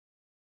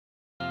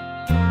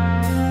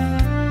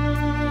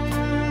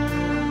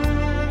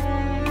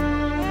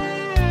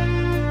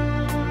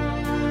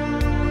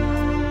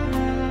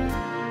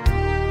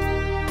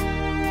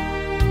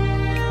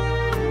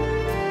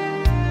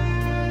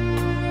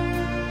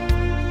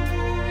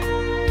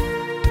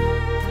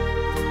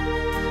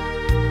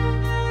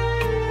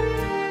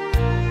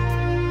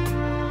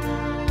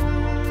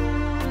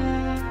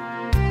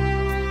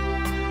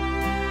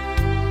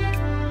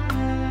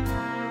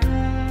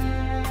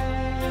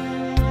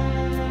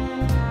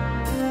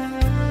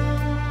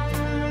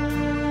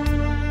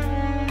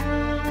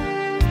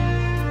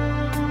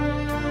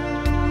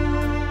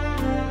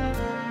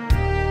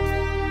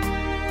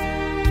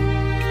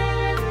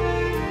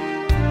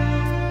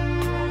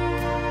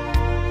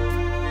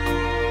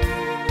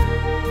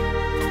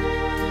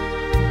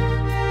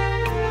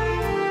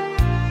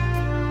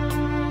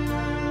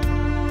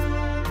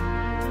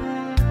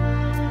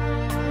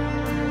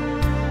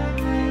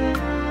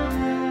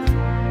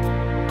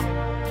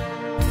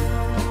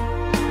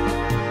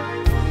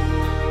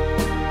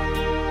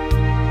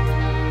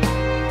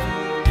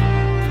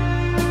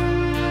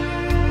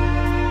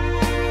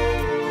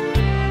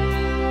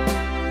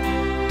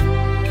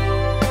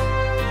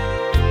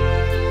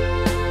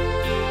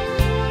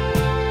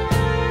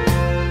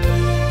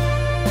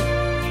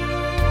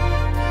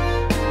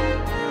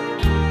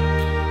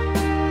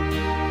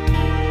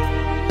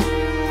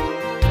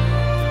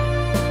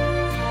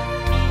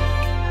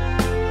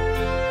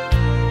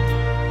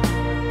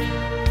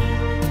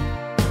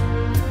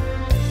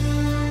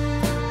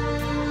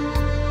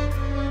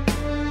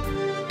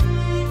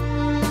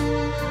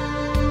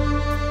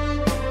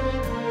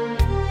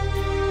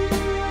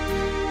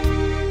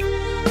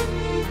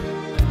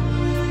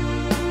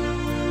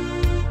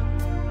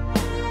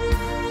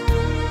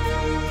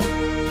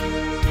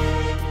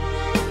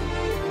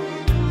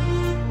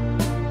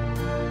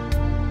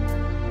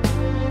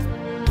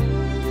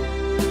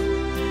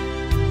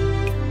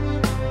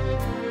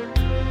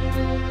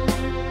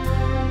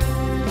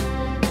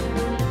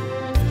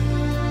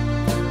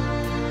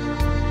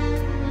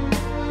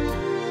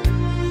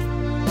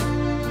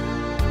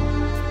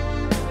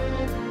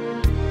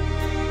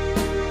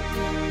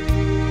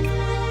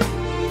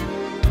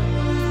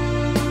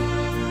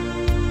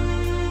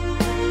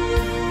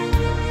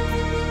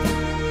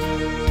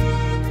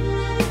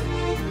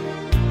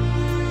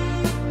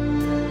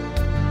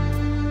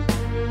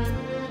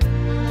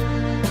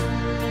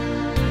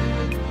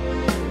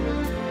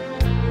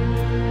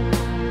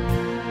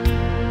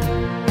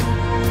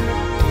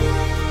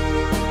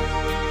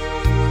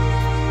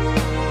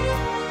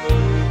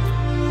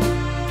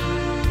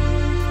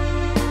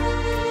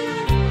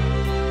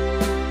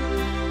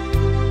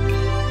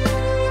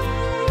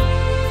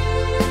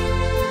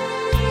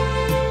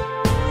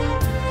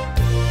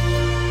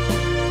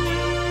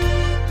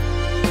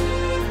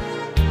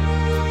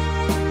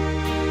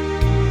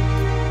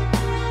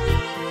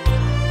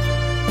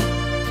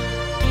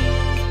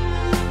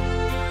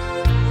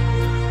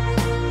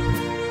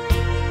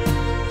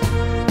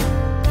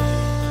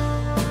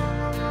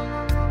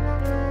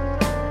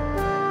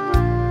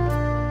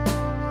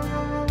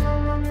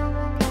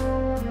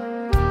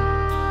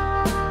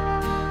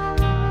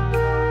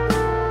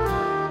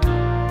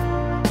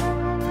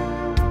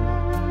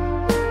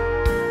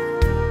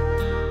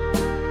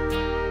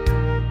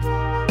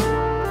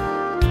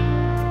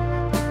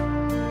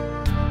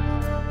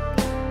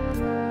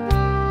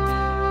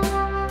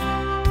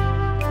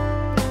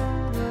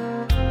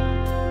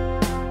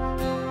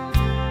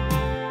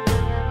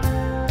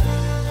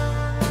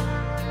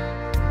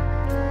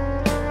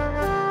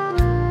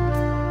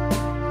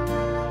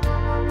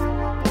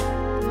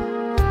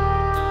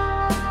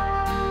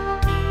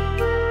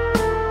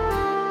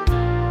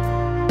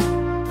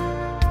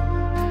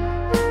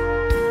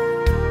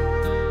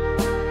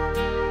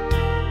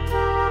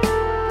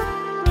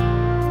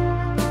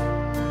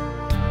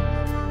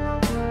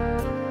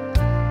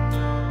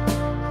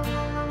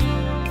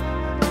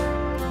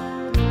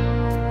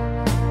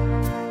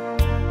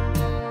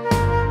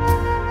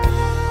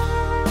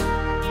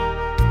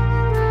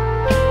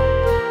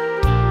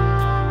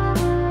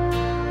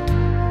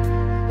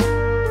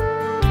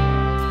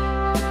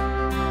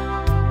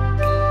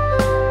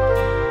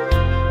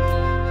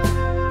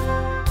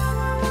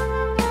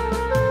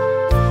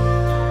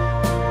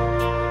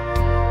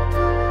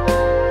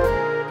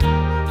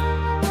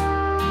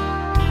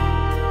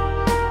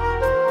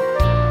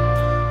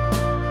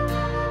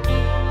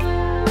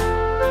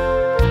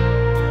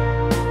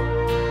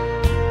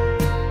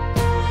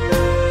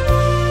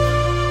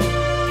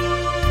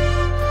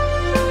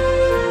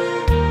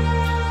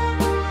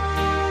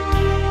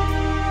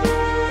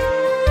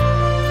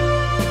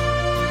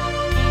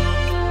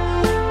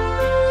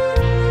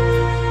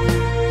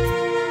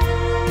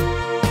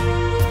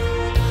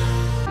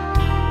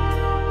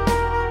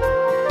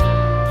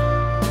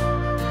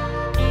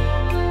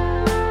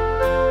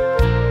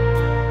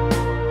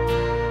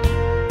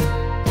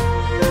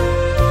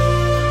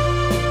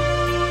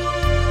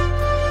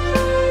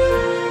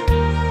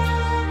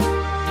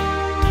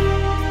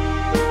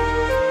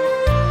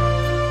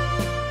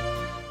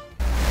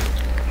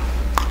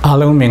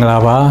Alung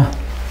Minglava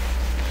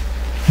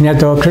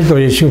Nato Crito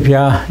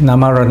Yeshupia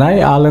Namaranai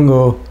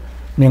Alungo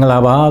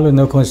Minglava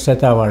no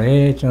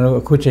Constatavare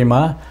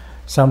Kuchima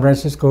San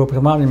Francisco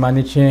Pramani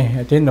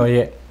Manichi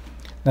Dinoye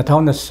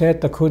Natona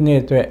set the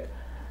Kune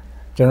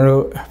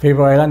General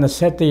February and the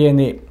set the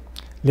Yeni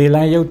Lila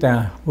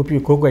Yuta Upi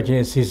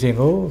Kukaji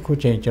Sisingo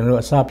Kuchin General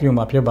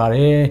Sapium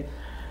Apibare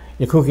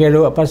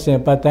Yakukero a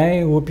Passion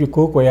Patay Upi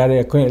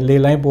Kukoyare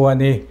Lila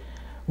Boani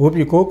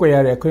Upi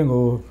Kukoyare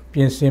Kungo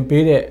Piensin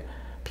Pide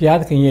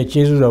Piatkin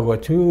Jesus over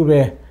two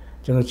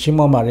General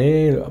Chimo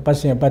Mare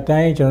Passion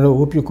Patay General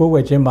Upi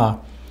Kuka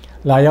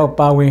Layao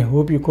Pawin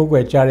Upi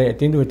Kuka Jare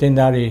Tindu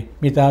Tendari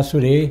Mita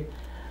Suri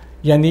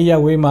Yaniya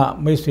Wima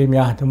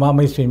Missimia Toma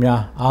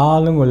Missimia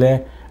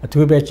Alungule a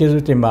two bed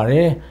Jesus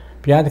Timare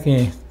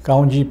Piatkin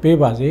Kaunji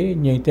Pebazi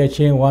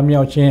Nitachin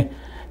Wamiao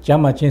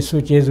Jamachin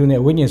Su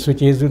Jesune Winning Su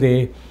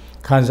Jesude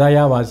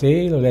Kanzaya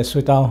Wazi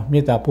Lesuta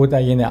Mita Puta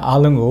Yene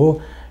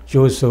Alungo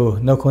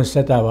Josu no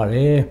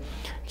Constatavare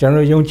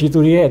General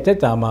Yonchituri at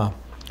Tetama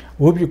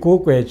Ubi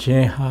Kukwe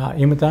Chin Ha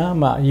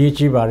Imatama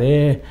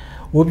Yichibare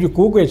Ubi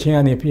Kukwe Chin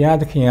and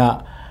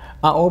Piatkin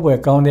are over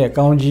County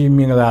Kaunji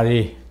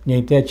Minglari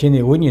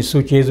Nitachini Winning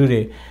Su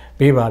Jesude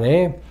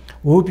Bebare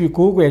Ubi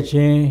Kukwe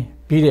Chin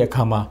Pide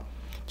Kama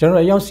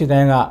General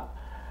Yonsidanga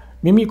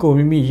Mimiko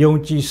Mimi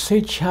Yonchi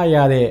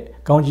Sechayare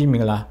Kaunji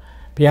Mingla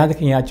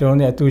Piatkin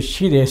Achone to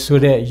Shide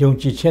Sude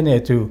Yonchi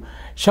Chene to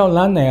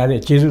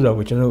Shaolana Jesus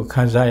of General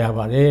Kanzaya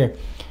Vare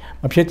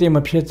Mapeti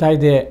Mapieta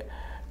de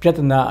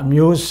Pietana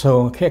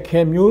Muso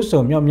Keke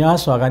Muso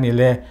Miaso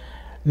Ganile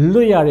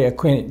Luyare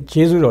Queen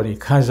Jesus of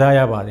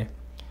Kanzaya Vare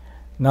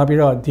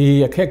Nabiro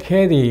di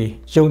Kekedi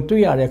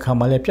Jontuyare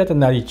Kamale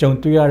Pietanari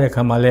Jontuyare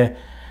Kamale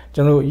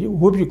General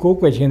Wubi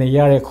Kukwin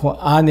Yare Ko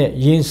Ane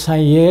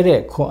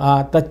Yinsayere Ko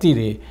A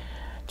Tatiri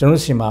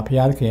Jenosima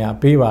Piatkia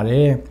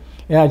Bivare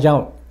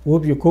Aja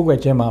Wubi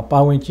Kukwema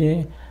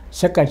Pawinchi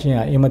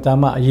Sekachia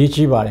Imatama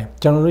Yichibare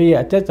Generally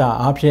Ateta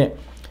Apie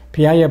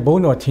Pia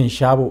Bono Tin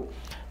Shabu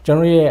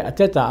Generally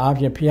Ateta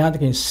Apie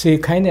Piatkin Se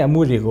Kaine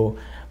Mudigo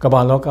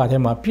Kabaloka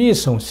Tema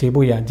Pison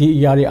Sibuya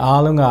Di Yari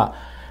Alunga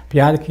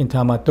Piatkin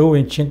Tamato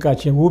in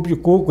Chinkachin Wubi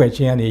Kukwin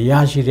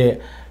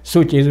Yashide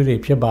Sujizu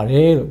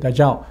Pibare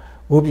Dajao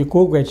Ubi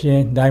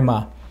Kukwin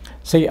Daima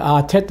say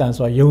a tetans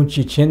or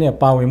Yonchi Chene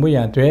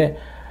Pawimuyan Due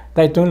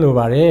Taitun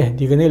Luvare,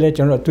 Diganile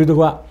General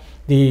Tudua,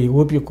 the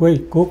Ubi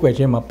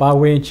Kukwin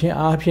Pawin Chin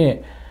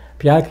Apie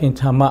Piakin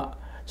Tama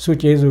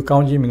Sujezu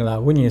Kaunji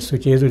Mingla, winning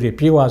Sujezu de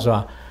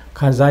Piwaza,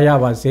 Kanzaya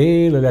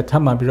Vaze,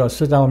 Latama Biro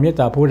Sudan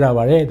Meta Pura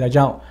Vare,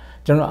 Dajao,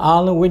 General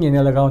Alan winning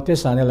Elegant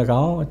Tessan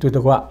Elegant to the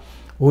Gua,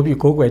 Ubi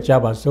Kukwin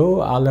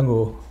Jabaso,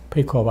 Alango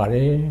Pico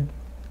Vare.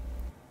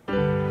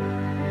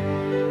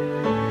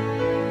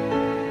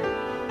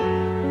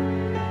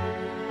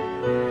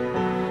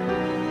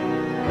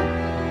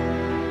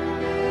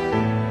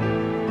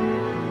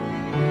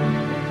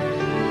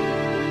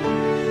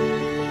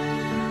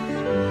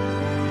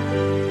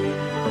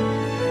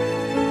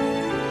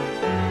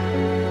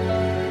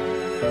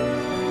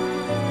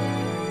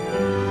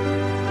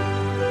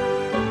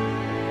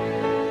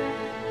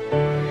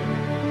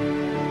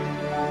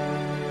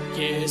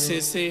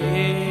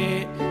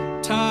 Say,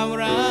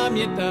 Tamara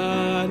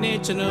Mita,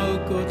 nature no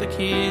go to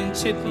kin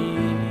chitty.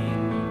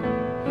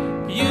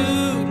 You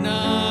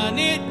na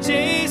ne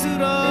Jesus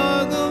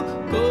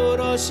go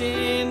to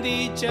shin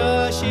the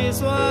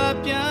Josh's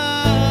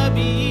wapiabi.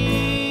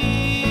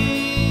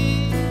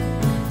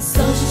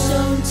 So she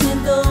showed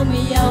Chindo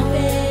me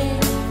away,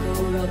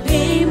 or a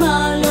be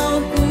my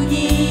local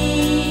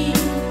ye.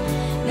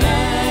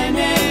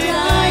 Nana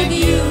died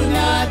you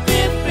not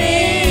the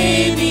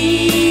baby.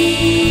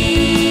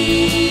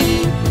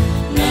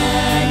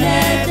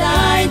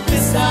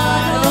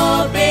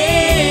 Oh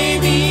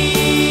baby,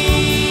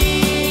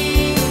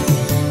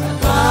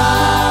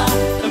 Papa,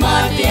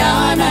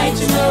 Matiana, I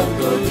know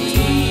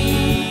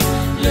goody,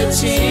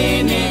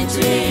 Luchin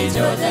into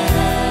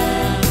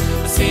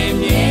Jordan,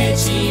 same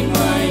yechi,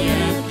 my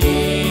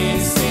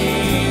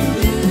dancing.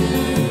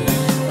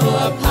 Oh,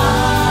 Papa,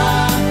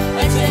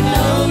 I don't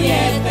know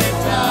yet that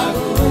I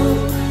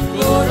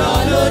go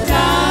all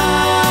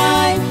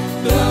time.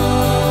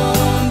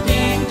 Don't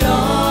ding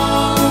dong.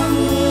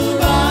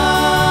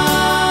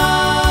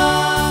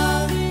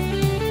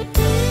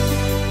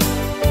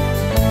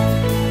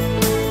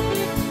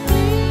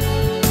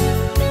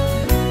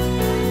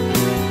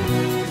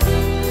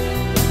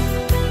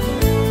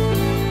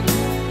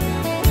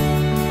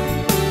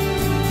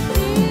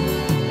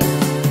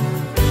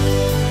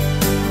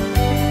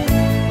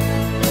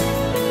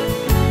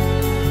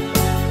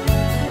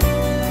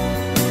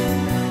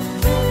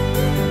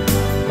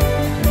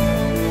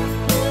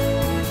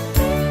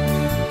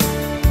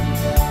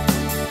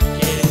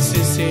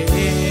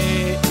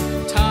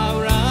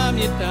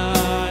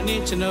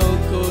 No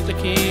go to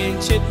kin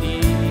chitty.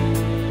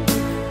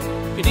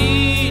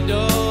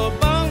 Pido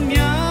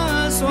Bangya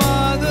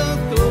Swaga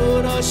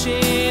go to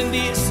shin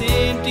the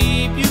same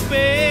deep you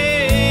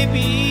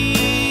baby.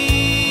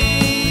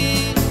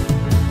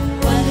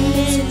 One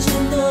little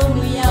Chindo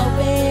me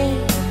away,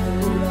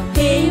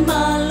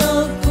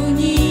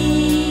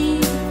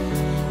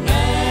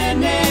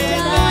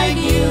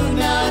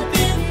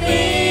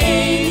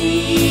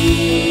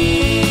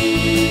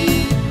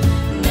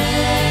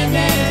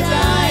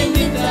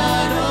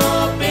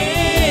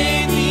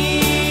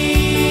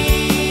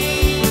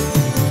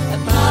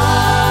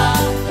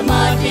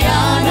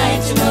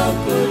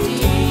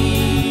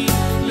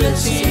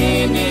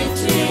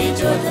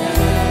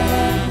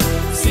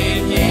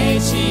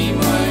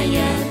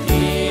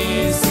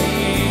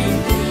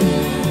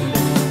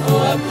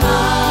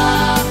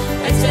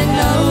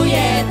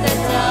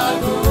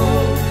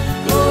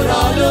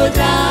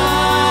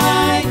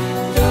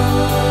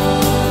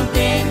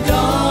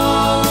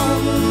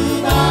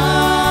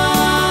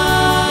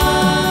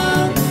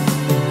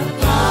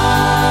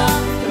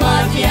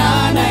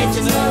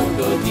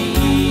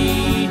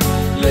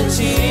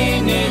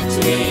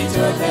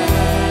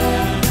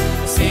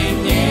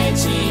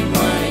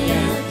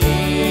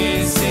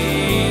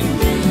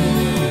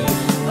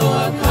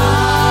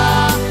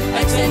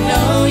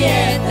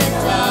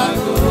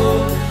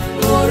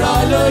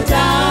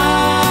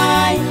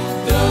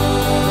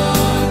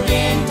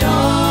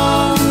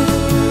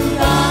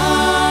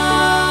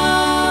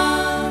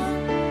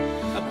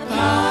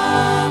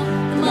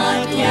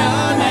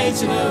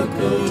 no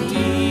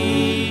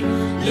goodie,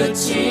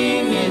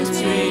 looking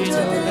into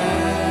the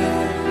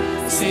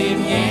land,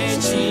 same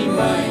yet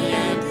my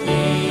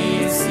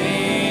peace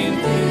in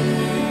you.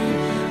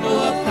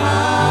 Oh,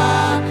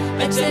 pa,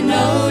 but you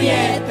know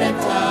yet that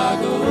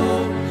I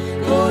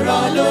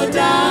go all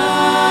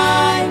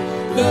die,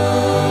 go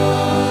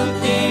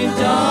in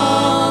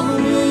dog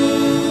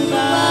move.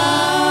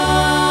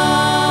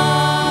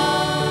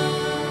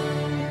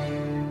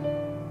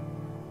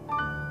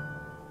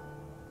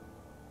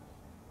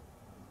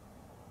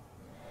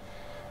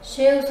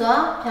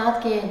 Shewza,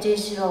 Pyatke,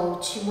 Jeshiro,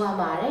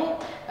 Chimamare,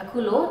 a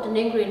culo, the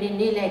Ningri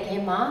Nile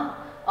Gema,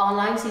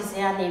 online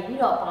season, a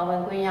bit of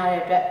our green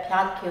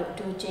Pyatke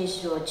to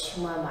Jeshiro,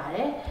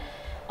 Chimamare,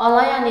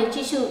 online and a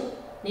tissue.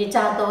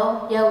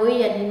 Nichato,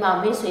 Yahweh and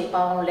Nima Missi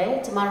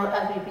Paule, tomorrow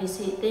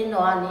FBBC, then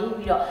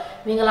Noani,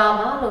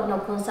 Mingalava, no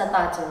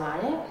Consata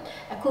Jamare,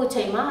 a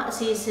Kuchema,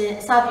 season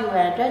Sabu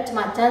and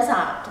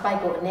Matanza,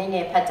 Tobacco,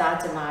 Nene Pata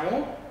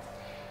Jamare.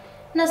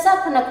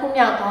 Nasapana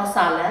Kumya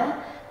Sala,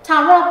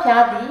 Tara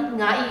Piadi,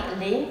 Nai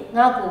Le,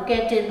 Nago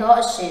get in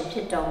the shame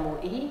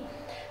Pitomui,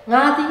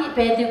 Nadi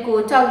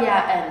Bedugo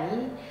Tawya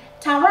Annie,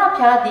 Tara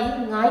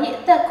Piadi,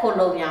 Nai the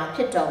Colonia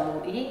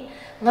Pitomui.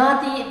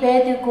 Ngadi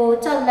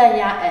bedugo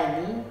chalaya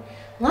ani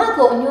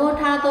ngago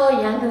nyotha to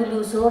yandu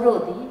lu so ro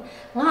di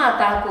nga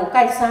ta ko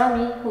kai sa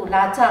mi hu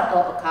la cha to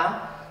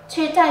akha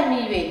che tai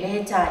mi ywe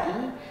le ja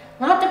yi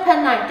nga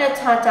taphat nai tat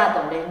cha ja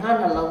to le nga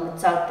nalong ma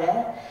chaw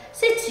tat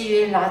sit chi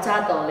ywe la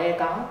cha to le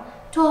ka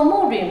tho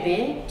mu rin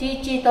pin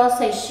ji ji to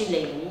sait shi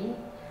lai mi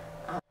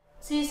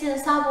season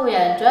sa pho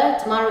yan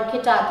twat jama ro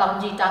khitta kaung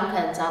ji taung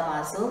khan ja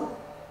ba so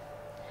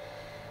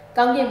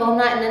Kangi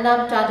Bona and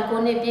Nam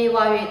Tadakoni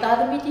Biwa,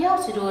 Tadamitia,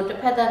 Sido, the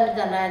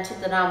Pedamidana and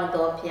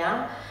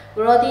Chitanamudopia,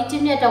 Brody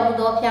Jimmy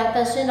Domudopia,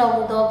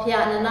 Tashino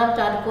Mudopia, and Nam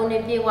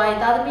Tadakoni Biwa,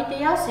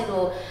 Tadamitia,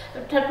 Sido,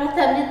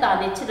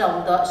 Pedamidani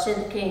Chidomudo,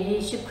 Shin King, he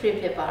should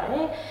creep a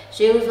pare.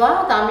 She was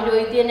one, Damido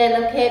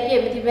Indian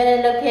locate, with the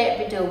very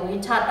locate, Pito, we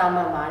chat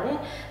Damamare,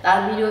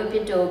 Damido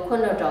Pito,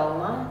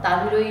 Kunodoma,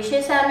 Damido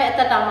Shesa met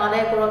the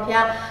Damale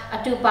Gropia,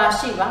 Atuba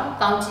Shiva,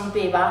 County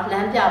Beba,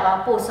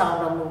 Lampiaba, Posa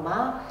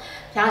Muma.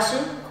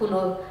 Passion,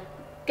 Kulo,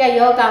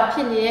 Gayoga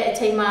Pini,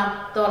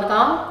 Tema,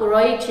 Dolga,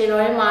 Guroi,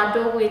 Chiroi,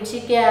 Mato, which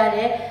she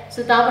get,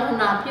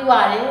 Sudabana,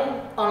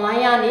 Puare,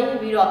 online,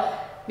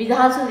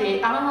 Vidazuri,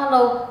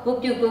 Amalo,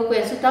 Buku,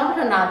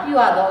 Sudabana,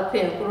 Puado,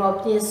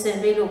 Guro, Pins,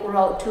 and Velo,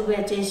 Guro, two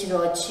vegetation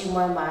or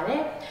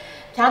Chimamare.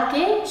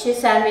 Taki, she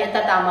sent me at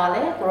the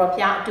Damale,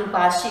 Gropia,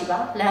 Tuba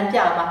Shiva,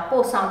 Lampiaba,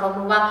 Posan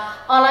Romuba,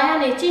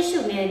 online,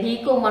 Chishu,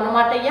 Nico,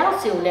 Monomata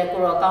Yasu,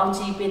 Leguro,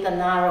 County, Bit and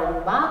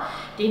Narrow,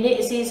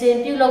 Dini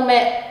season,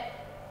 Pulome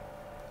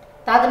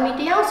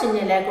Tadamitia, in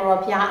the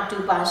Legropia,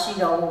 Tuba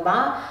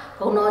Shiva,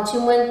 Kono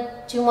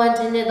Chiman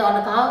in the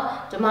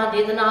Donagal, Jama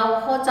did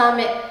now,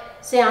 Hotame.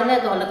 Seane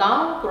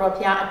Dolagan,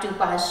 Gropia,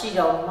 Tuba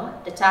Shiva,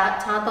 the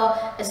Tato,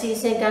 a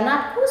season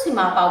cannot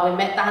Kusima, we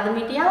met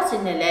Tadamitia,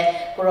 in the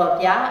leg,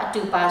 Gropia,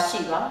 Tuba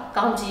Shiva,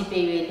 County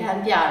Baby,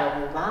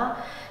 Lampiara,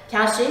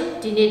 Kashi,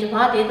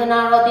 Dinitma,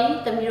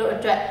 Didanarodi, the mirror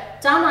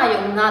attract Jana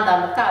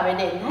Yonada,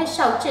 Cabinet, I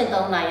shall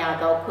gentle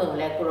Nayado,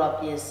 Kunle,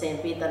 Gropia,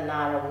 Saint Peter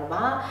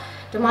Narova.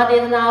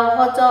 Tomadi now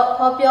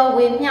hot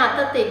with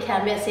Yata, they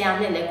can be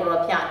Siane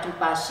Legropia,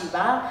 Tuba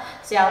Shiva,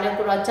 Sia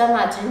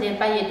Legorajama, Jine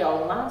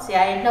Bayedoma,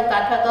 Sia no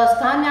Gatados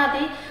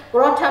Kamiadi,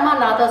 Grotama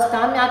Lados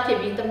Kamia,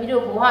 Tibi, the middle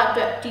of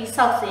water, T.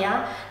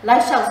 Southia,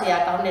 like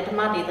Southia,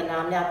 Ganetamadi, the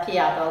Namia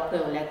Piado,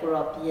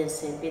 Legropia,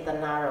 Saint Peter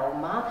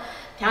Naroma,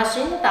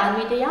 Cashin,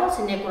 Damidia,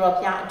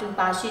 Sinegropia,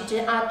 Tuba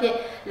Shijin Api,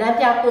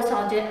 Lampia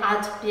Pusante,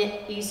 Art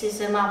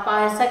Isisima,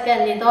 by a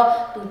second little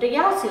to the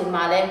Yasu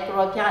Male,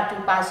 Gropia,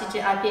 Tuba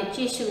Shijin Api,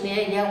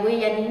 Chishu.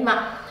 Yahweh and Nima,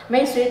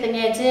 May Street and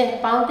Edge,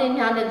 Fountain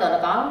Handed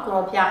Dolgan,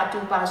 Gropia,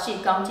 Tuba, She,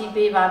 County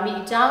Beva,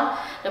 Me Chow,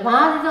 the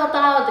Mahdi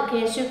Dota, the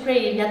King should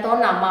pray,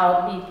 Yatona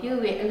Mar, be few,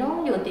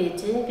 along your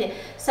day,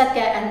 Saka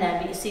and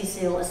Nabi,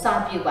 Cecil,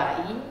 Sabu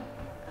Bai.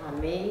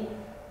 Amen.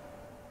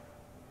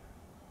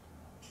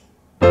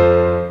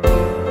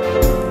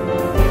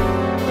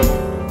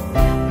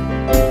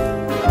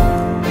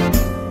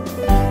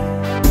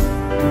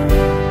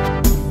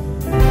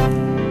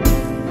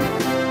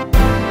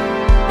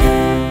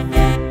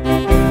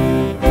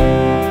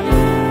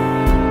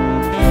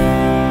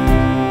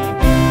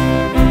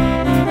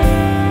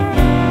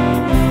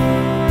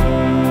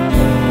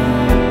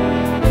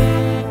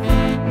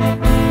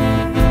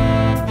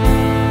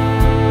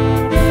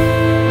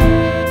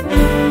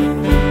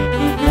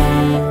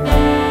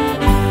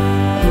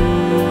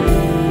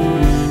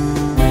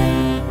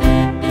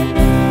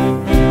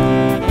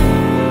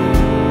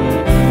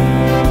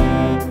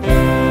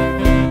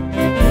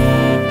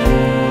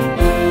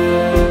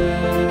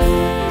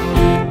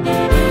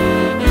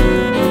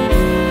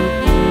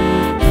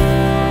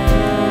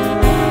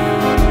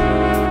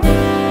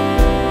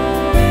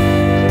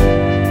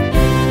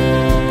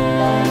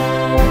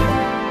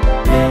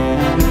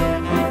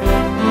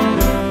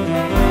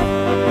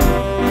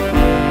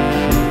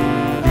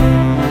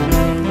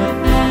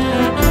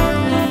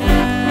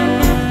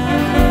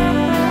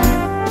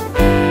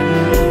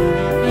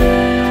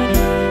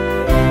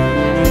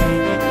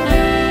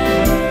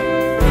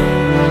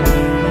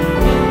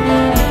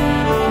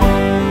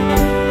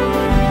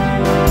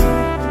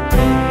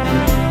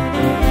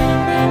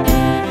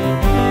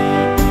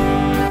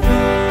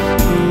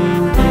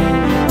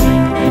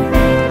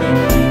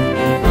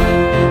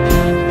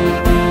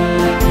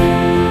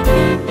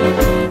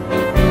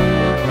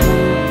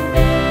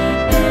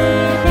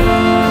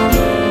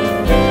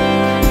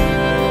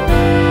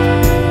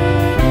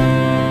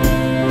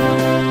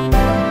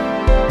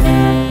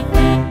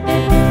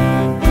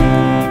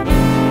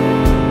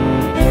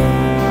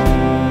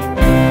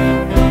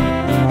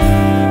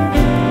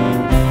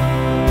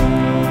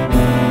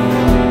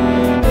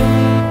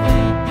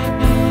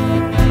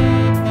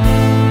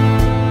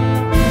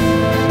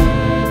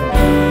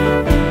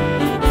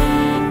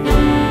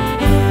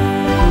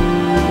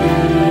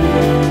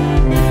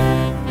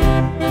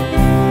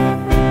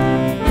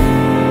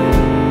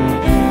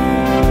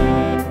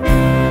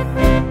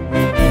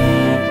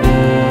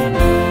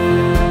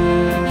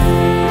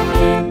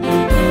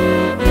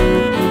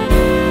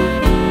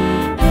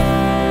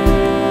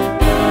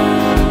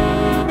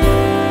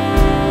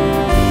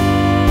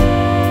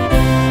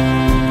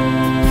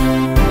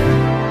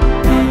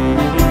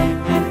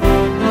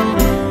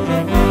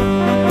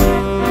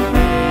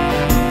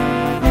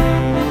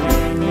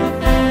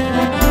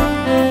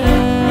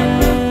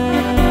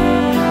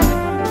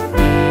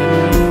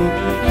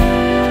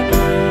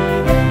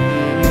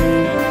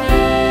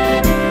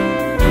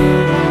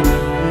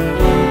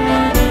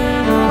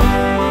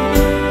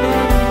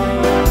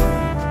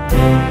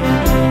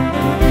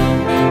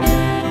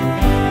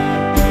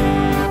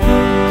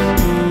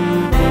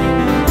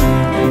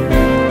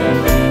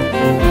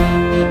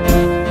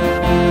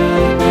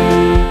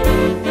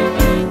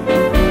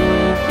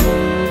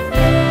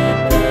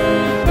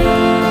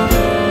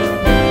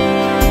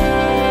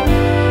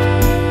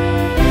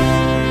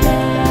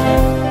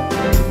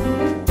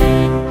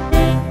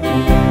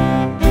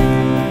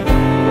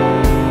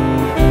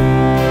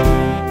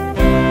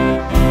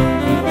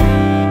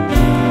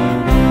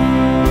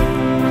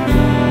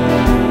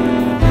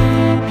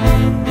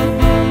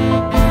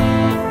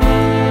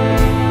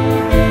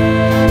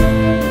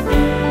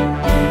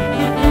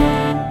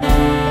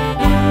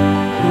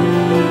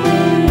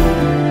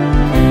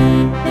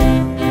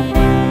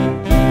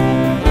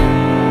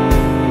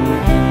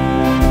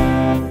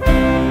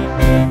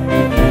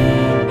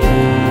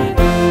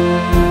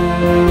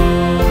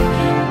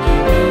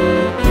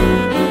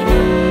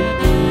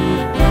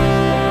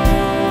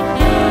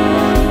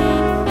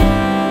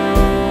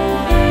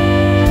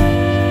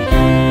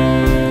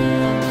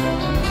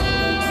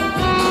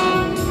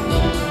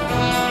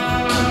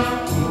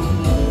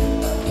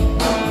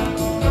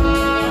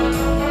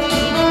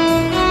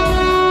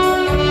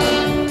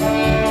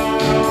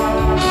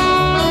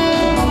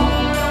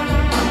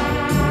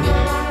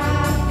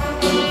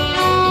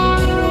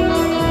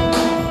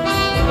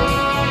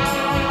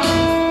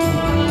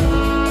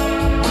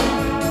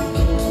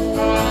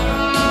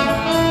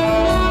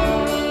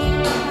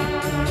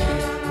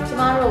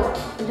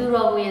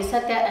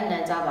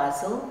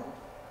 စို့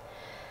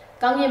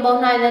ကောင်းကင်ဘုံ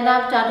၌နန္ဒ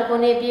ပတာတကု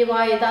နေပြေ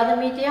ပွား၍သာသ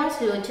မီတရား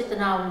စီကိုချစ်တ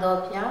နာအောင်သော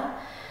ဖျား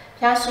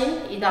ဖျားရှင်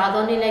ဤသာ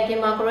သောနေ့လည်းကင်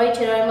မှာကိုရိတ်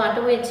ချေတော်မှာတ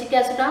ဝိချစ်က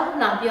က်စတာ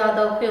နာပြော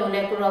သောခွင့်ကိုလ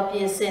ည်းကိုရောပြ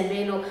င်ဆင်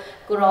ပေးလို့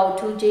ကိုရော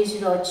ထူးကျေး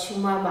ဇူးတော်ချီး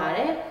မွမ်းပါတ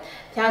ယ်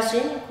ဖျားရှ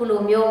င်ခု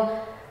လိုမျိုး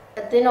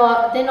အသင်း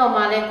တော်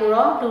မှာလည်းကို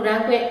ရောလူရ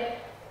န်ခွင့်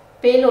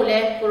ပေးလို့လဲ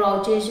ကိုရော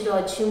ကျေးဇူး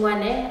တော်ချီးမွမ်း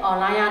တယ်အွန်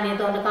လိုင်းရနေ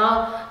တော့တကောင်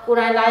ကိုယ်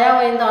တိုင်လာရော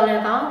က်ရင်တော့လ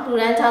ည်းကောင်လူ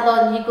ရန်ချသော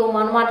ညီကို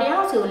မောင်နှမတ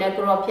ရားစီကိုလည်း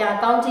ကိုရောဖျား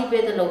ကောင်းကြီး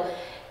ပေးသလို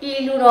ဤ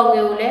လူတော်င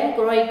ယ်ကိုလည်း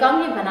ကိုရောကောင်း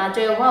မြတ်ဗနာ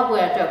ကြွယ်ဝပွဲ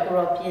အတွက်ကို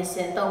ရောပြင်ဆ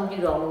င်သုံးပြ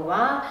တော်မူ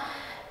ပါ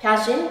ဖျား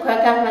ရှင်ခွဲ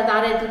ကပ်မှတ်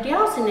သားတဲ့သူတ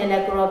ယောက်စီနဲ့လ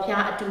ည်းကိုရော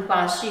ဖျားအတူပါ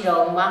ရှိ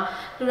တော်မူပါ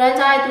လူရန်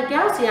ချတဲ့သူတ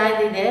ယောက်စီရိုက်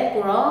သေးတယ်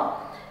ကိုရော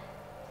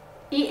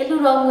ဤအလူ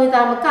တော်ငွေ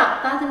သားမက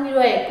သားသမီး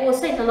တို့ရဲ့ကိုယ်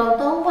စိတ်နှလုံး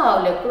သုံးပါကို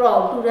လည်းကိုရော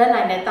လူရန်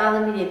နိုင်တဲ့သားသ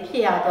မီးတွေဖြ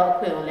စ်ရတော့အ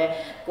ခွင့်ကိုလည်း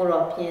ကို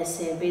ရောပြင်ဆ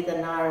င်ပေးသ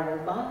နာ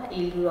တော်ပါ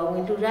ဤလူတော်ငွေ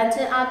လူရန်ချ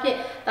င်းအဖြစ်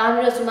သားသ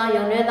မီးတို့စမ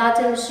ရောင်ရဲသား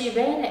ချင်းမရှိ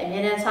ဘဲနဲ့အမြဲ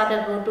တမ်းစား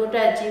တဲ့ကိုတိုးတ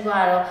က်ကြီးပါ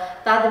တော့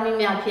သားသမီး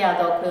များဖြစ်ရ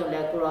တော့အခွင့်ကိုလ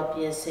ည်းကိုရောပြ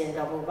င်ဆင်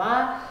တော်မူပါ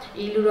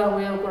ဤလူတော်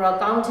ငွေကိုရော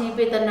ကောင်းကြီး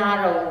ပေးသနာ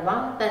တော်မူပါ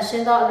တန်ရှ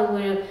င်းသောအလူ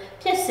ငွေ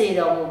ဖြစ်စေ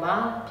တော်မူပါ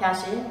ဖျား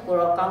ရှင်ကို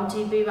ရောကောင်း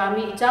ကြီးပေးပါ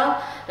မိအကြောင်း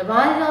တ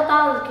ပါးသော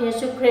သားယေ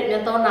ရှုခရစ်မြ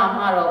တ်သောနာမ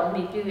တော်အ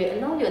မိပြု၍အ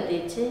လုံးရည်တ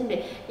ည်ခြင်းဖြ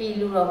င့်ဤ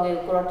လူတော်ငယ်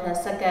ကိုရောထံ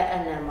စက္ကပ်အ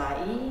နံပါ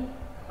၏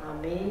အာ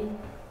မင်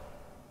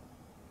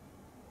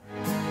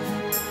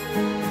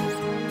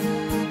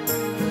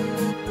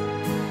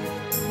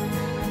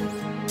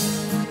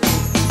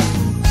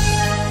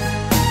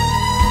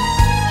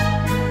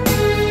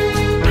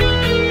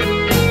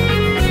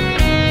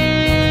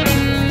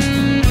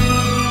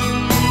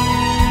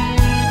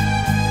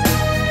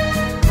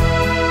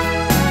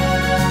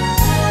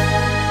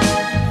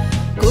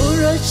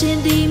ရှင်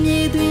ဒီမြေ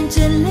တွင်ကျ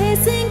င်လေ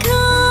စင်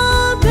ခါ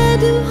ဘယ်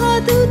သူဟာ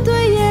သူ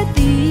တွေ့ရသ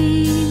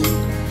ည်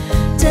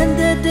ကျန်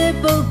တဲ့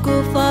ပုဂ္ဂို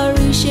လ်ဖာ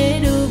ရီရှေ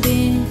တို့ပ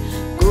င်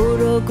ကို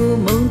ရောကို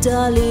မုန်းကြ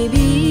လေ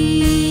ပြီ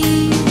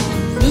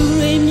လူ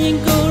တွေမြင်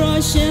ကိုရော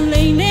ရှင်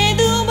လိမ့်နေ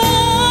သူပါ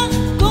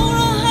ကို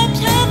ရောဟာ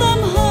ဖြားမ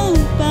ဟု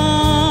တ်ပါ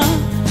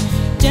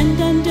ကျန်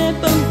တဲ့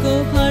ပုဂ္ဂို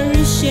လ်ဖာ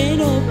ရီရှေ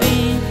တို့ပ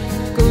င်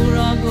ကို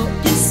ရောကို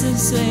ပြစ်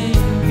ဆွေး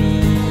ပြီ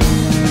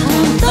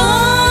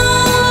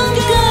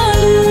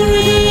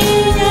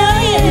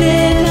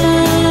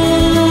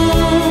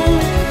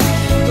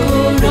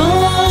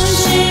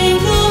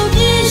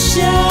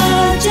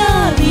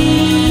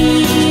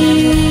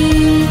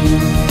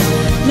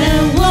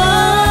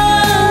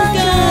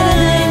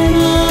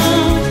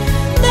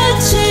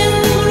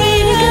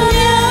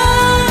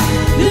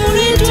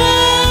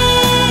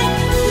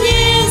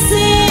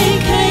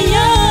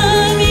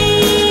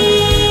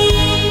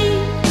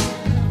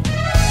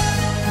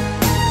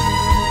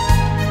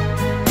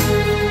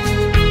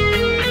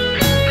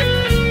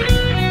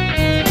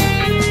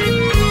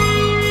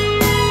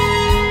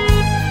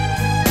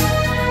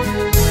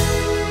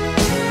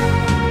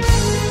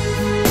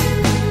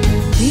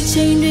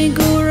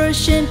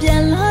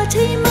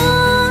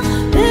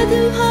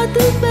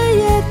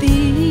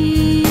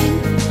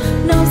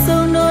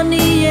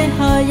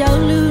ရော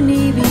က်လူ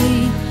နီးပြီ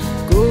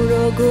ကို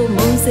ရောကို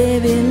မုန်းစေ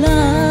ပင်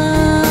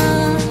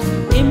လား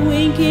အ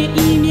မွေခင်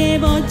ဤမြေ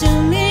ပေါ်ကျ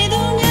န်နေ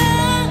သူ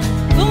များ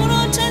ကို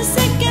ရောချစ်စ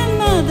က်က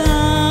မသာ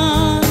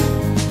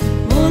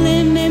မိုး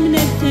လေးမဲမ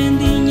နဲ့တန်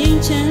သည်ငိမ့်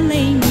ချမ်း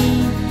လိမ့်မ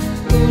ည်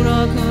ကို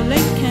ရောကိုလ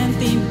က်ခံ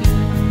သိပြီ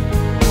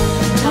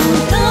ထောင်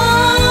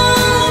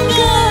သားက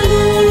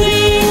လူတွေ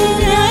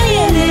များ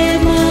ရဲ့နေ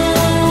မှာ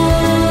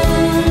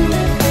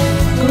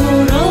ကို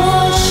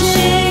ရောရှ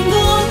င်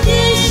ကိုပြ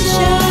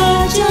ရှာ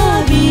ကြ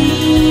ပြီ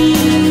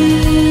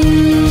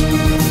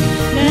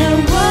Now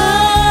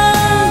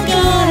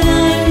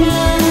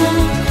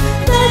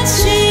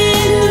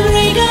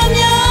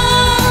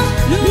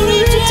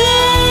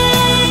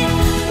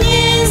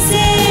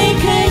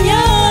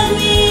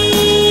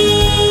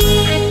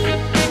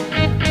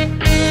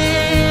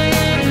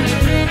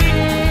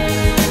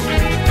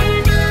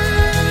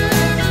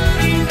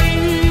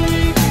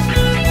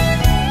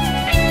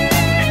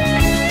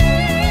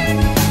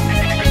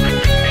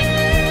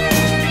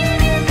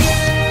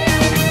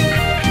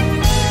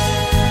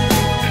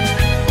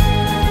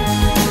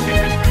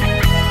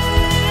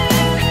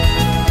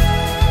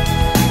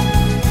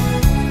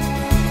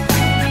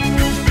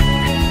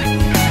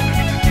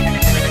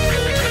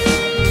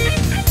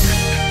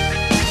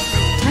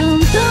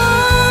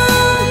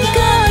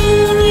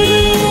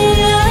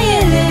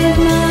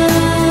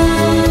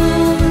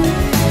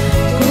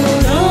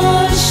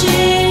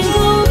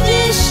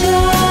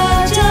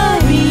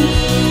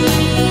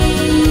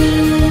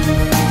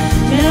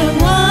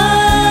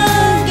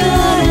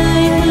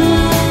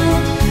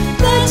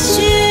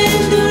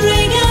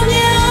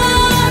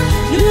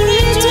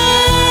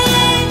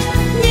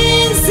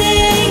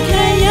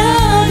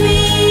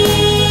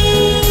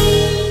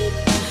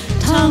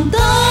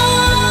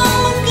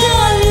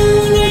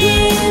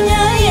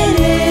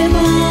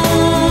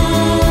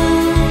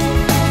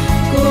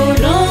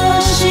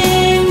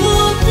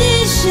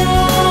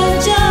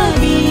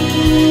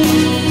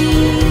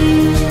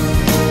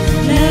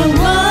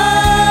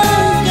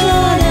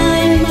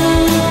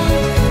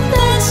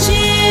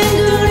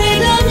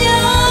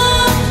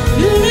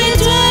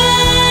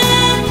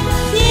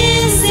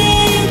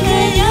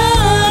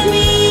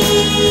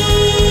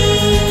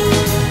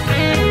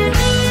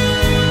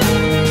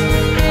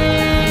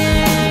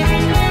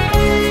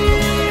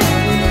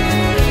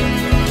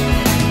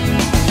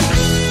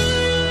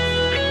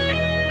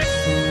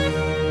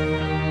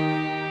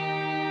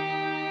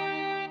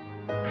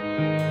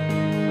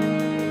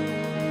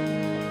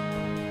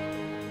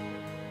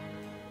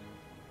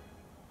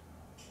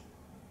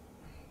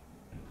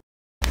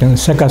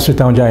စက္ကဆွ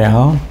တောင်းကြ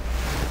ရအောင်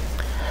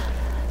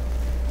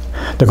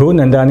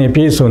တကုနန္ဒာနှ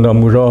င့်ပြည့်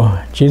စုံတော်မူသော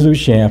ယေ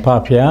ရှုရှင်အ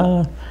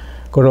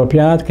ဖဖျားကို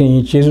ရောဖျားသ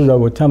ခင်ယေရှုတော်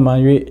ကိုထပ်မံ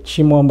၍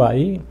ချီးမွမ်းပါ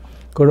၏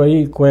ကိုရော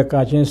၏ကွယ်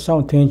ကာခြင်းစော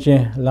င့်ထ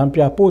င်းခြင်းလမ်းပြ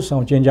ပို့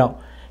ဆောင်ခြင်းကြော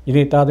င့်ယ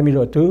နေ့သားသမီး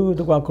တို့သူ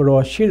တကွာ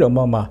ကိုရော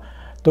ရှိတော်မှာ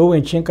တိုး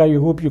ဝင်ချင်း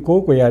ကပ်ယူဟုပြု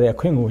ကိုးကွယ်ရတဲ့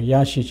အခွင့်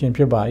ကိုရရှိခြင်းဖြ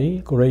စ်ပါ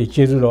၏ကိုရော၏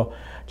ယေ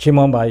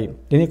ရှုတော်ချီးမွမ်းပါ၏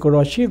ဒီနေ့ကို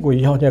ရောရှိ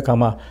ကိုရောက်တဲ့အခါ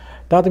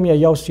မှာသားသမီး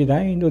ရောက်စီတို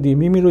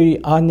င်းတို့ဒီမိမိတို့၏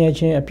အားန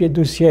ည်းခြင်း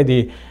အပြစ်ဒုစရိုက်တွေ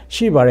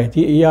ရှိပါတယ်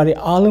ဒီအရာတွေ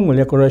အားလုံးကို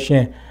လည်းကိုရောရှ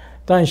င်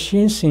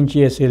တန်ရှင်း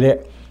စင်ကြယ်စေလက်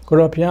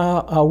ကိုရော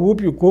ဖျားအဝူး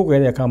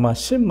ပြုကိုးကွယ်တဲ့အခါမှာ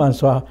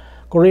စစ်မှန်စွာ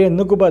ကိုရော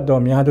ရဲ့နှုတ်ကပတ်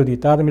တော်များတို့ဒီ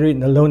သားသ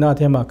မီးတို့နှလုံးသား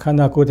ထဲမှာခန္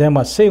ဓာ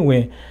ကိုယ်ထဲမှာစိတ်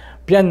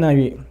ဝင်ပြန့်နှံ့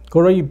၍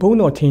ကိုရော၏ဘု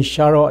န်းတော်ထင်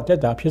ရှားသောအ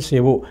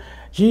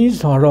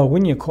သက်တာဖြစ်စေဖို့ကြီးစွာ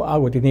သောဝိညာဉ်ခေါ်အား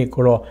ကိုဒီနေ့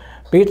ကိုရော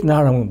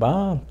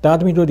ပေးနာတော်မူပါသား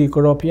သမီးတို့ဒီ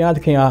ကိုရောဖျား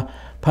သခင်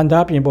အားဖန်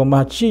သားပြင်ပေါ်မှာ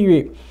ချစ်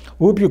၍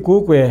ဝူးပြု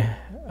ကိုးကွယ်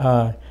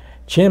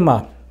ခြင်းမှာ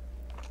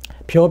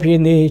ဖြောပြ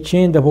နေခြ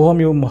င်းသ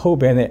ဘောမျိုး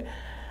မဟုတ်ဘဲနဲ့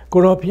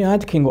ကိုရောဖျား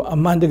သခင်ကိုအ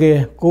မှန်တကယ်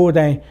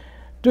ကိုယ်တိုင်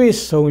တွေ့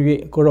ဆုံ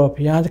၍ကိုရော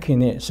ဖျားသခင်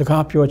နဲ့စ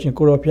ကားပြောခြင်း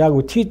ကိုရောဖျား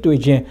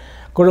ကိုထိတွေ့ခြင်း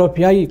ကိုရော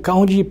ဖျား၏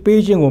ကောင်းကြီး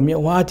ပေးခြင်း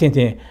ကိုမြတ်ဝါတ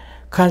င်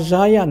ခံ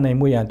စားရ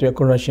နိုင်မှုရန်အတွက်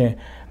ကိုရောရှင်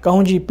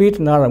ကောင်းကြီး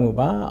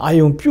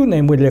ပေးနာတော်မူပါအာယုံပြုနို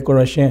င်မှုလေကို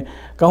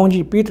ရောရှင်ကော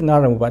င်းကြီးပေးနာ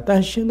တော်မူပါ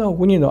တန်ရှင်း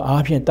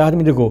သောဝိညာဉ်တော်အားဖြင့်တာသ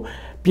မီတို့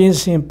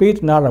ကိုပြင်ဆင်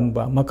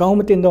ပေးနာတော်မူပါမကောင်း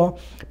မတင်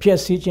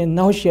သောဖြစ်စည်းခြင်း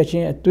နှောက်ယှက်ခြ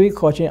င်းအတွေး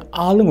ခေါ်ခြ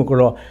င်းအားလုံးကိုကို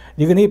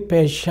ရောဒီကနေ့ပ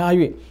ယ်ရှား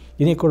၍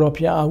ဒီနေ့ကို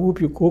ရောဖျားအ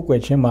ဝူးပြုကိုးကွယ်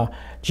ခြင်းမှာ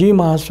ကြီး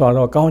မားစွာ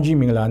သောကော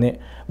င်းကြီးမင်္ဂလာ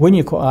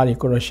နဲ့ဝိညာဉ်ခေါ်အား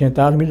ကိုရောရှင်တာ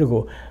သမီတို့ကို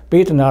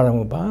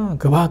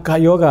ပေးနာတော်မူပါကဘာကာ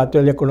ယောဂ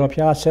အတွက်လေကို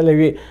ရောဖျားဆက်လက်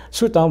၍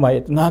ဆုတောင်းပါ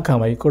၏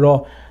တနာခံပါ၏ကိုရော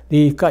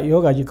ဒီကယော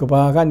ဂကြီးက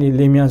ဘာ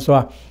ကနေလ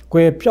င်းမြန်စွာကွ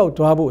ယ်ပြောက်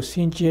သွားဖို့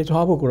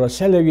စင်ကြယ်သွားဖို့ကိုရောဆ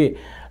က်လက်၍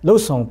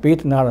လှုပ်ဆောင်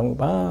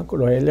ပေးနာတော်မူပါကို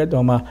ရောရဲ့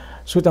လက်တော်မှာ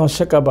ဆုတောင်း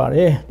ဆက်ကပ်ပါ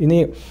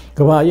တယ်ဒီနေ့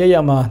ကဘာရ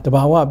ရမှာ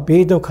တဘာဝ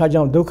ဘေးဒုက္ခ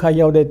ကြောင့်ဒုက္ခ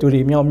ရောက်တဲ့သူ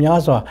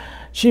တွေမြောက်များစွာ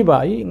ရှိပါ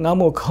၏ငါ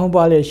မို့ခေါင်း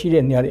ပါလေ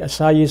ရှိတဲ့နေရာတွေအ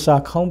စာရေစာ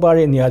ခေါင်းပါ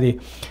တဲ့နေရာတွေ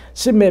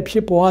စစ်မဲ့ဖြ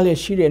စ်ပွားလေ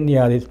ရှိတဲ့နေ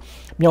ရာ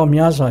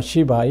တွေမြောက်များစွာ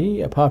ရှိပါ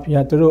၏အဖ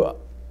ဖျားသူတို့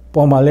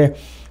ပေါ်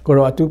မှာလဲကို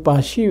ရောအတူပါ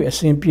ရှိအ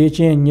စဉ်ပြေခြ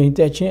င်းငြိမ်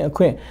သက်ခြင်း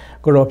အခွင့်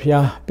ကိုရော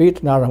ဖျား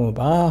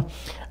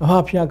ပေးနာတော်မူပါအ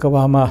ဖဖျားက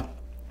ဘာ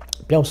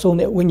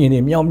မှာပျောက်ဆုံးတဲ့ဝိညာဉ်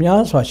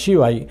တွေမြောက်များစွာ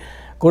ရှိပါ၏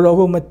ကိုရော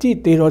ကိုမတိ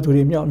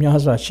သေးတော်သူတွေမြောက်များ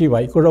စွာရှိပါ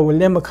၏ကိုရော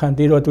ကိုလက်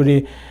မခံသေးတော်သူ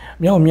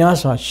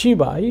တွေမြောက်များစွာ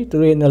ရှိပါ၏သူ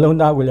တို့နှလုံး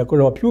သားကိုလည်း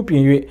ကိုရော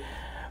ပြုပြင်၍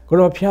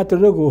ကိုရောဖျားသူ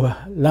တို့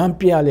ကိုလ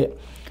မ်းပြလက်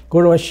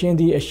ကိုရောရှင်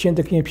သည်အရှင်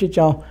သခင်ဖြစ်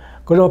ကြော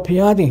င်းကို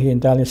ရောဖျားသည်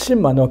ဟင်တားလည်း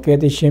စစ်မှန်သော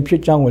ကယ်တင်ရှင်ဖြ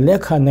စ်ကြောင်းကို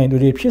လက်ခံနိုင်သူ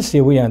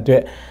တွေဖြစ်စေဝရန်အတွ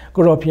က်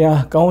ကိုရောဖျား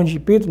ကောင်း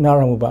ကြီး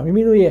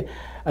ပေးနာတော်မူပါမိမိတို့ရဲ့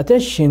အသက်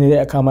ရှင်နေ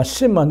တဲ့အခါမှာစ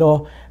စ်မှန်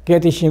သောကယ်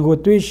တင်ရှင်ကို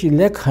တွေး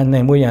ရှိလက်ခံ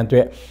နိုင်မှုရန်အတွ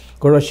က်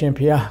ကိုရောရှင်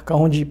ဖျား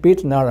ကောင်းကြီး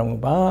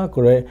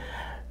ပေးနာတော်မူပါကို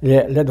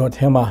ရောရဲ့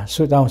လက်တော်ထဲမှာ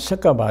ဆုတောင်းဆက်က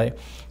ပ်ပါလေ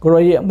ကိုရော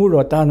ရဲ့အ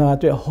မှုတော်တာနာအ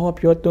တွက်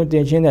ဟောပြောတွင်တ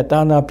င်ခြင်းနဲ့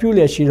တာနာ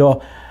ပြုလျက်ရှိ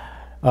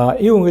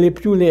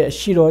သောအေဝံဂေလိပြုလျက်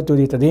ရှိသောသူ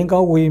တွေတည်င်းကော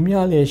င်းဝေမျှ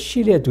လျက်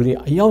ရှိတဲ့သူ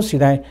တွေအ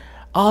ရောက်စီတို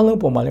င်းအားလုံး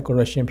ပေါ်မှာလည်းကို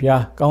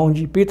ရောရှင်ဖျားကော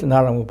င်းကြီးပေးနာ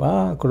တော်မူ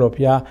ပါကိုရော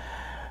ဖျား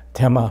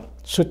ထဲ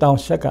မှာဆုတော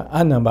င်းဆက်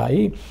ကအနံပါ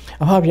၏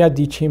အဖဖျား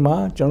ဒီချိန်မှာ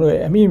ကျွန်တော်ရဲ့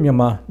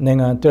အမိမြန်မာနိုင်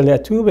ငံအတွက်လ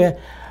ည်းအ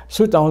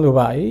ထူးပဲဆုတောင်းလို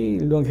ပါ၏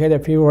လွန်ခဲ့တဲ့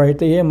February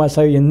တရက်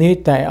မှာဆိုရင်နေ့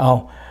တိုင်အော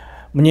င်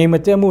မငြိမ်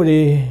မသက်မှုတွေ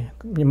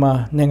မြန်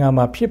မာ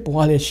နိုင်ငံမှာဖြစ်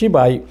ပွားလေ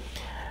ရှိပါ၏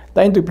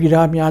တိုင်းသူပြည်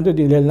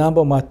သားများတို့ဒီလည်းလ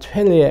မ်းပေါ်မှာထွ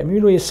က်လျက်မိ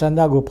တို့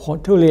ရဲ့စံသား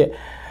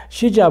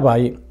ကိုဖော်ထုတ်လျက်ရှိကြပါ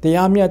၏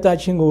တရားမျှတ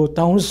ခြင်းကို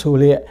တောင်း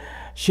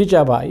ဆိုလျက်ရှိကြ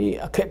ပါ၏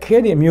အခက်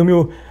ခဲတွေမျိုး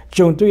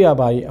မျိုးကြုံတွေ့ရ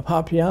ပါ၏အဖ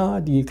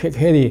ဖျားဒီ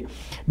ခက်ခဲတွေ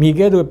မိ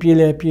ခဲ့တို့ပြေ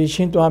လဲ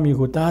ပြေရှင်းသွားမိ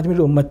ကိုတားသမီး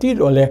တို့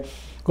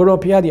မတိတော့လဲကို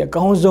ရောဖျားဒီအ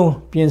ကောင်းဆုံး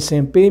ပြင်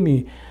ဆင်ပေးမိ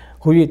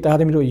ကိုကြီးတား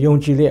သမီးတို့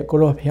ယုံကြည်လျက်ကို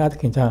ရောဖျားသ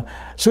ခင်ကြောင့်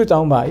ဆု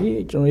တောင်းပါ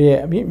၏ကျွန်တော်ရဲ့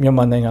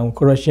အမိမြန်မာနိုင်ငံ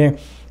ကိုကို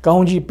ရောရှင်ကော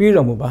င်းကြီးပေး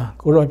တော်မူပါ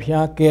ကိုရော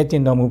ဖျားကဲ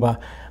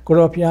တင်တော်မူပါကို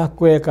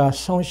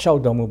ရောဖျားကွယ်ကာဆောင်းလျှော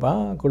က်တော်မူ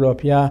ပါကိုရော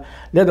ဖျား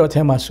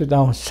လက်တော်ထဲမှာဆု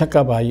တောင်းဆက်က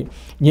ပ်ပါ၏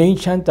ငြိမ်း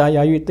ချမ်းသာရ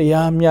၍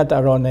တရားမျှတ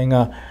တော်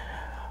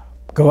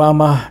နိုင်ငံကဘာ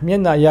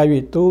မှာမျက်နှာရ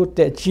၍တိုး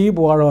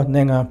တက်ကြီးပွားသော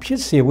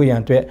နိုင်ငံဖြစ်စေဝ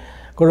ရန်အတွက်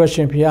ကိုရရှ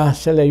င်ဖျား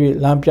ဆက်လက်၍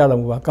လမ်းပြတော်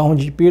မူပါကောင်း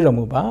ကြီး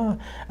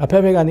ပေးတော်မူပါအ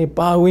ဖက်ဖက်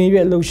ကနေပါဝင်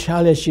၍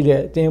လှူရှားလက်ရှိတဲ့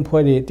အတ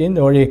င်းဖွဲ့တွေတင်း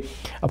တော်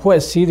တွေအဖွဲ့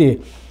အစည်းတွေ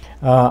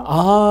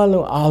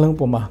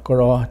အားလုံးပေါ်မှာ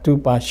ကိုရောသူ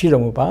ပါ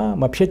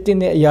ရှိတော်မူပါမဖြစ်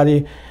တဲ့အရာ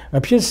တွေမ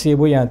ဖြစ်စေ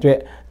ဝရန်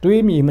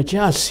အတွက်တွေးမြည်မချ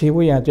စေ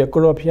ဝရန်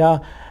အတွက်ကို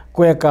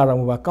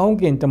ရောဖျားကွယ်ကာတော်မူပါကော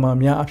င်းကင်တမန်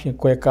များ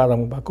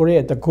အဖြစ်ကွယ်ကာတော်မူပါကို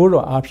ရဲ့တကူ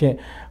တော်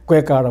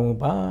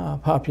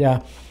အဖြစ်ကွယ်ကာတော်မူပါဖဖျား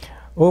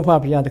အိုး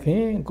ဖဖျားသ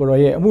ခင်ကို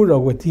ရောရဲ့အမှု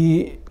တော်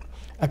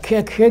ကိုဒီအ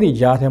ခက်ခဲတွေ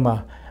ကြားထဲ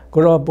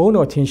မှာကိုရောဘုန်း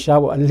တော်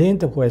ထင်ရှားဖို့အလင်း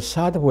တစ်ပွဲ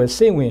စားတစ်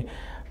ပွဲစိတ်ဝင်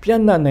ပြ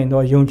န့်နှံ့နိုင်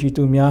သောယုံကြည်သူ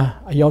များ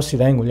အရောက်စီ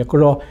တိုင်းကိုလည်းကို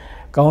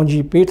ရောကော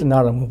င်းကြီးပေးနာ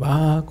တော်မူ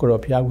ပါကိုရော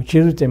ဖျား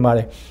ကိုကျေးဇူးတင်ပါတ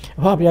ယ်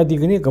အဖဖျားဒီ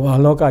ကနေ့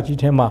ကမ္ဘာလော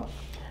ကကြီးထဲမှာ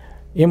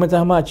အင်မ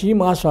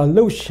တန်မှကြီးမား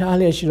စွာလှုပ်ရှား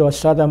လျက်ရှိသော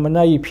စာတမ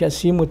ဏေ၏ဖြစ်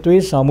စည်း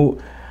မှုတွေးဆောင်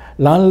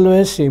မှုလမ်းလွဲ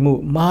စေ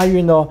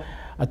မှုမာယွင်း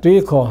သောအ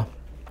တွေးခေါ်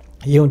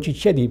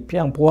ယုံကြည်ချက်တွေပြ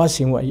န်ပွား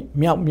စေ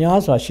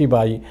မှုမြောက်များစွာ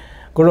ရှိပါ၏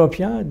ကိုရော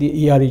ဖျားဒီ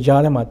အရာတွေ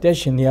ကြားထဲမှာတက်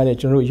ရှင်နေရတဲ့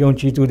ကျွန်တော်ယုံ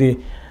ကြည်သူ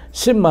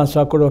တွေစစ်မှန်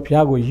စွာကို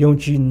ရောဖျားကို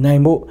ယုံကြည်နို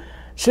င်ဖို့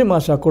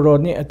စစ်မှန်စွာကိုရော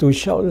နဲ့အတူ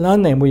လျှောက်လ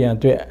န်းနိုင်မှုရန်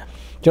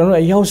အတွက်ကျွန်တော်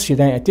အရောက်စီ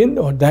တိုင်းအတ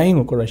င်းတော်တို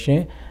င်းကိုကိုရောရှင်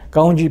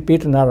ကောင်းကြီးပေး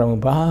တနာတော်မူ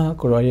ပါ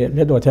ကိုရောရဲ့လ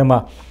က်တော်ထဲမှာ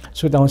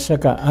ဆုတောင်းဆက်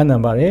ကအာနံ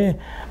ပါတယ်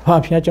ဖ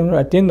ဖျားကျွန်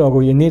တော်အတင်းတော်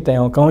ကိုယနေ့တိုင်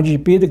အောင်ကောင်းကြီး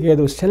ပေးတဲ့ကဲ့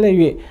သို့ဆက်လက်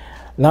၍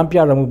လမ်းပြ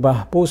တော်မူပါ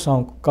ပို့ဆော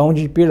င်ကောင်း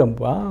ကြီးပေးတော်မူ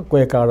ပါကွ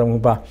ယ်ကာတော်မူ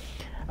ပါ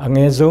အင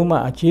ယ်ဆုံးမှ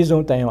အကြီး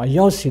ဆုံးတိုင်အောင်အ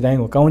ရောက်စီတိုင်း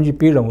ကိုကောင်းကြီး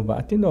ပေးတော်မူပါ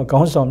အတင်းတော်ကော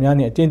င်းဆောင်များ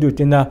နဲ့အတင်းသူတ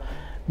င်းသား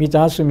မိ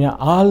သားစုများ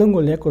အားလုံး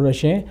ကိုလည်းကိုရ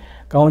ရှင်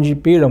ကောင်းကြီး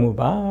ပေးတော်မူ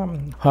ပါ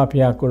ဖ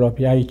ဖျားကိုရော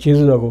ဖျားကြီးကျေး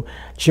ဇူးတော်ကို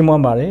ချီးမွ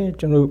မ်းပါတယ်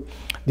ကျွန်တော်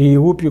ဒီ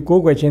ဝုပြု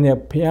ကိုးကွယ်ခြင်းနဲ့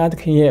ဖျားသ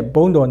ခင်ရဲ့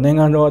ဘုန်းတော်နိုင်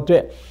ငံတော်အတွ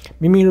က်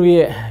မိမိတို့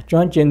ရဲ့ကျွ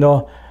မ်းကျင်သော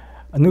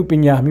အမှုပ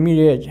ညာမိမိ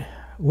ရဲ့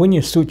ဝိညာ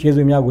ဉ်စုကျေး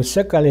ဇူးများကိုဆ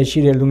က်ကလည်းရှိ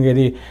တဲ့လူငယ်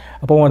တွေ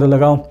အပေါ်မှာတော်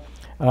၎င်း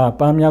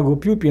ပါများကို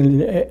ပြုပြင်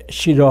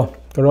ရှိတော့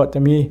ကတော့တ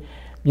မီး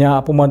များ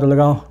အပေါ်မှာတော်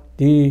၎င်း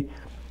ဒီ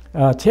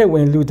ထဲဝ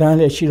င်လူတန်း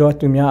လည်းရှိတော့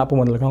သူများအပေါ်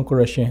မှာတော်၎င်းကို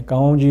ရရှင်ကော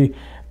င်းကြီး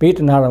ပေးတ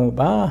နာတော်မူ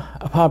ပါ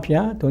အဖ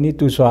ဖျားဒုန်ဤ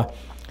သူစွာ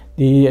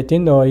ဒီအတ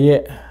င်းတော်ရဲ့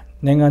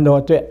နိုင်ငံတော်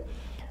အတွက်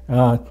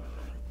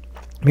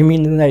မိမိ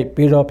၌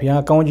ပေးတော်ဖျား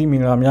ကောင်းကြီးမ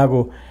င်္ဂလာများ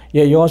ကို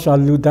ရဲ့ရောစွာ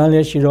လူတန်းလ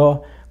ည်းရှိတော့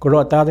ကို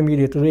ရောသားသမီး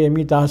တွေသူတို့ရဲ့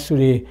မိသားစု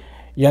တွေ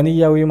ယန္တိ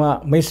ယဝေမ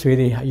မိတ်ဆွေ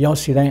တွေရောက်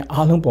စီတိုင်း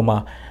အားလုံးပေါ်မှာ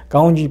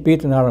ကောင်းကြီးပေး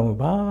တနာတော်မူ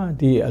ပါ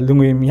ဒီလူ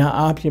ငွေများ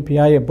အားဖြင့်ဘု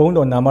ရားရဲ့ဘုန်း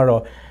တော်နာမ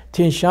တော်ထ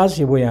င်ရှား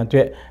စေဖို့ရန်အတွ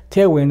က်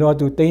ထဲဝင်တော်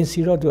သူတိမ်စီ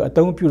တော်သူအ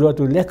တုံးပြတော်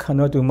သူလက်ခံ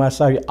တော်သူမှစ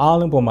ပြီးအား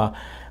လုံးပေါ်မှာ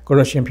ကိုရ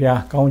ရှင်ဘုရား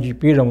ကောင်းကြီး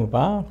ပေးတော်မူ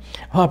ပါ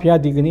ဘုရား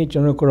ဒီကနေ့ကျွ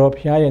န်တော်ကိုရော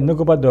ဘုရားရဲ့နှုတ်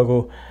ကပတ်တော်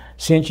ကို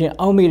ဆင်ခြင်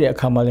အောက်မေ့တဲ့အ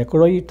ခါမှာလေကို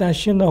ရောဤတန်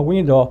ရှင်းတော်ဝိ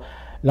ညာဉ်တော်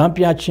လမ်း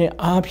ပြခြင်း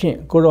အားဖြင့်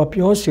ကိုရော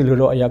ပြောစီလို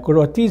တော့အရာကို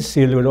ရောသိ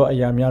စေလိုတော့အ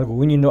ရာများကို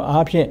ဝိညာဉ်တော်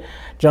အားဖြင့်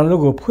ကျွန်တော်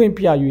တို့ကိုဖွင့်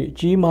ပြ၍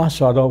ကြီးမား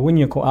စွာသောဝိ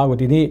ညာဉ်ခွန်အားကို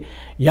ဒီနေ့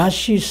ရ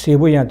ရှိစေ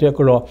ဖို့ရန်အတွက်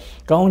ကိုရော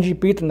ကောင်းကြီး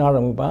ပေးတနာ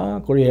တော်မူပါ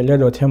ကိုရဲ့လက်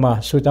တော်ထဲမှာ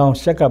ဆုတောင်း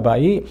ဆက်ကပ်ပါ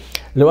၏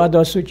လိုအပ်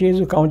သောဆုကျေး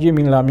ဇူးကောင်းကြီးမ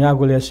င်္ဂလာများ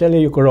ကိုလည်းဆက်လ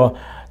က်ကိုရော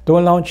တွ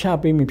န်းလောင်းချ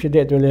ပေးမိဖြစ်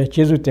တဲ့အတွက်လည်း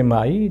ကျေးဇူးတင်ပါ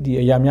၏ဒီ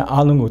အရာများ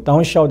အားလုံးကိုတော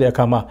င်းလျှောက်တဲ့အ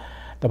ခါမှာ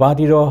တပါး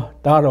တီတော်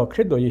တားတော်ခရ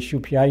စ်တော်ယေရှု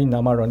ဖျား၏နာ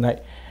မတော်၌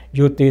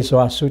ယုသေး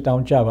စွာဆုတော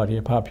င်းကြပါရ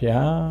ဖ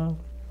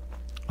ဖျား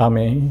အာမ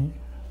င်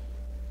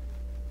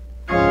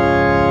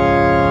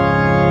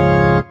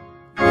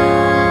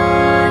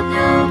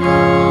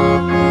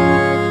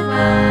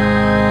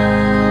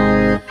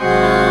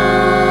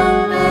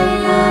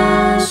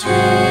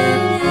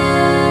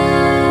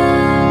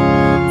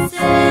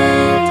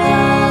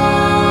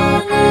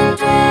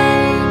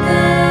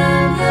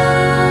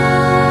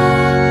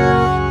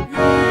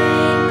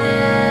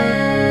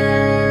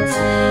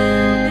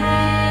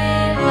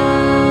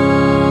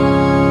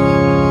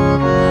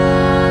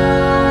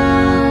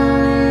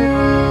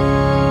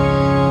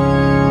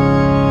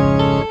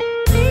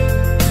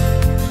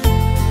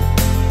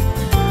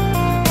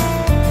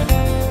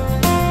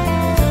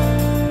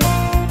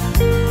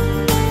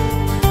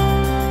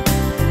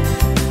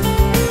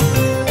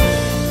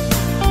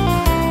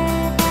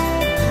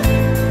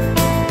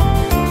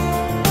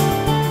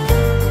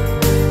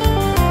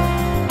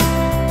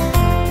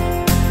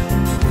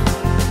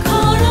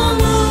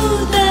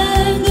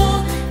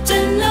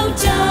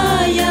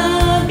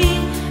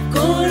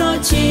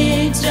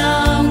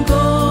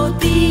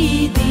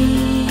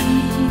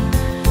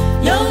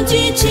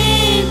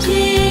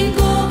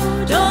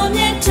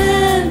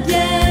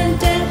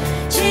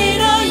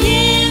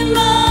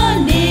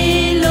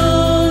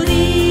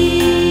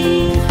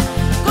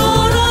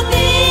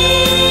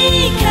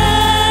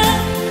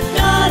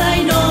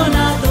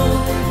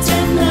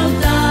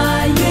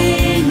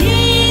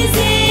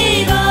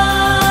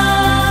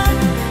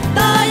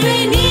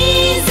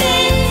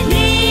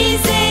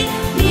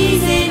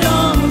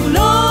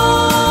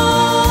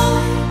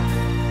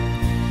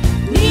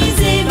Ni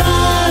se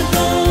va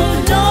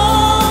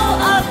con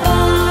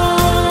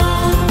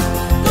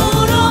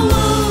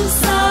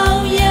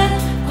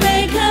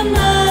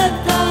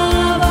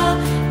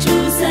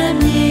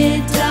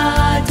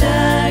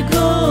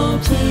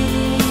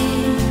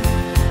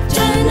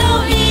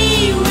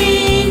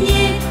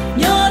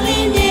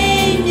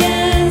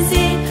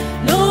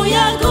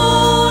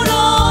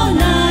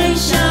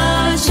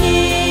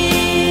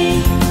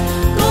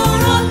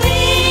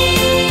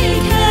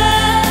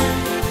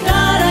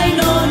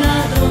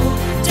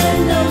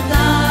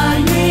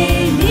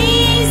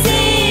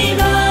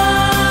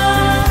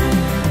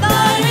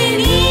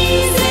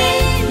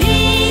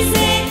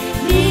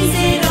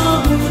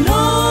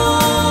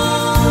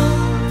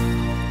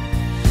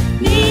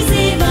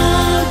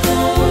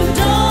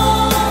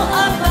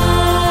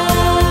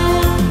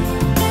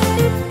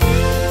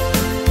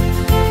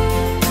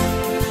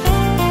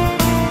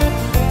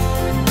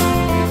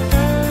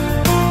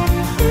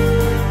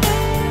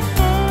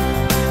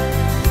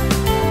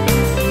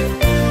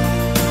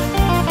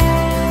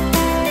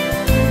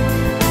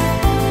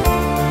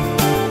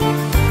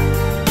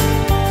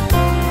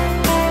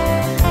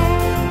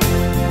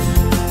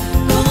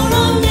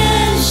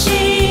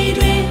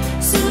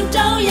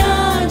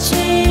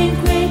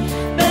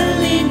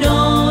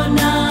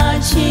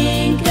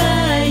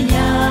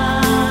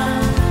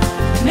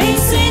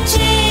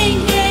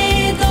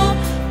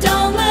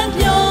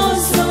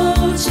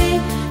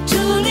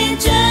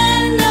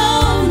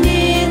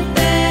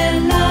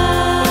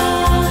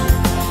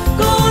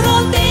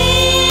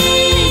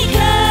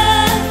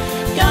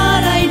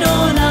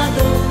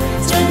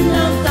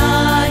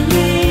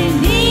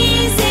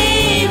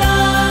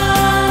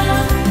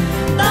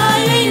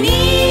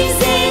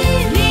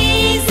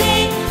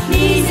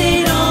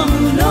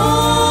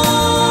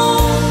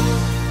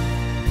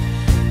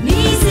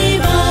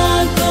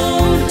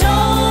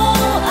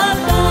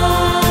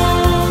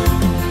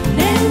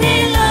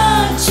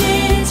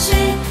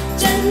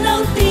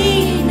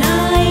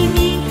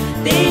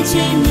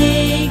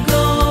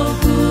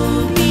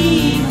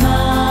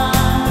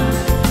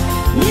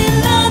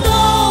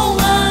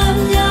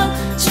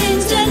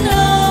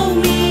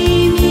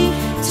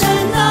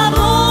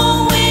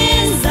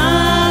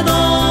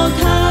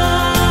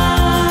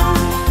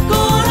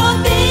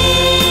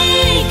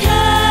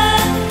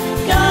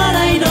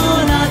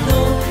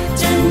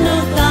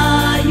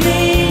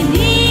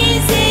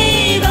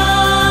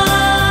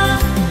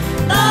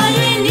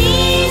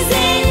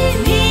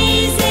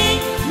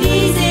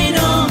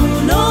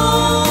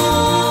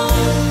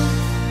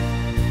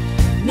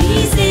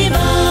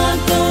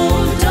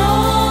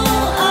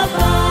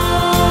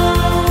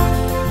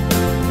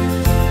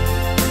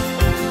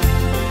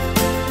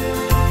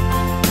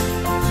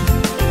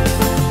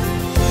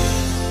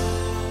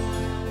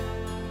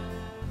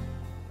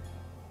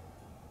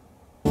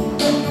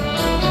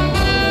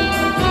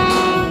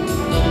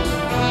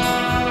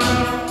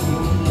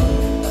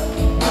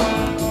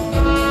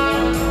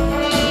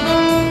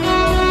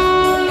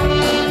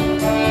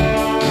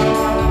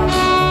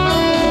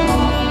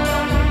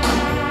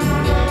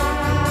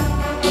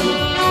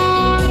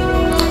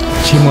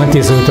Chimon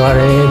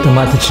Tisutare,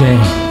 Tomatichen,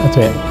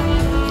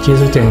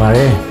 Jesus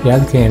Temare,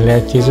 Yankin,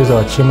 let Jesus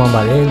or Chimon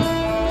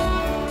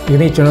Mare. You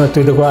need to know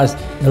to the was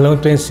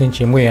alone twins in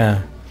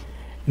Chimuya.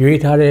 You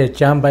eat a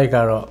jam by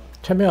Garo.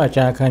 Tell me what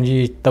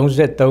Jankanji, don't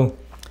set down,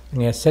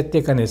 and a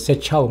septic and a set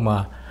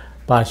chowma,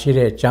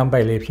 Bashire, jam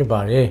by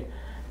Lipibare.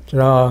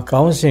 Draw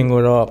councing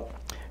or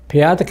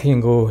Piat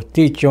Kingo,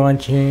 teach John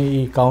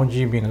Chin,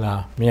 County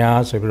Bingla,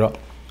 Mia Segro,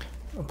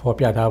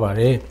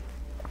 Popiatabare.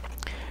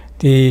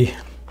 The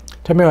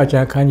Tell me what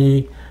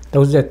Jankanji,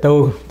 those that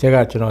do, take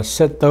out,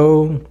 set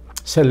down,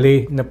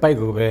 silly, the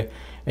Pagove,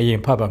 a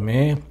yin papa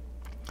me.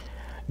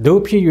 Do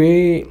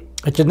P.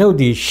 A general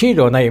the sheet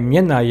on a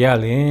Miena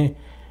Yali,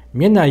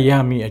 Miena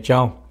Yami a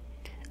John.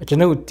 A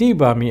general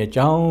Tiba me a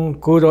John,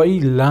 Godo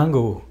e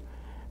Lango,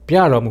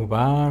 Piara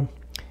Muba,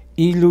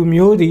 Ilu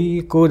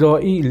Mudi,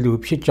 Godo e Lu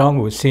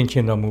Pijango,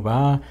 Sinchin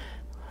Muba.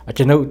 A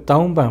general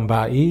down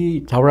bamba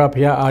e,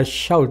 Tarapia a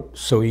shout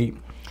so e.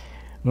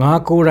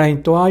 Nako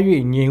rain toy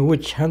in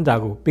which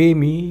handago, pay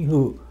me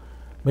who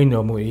may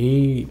no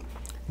mui.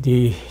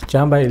 The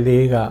Jamba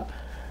Lega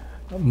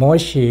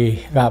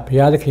Moshi got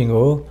Piada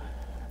Kingo.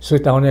 So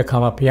down there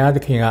come a Piada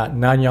King at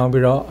Nanyang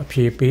Biro, a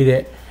P.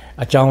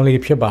 A John Lee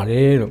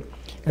Pibare.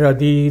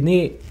 The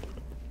knee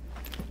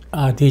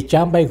the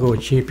Jamba go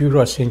cheap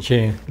Puro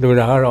Sinchin,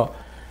 Luraro.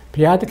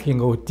 Piada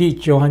Kingo, T.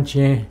 Johan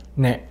Chin,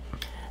 net.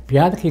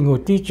 Piada Kingo,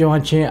 T.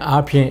 Johan Chin,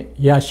 Apin,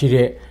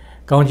 Yashire.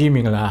 County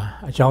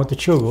Mingla, a John to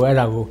Chugo,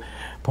 Elago,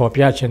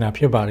 Popiachina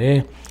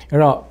Pibare,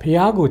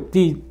 Piago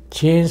T.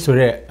 Chain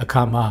Sure, a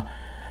Kama,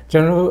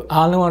 General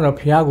Alon of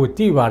Piago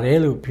T.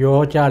 Varelu,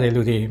 Pio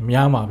Jarelu,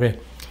 Miama Be,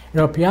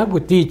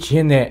 Piago T.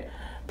 Chine,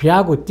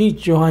 Piago T.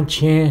 Johan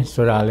Chin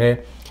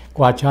Surale,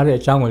 Quachare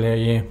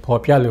Jangule,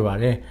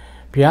 Popialuare,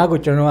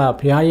 Piago General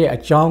Piaye, a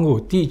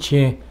Jango T.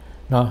 Chin,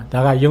 no,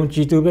 Daga Young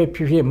Jitube,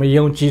 Pipi, my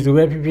young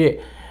Jitube, Pipi,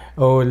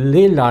 O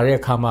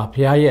Lilare Kama,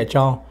 Piaye,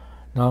 John.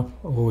 No,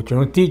 who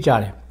don't teach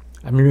it.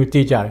 A new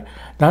teacher.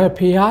 Now a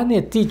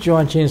piano teach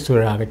one chance to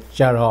a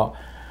jaro.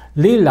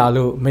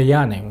 Lilalu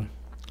Mayaning.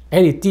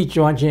 Eddie teach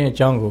one chance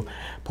jungle.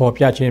 Poor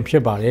Piachin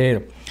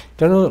Pibare.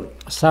 Don't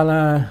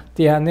Sala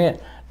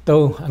Tianet,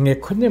 though, and a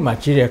couldn't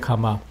magia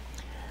come up.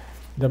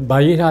 The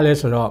Baita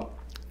lesser.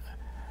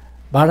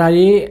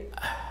 Baraye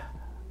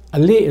a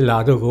little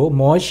ladugo,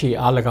 Moshi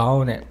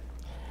Alagone.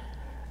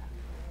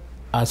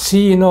 A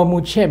sea no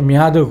muche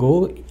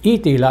miadugo,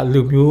 eat la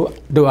lubu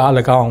do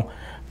Alagon.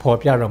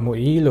 Popia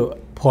Muilo,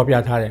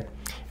 Popia Tare.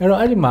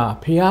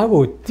 Elima,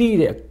 Piago,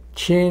 T.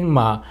 Chin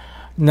ma,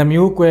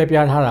 Namu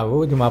Quepia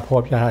Harago, the ma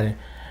Popia.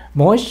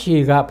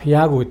 Moshi got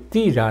Piago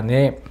Tira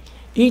ne,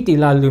 eat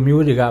la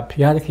Lumudiga,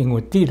 Piata King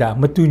with Tira,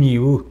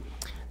 Matuniu.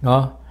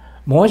 No,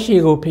 Moshi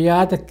go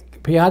Piata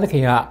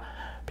King,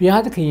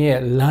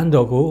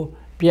 Landogo,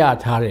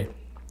 Piatare.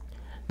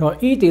 No,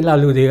 eat la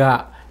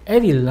Ludiga,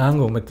 Eddie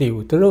Lango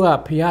Matiu,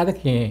 Turuga Piata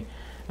King.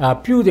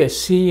 Pude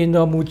see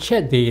no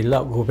muchet de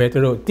la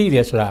gubetro,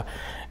 Tidiasra,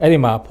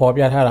 Edima,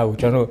 Popiatara,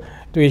 Jono,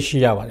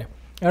 Tuishiavale.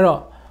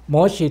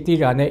 Moshi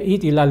Tirane,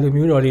 Iti la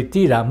Lumuro,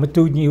 Tira,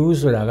 Matu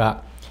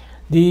Newsraga.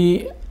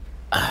 The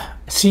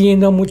seeing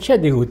no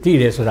muchet de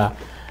Tidiasra,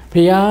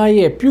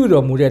 Piaye,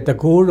 Pudo Muret, the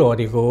Goro,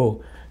 the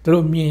go,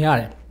 through me.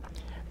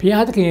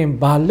 Piatkin,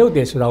 Balo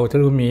desra,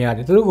 through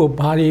me, through go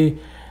body,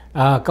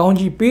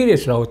 County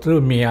Pirisra,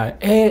 through me,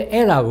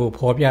 Elago,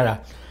 Popiara.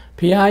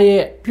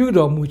 Piaye,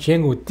 Pudo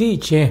Muchengo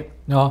teaching,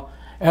 no,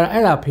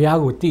 era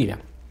Piago tira.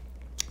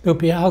 To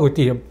Piago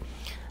tira.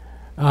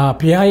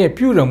 Piaye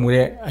Pudo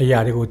Mure, a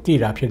Yarigo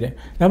tira, Pide.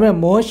 Number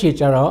more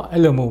shitaro,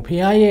 Elomu,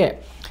 Piaye,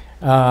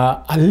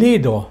 a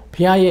lido,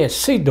 Piaye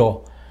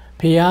Sido,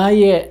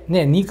 Piaye,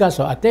 ne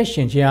Nicaso,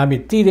 attention,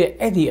 Giami, Tide,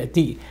 Eddie, a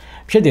tea.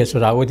 Pide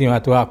Sura, what you are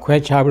to a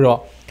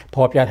quechabro,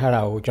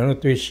 Popiatara, Jono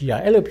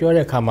Tuishia,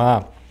 Elopure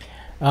Kama.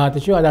 The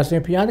show that's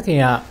in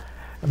Piatica.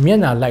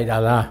 Miena like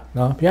that,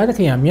 no,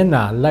 Piatica,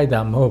 Miena like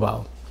that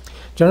mobile.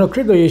 General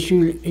Critical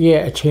issue, ye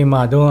a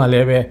chema don't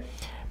leve.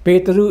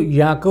 Petru,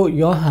 Yako,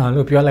 Johan,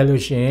 Lupiola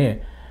Lucien.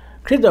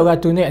 Critical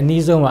got to net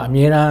Nizoma,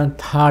 Miran,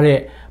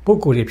 Tare,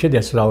 Pukuri,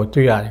 Pedeslau,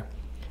 2 yard.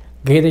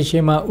 Gate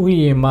Shema,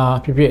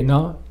 Uyima, Pipit,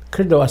 no,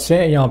 Critical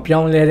say young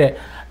pion lady,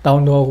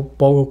 down no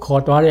Bogo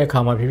Cotuare,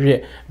 Kama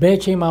Pipit,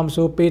 Bechimam,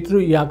 so Petru,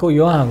 Yako,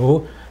 Johan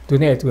go to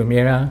net to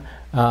Miran,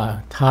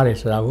 Tare,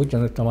 Sragu,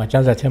 Jonathan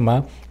Chanza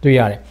Tema, 2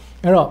 yard.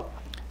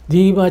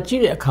 Diva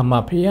Chile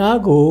Kama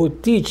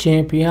Piago,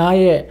 teaching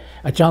Piaye,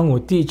 a jungle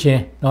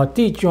teaching, no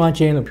teach one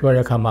chain of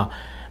Pure Kama.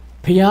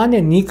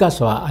 Piane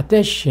Nicaswa, a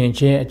teshin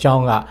chain, a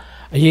jonga,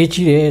 a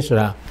yechi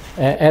esra,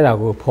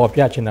 Elago,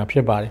 Popiachina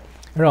Pibari.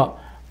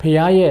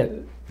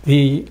 Piaye,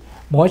 the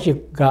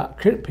Moshika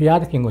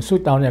Piatking will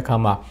suit down the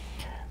Kama.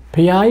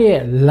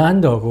 Piaye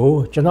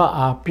Landogo,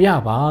 Jana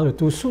Piaba,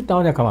 to suit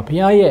down the Kama.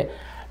 Piaye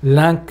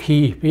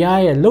Lanky,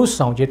 Piaye, low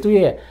sound,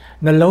 Jetuye,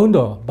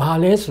 Nalondo,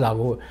 Bales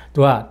Lago,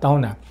 to a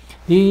downer.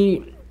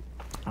 The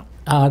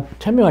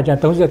tell me what I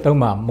told you,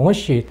 Toma,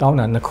 Moshi,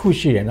 downer,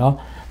 Nakushi, no?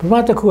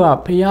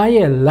 Pratacua,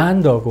 Piaye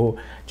Landogo,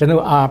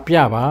 General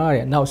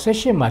Piaba, now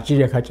session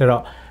Magia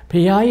Catero,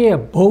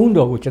 Piaye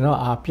Bondo,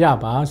 General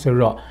Piaba,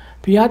 Sero,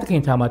 ဖျားသခ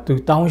င်ထာမှာသူ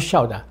တောင်း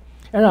လျှောက်တာ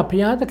အဲ့ဒါ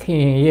ဖျားသခ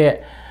င်ရဲ့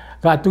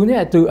ကသူ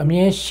နဲ့သူအ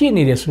မြဲရှိ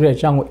နေတယ်ဆိုတဲ့အ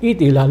ကြောင်းကိုဣ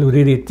တိလာလူ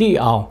တွေသိ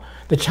အောင်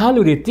တခြား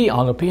လူတွေသိအော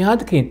င်လို့ဘုရား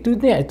သခင်သူ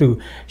နဲ့အတူ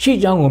ရှိ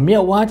ကြောင်းကိုမျ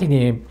က်ဝါးထင်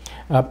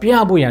ပြ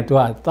ဖို့ရန်သူ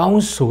ကတော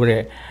င်းဆို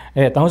တဲ့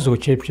တောင်းဆို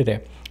ခြင်းဖြစ်တယ်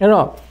အဲ့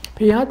တော့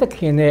ဘုရားသခ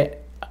င်နဲ့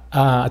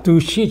အတူ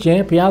ရှိခြ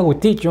င်းဘုရားကို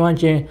သိကျွမ်း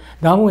ခြင်း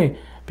ဒါမှမဟုတ်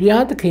ဘု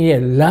ရားသခင်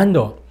ရဲ့လမ်း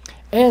တော်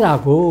အဲ့ဒါ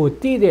ကို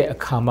သိတဲ့အ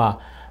ခါမှာ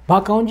ဘာ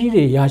ကောင်းကြီး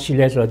တွေရရှိ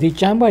လဲဆိုတော့ဒီ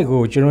ကျမ်းပိုက်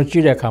ကိုကျွန်တော်ကြ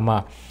ည့်တဲ့အခါမှာ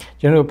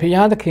ကျွန်တော်ဘု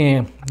ရားသခင်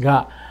က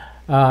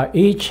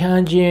အေးချ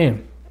မ်းခြင်း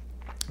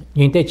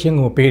ညီတဲ့ခြင်း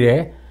ကိုပေးတ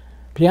ယ်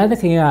ဘုရားသ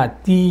ခင်က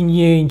တည်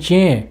ငြိမ်ခြ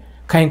င်း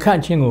ခိုင်ခန့်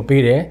ခြင်းကို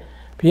ပေးတယ်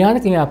ဘုရားသ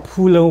ခင်က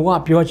ဖူလုံဝ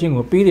ပြောခြင်း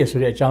ကိုပေးတယ်ဆို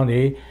တဲ့အကြောင်း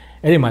တွေ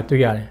အဲ့ဒီမှာ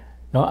တွေ့ရတယ်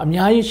เนาะအ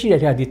များကြီးရှိ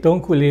တဲ့ထက်ဒီ၃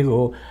ခုလေး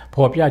ကို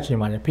ဖော်ပြခြင်း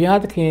ပါတယ်ဘုရား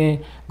သခင်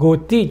ကို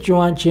တည်ကျွ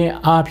မ်းခြင်း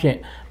အားဖြင့်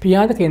ဘု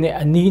ရားသခင်နဲ့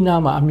အနီး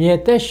နားမှာအမြဲ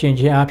တမ်းရှင်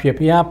ခြင်းအားဖြင့်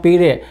ဘုရားပေး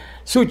တဲ့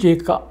စုကြည်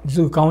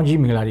စုကောင်းကြီး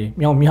မင်္ဂလာတွေ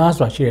မြောက်များ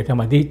စွာရှိတဲ့ထက်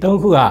မှာဒီ၃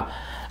ခုက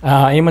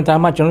အင်မတန်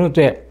မှကျွန်တော်တို့အ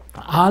တွက်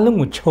အားလုံး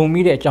ကိုခြုံ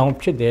မိတဲ့အကြောင်း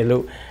ဖြစ်တယ်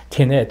လို့ထ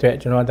င်တဲ့အတွက်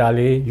ကျွန်တော်ဒါ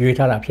လေးရွေး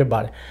ထားတာဖြစ်ပါ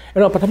တယ်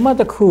အဲ့တော့ပထမ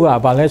တစ်ခုက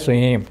ဘာလဲဆို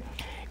ရင်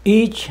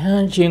အေးချ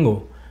မ်းခြင်းကို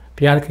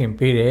ဘုရားသခင်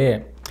ပေးတယ်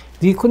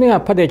ဒီခုနက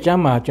ဖတ်တဲ့ကျ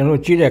မ်းမှာကျွန်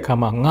တော်ကြည့်တဲ့အခါ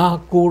မှာငါ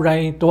ကိုယ်တို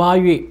င်တွား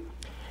၍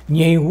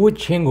ငြိမ်ဝှက်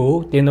ခြင်းကို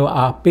တင်တော်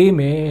အားပေး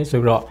မယ်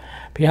ဆိုတော့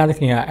ဘုရားသခ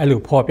င်ကအဲ့လို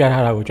ဖော်ပြ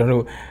ထားတာကိုကျွန်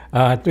တော်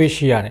တွေ့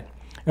ရှိရတယ်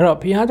အဲ့တော့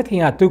ဘုရားသခင်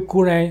ကသူ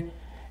ကိုယ်တိုင်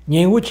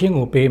ငြိမ်ဝှက်ခြင်း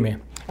ကိုပေးမယ်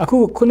အခု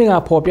ခုနက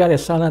ဖော်ပြ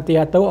တဲ့စာလံ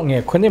103အင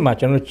ယ်9မှာ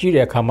ကျွန်တော်ကြည့်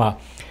တဲ့အခါမှာ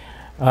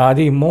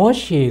ဒီမော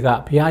ရှေက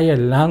ဘုရားရဲ့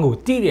လမ်းကို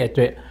တည်တဲ့အ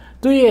တွက်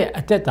သူ့ရဲ့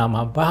အသက်တာ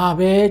မှာဘာ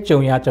ပဲကြုံ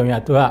ရသူ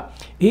က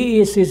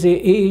အေးဆေး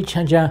အေးချ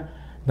မ်း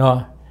เนาะ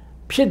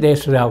ဖြစ်တယ်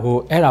ဆိုတာကို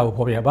အဲ့ဒါကို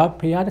ဖော်ပြပါ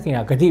ဘုရားသခင်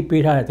ကဂတိ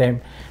ပေးထားတဲ့အတိုင်း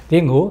တ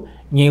င်းကို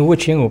ငြိမ်ဝှက်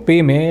ခြင်းကို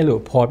ပေးမယ်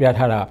လို့ဖော်ပြ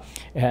ထားတာ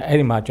အဲ့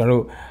ဒီမှာကျွန်တော်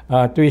တို့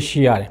တွေ့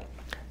ရှိရတယ်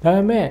ဒါ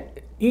ပေမဲ့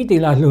ဣတိ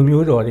လလူ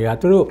မျိုးတော်တွေက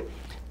သူ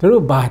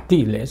တို့ဘာတိ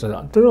လဲဆို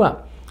တော့သူတို့က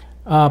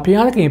ဘု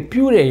ရားသခင်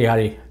ပြုတဲ့အရာ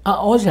တွေ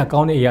အောစရာကော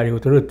င်းတဲ့အရာတွေ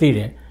ကိုသူတို့သိတ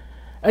ယ်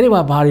အဲ့ဒီ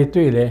မှာဘာတွေ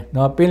တွေ့လဲเน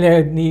าะပင်လယ်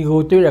နီကို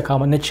တွေ့တဲ့အခါ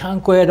မှာနှချမ်း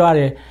ကွဲသွားတ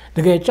ယ်တ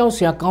ကယ်ကြောက်စ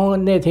ရာကောင်း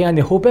တဲ့ထဲက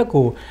နေဟိုဘက်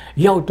ကို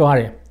ရောက်သွား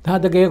တယ်ဒါ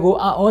တကယ်ကို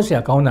အောစရာ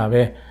ကောင်းတာ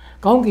ပဲ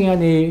ကောင်းကင်က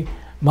နေ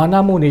မာန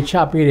မှုတွေချ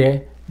ပေးတယ်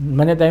မ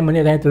နေ့တိုင်း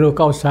သူတို့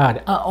ကောက်စားရတ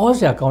ယ်အောစ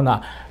ရာကောင်းတာ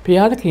ဘု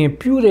ရားသခင်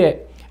ပြုတဲ့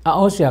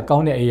အောစရာကော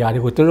င်းတဲ့အရာ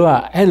တွေကိုသူတို့က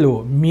အဲ့လို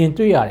မြင်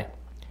တွေ့ရတယ်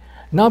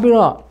နောက်ပြီး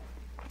တော့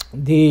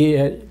ဒီ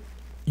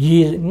ရေ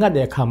ငတ်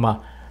တဲ့အခါမှာ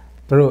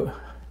သူတို့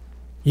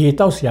ရေ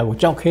တောက်စရာကို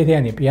ကြောက်ခဲတဲ့က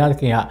နေဘုရားသ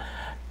ခင်က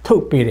ထု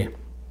တ်ပေးတယ်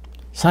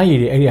စမ်းရည်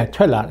တွေအဲ့ဒီက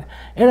ထွက်လာတယ်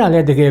အဲ့ဒါလ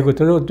ည်းတကယ်ကို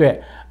သူတို့အတွက်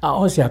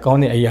အောစရာကောင်း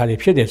တဲ့အရာတွေ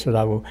ဖြစ်တယ်ဆို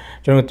တာကို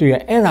ကျွန်တော်တွေ့ရ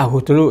အဲ့ဒါ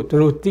ကိုသူ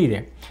တို့သိတ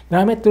ယ်ဒါ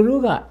ပေမဲ့သူ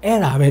တို့ကအဲ့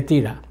ဒါပဲသိ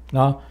တာเน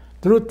าะ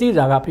သူတို့သိ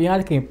တာကဘုရား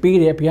သခင်ပေး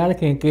တယ်ဘုရားသ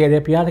ခင်ကယ်တ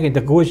ယ်ဘုရားသခင်တ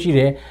ကိုးရှိတ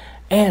ယ်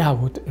အဲ့ဒါ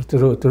ကိုသူ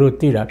တို့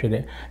သိတာဖြစ်တ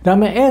ယ်ဒါပေ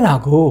မဲ့အဲ့ဒါ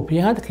ကိုဘု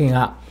ရားသခင်က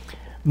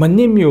မန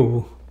စ်မြို့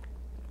ဘူး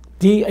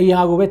ဒီအရာ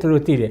ကိုပဲသူ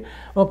တို့သိတယ်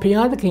ဘု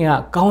ရားသခင်က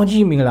ကောင်း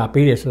ကြီးမင်္ဂလာ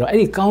ပေးတယ်ဆိုတော့အဲ့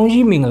ဒီကောင်း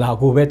ကြီးမင်္ဂလာ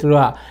ကိုပဲသူ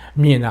တို့က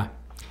မြင်တာ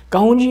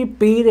ကောင်းကြီး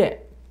ပေးတဲ့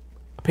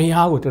ဘု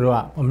ရားကိုသူတို့က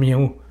မမြင်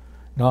ဘူး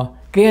เนาะ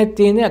ကဲတ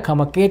င်တဲ့အခါ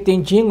မှာကဲတင်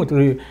ခြင်းကိုသူ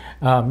တို့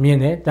မြင်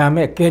တယ်ဒါပေ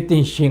မဲ့ကဲတ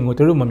င်ရှင်ကို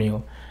သူတို့မမြင်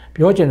ဘူး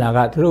ပြောချင်တာက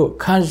သူတို့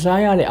ခံစား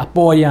ရတဲ့အ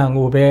ပေါ်ယံ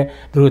ကိုပဲ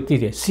သူတို့သိ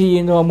တယ်စီရ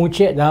င်တော်မူချ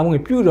က်ဒါမှမဟု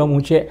တ်ပြုတော်မူ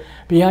ချက်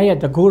ဘုရားရဲ့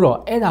တကူတော်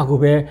အဲ့ဒါကို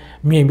ပဲ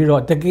မြင်ပြီး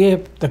တော့တကယ်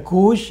တ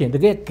ကူရှင်တ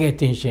ကယ်ကဲ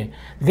တင်ရှင်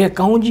တကယ်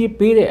ကောင်းကြီး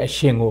ပေးတဲ့အ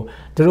ရှင်ကို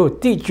သူတို့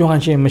သိကျွမ်း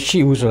ခြင်းမရှိ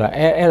ဘူးဆိုတာ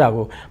အဲ့ဒါ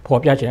ကို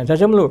ဖော်ပြချင်တယ်ဒါ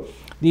ကြောင့်မလို့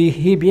ဒီ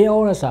ဟေဘရဲဩ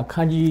ဝါစာခ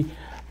န်းကြီး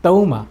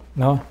3မှာ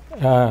เนาะ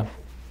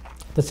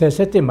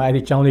37မှာအဲ့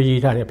ဒီကြောင်းလေး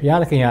ရေးထားတယ်ဘုရား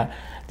သခင်က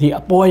ဒီ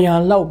အပေါ်ယံ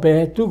လောက်ပဲ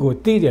သူ့ကို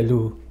သိတယ်လူ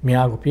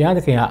များကိုဘုရားသ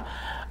ခင်က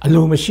အ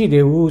လိုမရှိ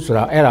သေးဘူးဆို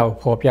တာအဲ့ဒါကို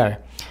ဖော်ပြတယ်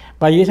။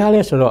ဘာရေးထား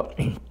လဲဆိုတော့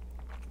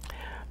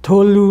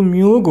ထိုလူ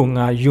မျိုးက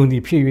ငါယုံသ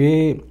ည်ဖြစ်၍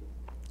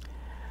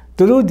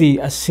သူတို့သည်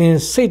အစဉ်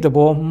စိတ်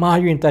တော်မှား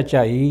ယွင်းတတ်ကြ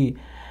၏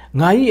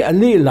ငါ၏အ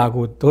လေအလာ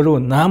ကိုသူ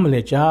တို့နားမလ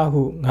ည်ကြ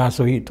ဟုငါ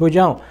ဆို၏ထို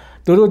ကြောင့်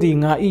သူတို့သည်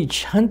ငါ၏ချ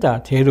မ်းသာ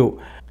သေး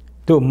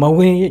တို့မဝ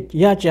င်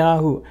ရကြ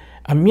ဟု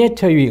အမျက်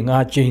ထ၍ငါ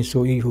ကျိန်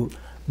ဆို၏ဟု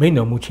မိန့်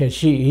တော်မူချက်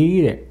ရှိ၏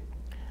တဲ့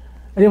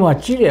။အဲ့ဒီမှာ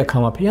ကြည့်တဲ့အခါ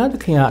မှာဘုရားသ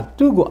ခင်က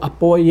သူ့ကိုအ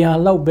ပေါ်ယံ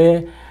လောက်ပဲ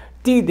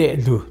တည်တဲ့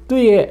လူ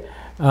သူ့ရဲ့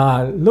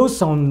လှုပ်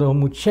ဆောင်တော်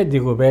မူချက်တွေ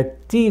ကိုပဲ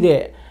တည်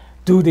တဲ့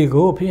သူတွေ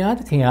ကိုဘုရား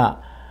သခင်က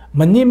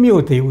မနစ်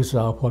မြို့သေးဘူးဆို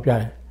တာကိုဖော်ပြ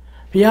တယ်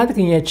ဘုရားသခ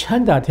င်ရဲ့ချ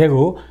မ်းသာတဲ့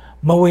ကို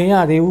မဝင်ရ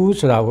သေးဘူး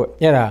ဆိုတာကို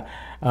အဲ့ဒါ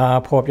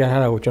ဖော်ပြ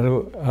ထားတာကိုကျွန်တော်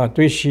တို့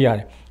တွေ့ရှိရတ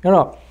ယ်အဲ့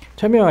တော့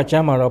ချမ်းမြောက်ကျ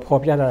မ်းမှာတော့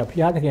ဖော်ပြထားတာဘု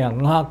ရားသခင်က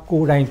ငါ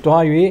ကိုယ်တိုင်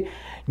တွား၍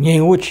ငြိ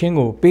မ်ဝှက်ခြင်း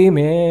ကိုပေးမ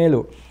ယ်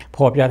လို့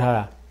ဖော်ပြထား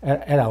တာ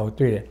အဲ့ဒါကို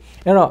တွေ့တယ်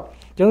အဲ့တော့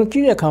ကျွန်တော်ကြ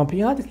ည့်တဲ့အခါဘု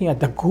ရားသခင်က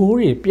တကိုး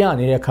တွေပြ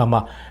နေတဲ့အခါမှာ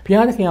ဘု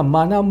ရားသခင်က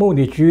မာနမုန်း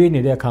တွေကျွေးနေ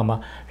တဲ့အခါမှာ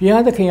ဘု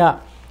ရားသခင်က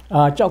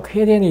ကြောက်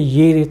ခဲတဲ့နေ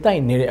ရေတွေတို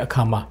က်နေတဲ့အ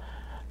ခါမှာ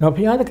နော်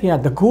ဘုရားသခင်က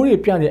တကိုးတွေ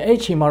ပြနေအဲ့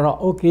ချိန်မှာတော့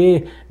okay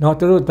နော်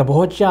သူတို့သ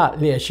ဘောကျ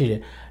လျက်ရှိတယ်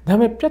ဒါပေ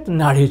မဲ့ပြဿ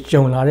နာတွေ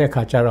ကြုံလာတဲ့အ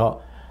ခါကျတော့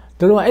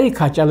သူတို့အဲ့ဒီ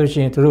ခါကျလို့ရှိ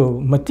ရင်သူတို့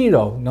မတိ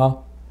တော့ဘူးနော်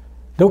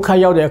ဒုက္ခ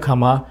ရောက်တဲ့အခါ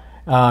မှာ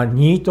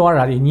ညည်းတွား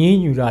တာတွေညည်း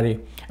ညူတာတွေ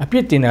အပြ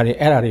စ်တင်တာတွေ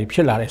အဲ့ဒါတွေဖြ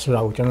စ်လာတယ်ဆိုတာ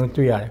ကိုကျွန်တော်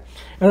တွေ့ရတယ်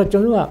အဲ့တော့ကျွ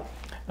န်တော်က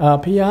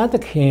ဘုရားသ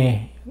ခင်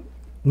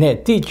နဲ့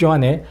တိကျွမ်း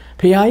တယ်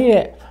ဖျား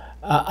ရဲ့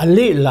အ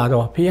လေးလာ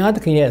တော့ဖျားသ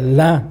ခင်ရဲ့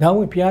လမ်းဒါဝ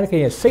င်ဖျားသခ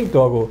င်ရဲ့စိတ်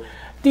တော်ကို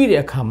တိ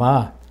တဲ့အခါမှာ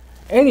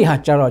အဲ့ဒီဟာ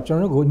ကြတော့ကျွန်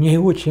တော်တို့ကိုငြိမ်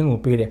ဝှက်ခြင်းကို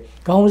ပေးတယ်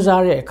ကောင်း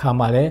စားတဲ့အခါ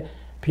မှာလည်း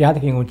ဖျားသ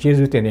ခင်ကိုကျေး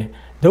ဇူးတင်တယ်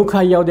ဒုက္ခ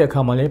ရောက်တဲ့အ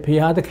ခါမှာလည်း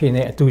ဖျားသခင်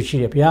နဲ့အတူရှိ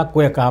တယ်ဖျား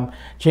ကွယ်ကာ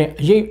ခြင်း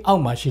အရေးအော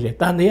က်မှာရှိတယ်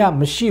တန်တရား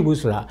မရှိဘူး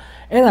ဆိုတာ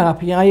အဲ့ဒါက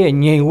ဖျားရဲ့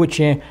ငြိမ်ဝှက်ခြ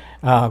င်း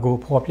ကို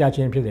ဖော်ပြခြ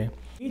င်းဖြစ်တယ်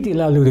ဒီ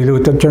လာလူတွေ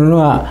လို့ကျွန်တော်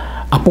တို့က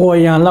အပေါ်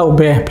ယံလောက်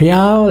ပဲ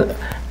ဖျား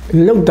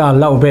လောက်တာ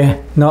လောက်ပဲ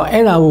เนาะ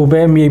အဲ့ဒါကို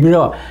ပဲမြည်ပြီး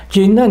တော့ဂျ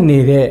င်းနဲ့နေ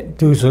တဲ့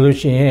သူဆိုလို့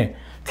ရှိရင်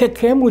ခက်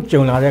ခဲမှု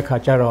ကြုံလာတဲ့ခါ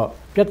ကျတော့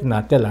ပြဿနာ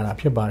တက်လာတာ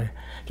ဖြစ်ပါတယ်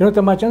ကျွန်တော်တ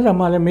မန်ကျမ်းစာ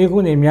မှာလည်းမိခု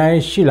နေအများ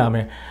ကြီးရှိလာမ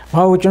ယ်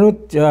ဘာလို့ကျွန်တော်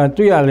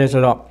တွေ့ရလဲ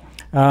ဆိုတော့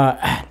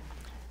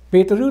ပေ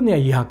တရုနဲ့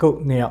ယာကုပ်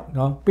နှစ်ယောက်เ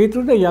นาะပေတ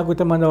ရုနဲ့ယာကုပ်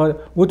တမန်တော်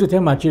ဝတ္ထုထဲ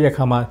မှာကြည့်တဲ့အ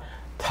ခါမှာ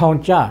ထောင်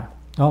ကျ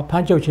เนาะဖ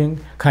မ်းချုပ်ခြင်း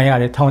ခံရ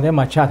တယ်ထောင်ထဲ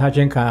မှာချထားခြ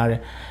င်းခံရတယ်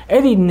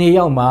အဲ့ဒီနှစ်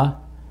ယောက်မှာ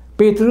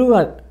ပေတရုက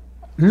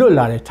လွတ်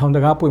လာတယ်ထောင်တ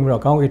ကားပွင့်ပြီး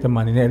တော့ကောင်းကင်တမ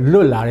န်နေနဲ့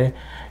လွတ်လာတယ်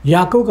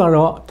ယာကုပ်က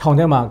တော့ထောင်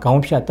ထဲမှာခေါ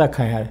င်းဖြတ်တက်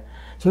ခံရတယ်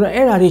ဆိုတော့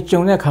အဲ့ဒါတွေ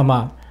ကြုံတဲ့အခါမှာ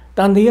တ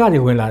န်တရားတွေ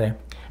ဝင်လာတယ်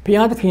ဘု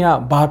ရားသခင်က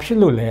ဘာဖြစ်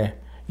လို့လဲ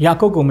ယာ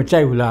ကုပ်ကိုမ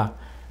ကြိုက်ဘူးလား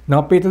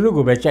နော်ပေတရု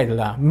ကိုပဲကြိုက်တယ်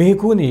လားမေ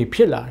ခုနေဖြ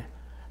စ်လာတယ်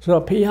ဆို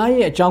တော့ဘုရား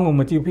ရဲ့အကြောင်းကို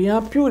မသိဘူးဘု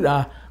ရားပြုတာ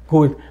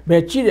ကိုပဲ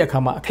ကြည့်တဲ့အခါ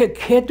မှာအခက်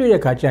ခဲတွေ့တဲ့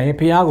အခါကျရင်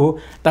ဘုရားကို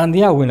တန်တ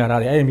ရားဝင်လာတာ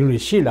အဲ့ဒီမျိုးတွေ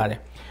ရှိလာတယ်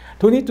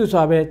ထိုနည်းတူ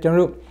စွာပဲကျွန်တော်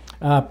တို့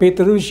ပေတ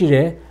ရုရှိတ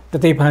ယ်တ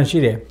တိဖန်ရှိ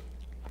တယ်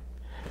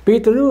ပေ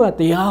တရုက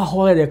တရား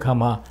ဟောရတဲ့အခါ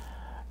မှာ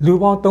လူ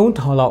ပေါင်း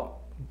3000လောက်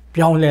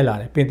ပြောင်းလဲလာ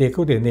တယ်ပင်တေ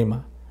ကုတ်တေနေ့မှာ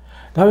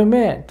ဒါပေ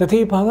မဲ့တတိ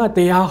ဖန်ကတ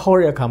ရားဟော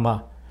တဲ့အခါမှာ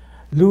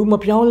လူမ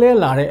ပြောင်းလဲ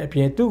လာတဲ့အပြ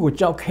င်သူ့ကို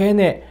ကြောက်ခဲ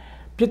နဲ့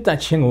ပြစ်တက်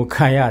ခြင်းကို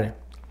ခံရတယ်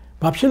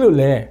။ဘာဖြစ်လို့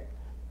လဲ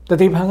တ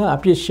တိဖန်ကအ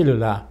ပြစ်ရှိ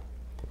လို့လား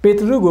ပေတ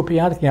ရုကိုဘု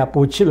ရားသခင်က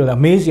ပိုချစ်လို့လား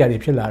မေးစရာတွေ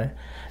ဖြစ်လာတယ်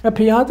။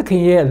ဘုရားသခ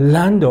င်ရဲ့လ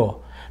မ်းတော်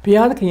ဘု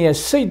ရားသခင်ရဲ့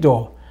စိတ်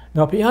တော်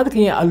နော်ဘုရားသခ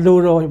င်ရဲ့အလို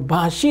တော်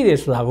ဘာရှိတယ်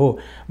ဆိုတာကို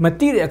မ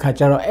သိတဲ့အခါ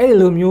ကျတော့အဲ့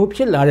လိုမျိုးဖြ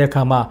စ်လာတဲ့အ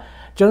ခါမှာ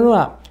ကျွန်တော်က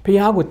ဘု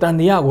ရားကိုတန်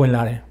တရားဝင်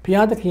လာတယ်ဘု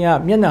ရားသခင်က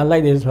မျက်နှာလို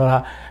က်တယ်ဆိုတာ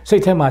စိ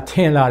တ်ထဲမှာထ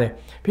င်လာတယ်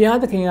ဘုရား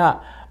သခင်က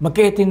မက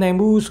ယ်တင်နိုင်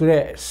ဘူးဆို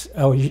တဲ့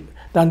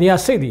တန်တရား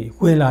စိတ်တွေ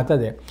ဝင်လာတတ်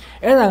တယ်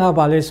အဲ့ဒါက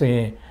ဘာလဲဆိုရ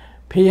င်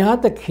ဘုရား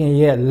သခင်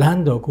ရဲ့လ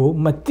မ်းတော်ကို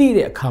မသိ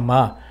တဲ့အခါ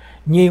မှာ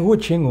ငြိမ်ဝှက်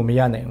ခြင်းကိုမ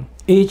ရနိုင်ဘူး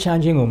အေးချမ်း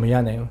ခြင်းကိုမရ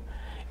နိုင်ဘူး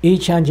အေး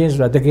ချမ်းခြင်းဆို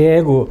တာတကယ်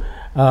ကို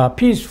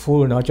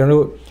peaceful เนาะကျွန်တော်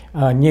တို့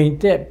ငြိမ်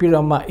သက်ပြီး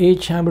တော့မှအေး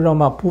ချမ်းပြီးတော့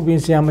မှပူပင်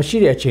စရာမရှိ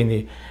တဲ့အချိန်တွေ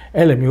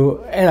အဲ့လိုမျိုး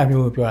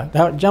ကိုပြော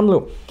တာဒါကြောင့်မ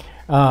လို့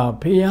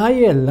ဘုရား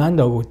ရဲ့လမ်း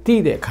တော်ကိုသိ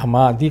တဲ့အခါ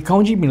မှာဒီကော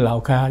င်းကြီးမင်္ဂလာ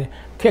ကိုခံရတယ်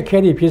ခက်ခဲ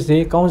တွေဖြစ်စေ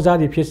ကောင်းစား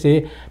တွေဖြစ်စေ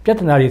ပြ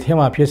ဿနာတွေထဲ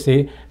မှာဖြစ်စေ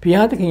ဘု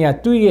ရားသခင်က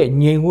သူ့ရဲ့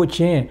ငြိမ်ဝှက်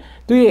ခြင်း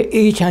သူ့ရဲ့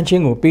အေးချမ်းခြ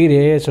င်းကိုပေးတ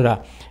ယ်ဆိုတာ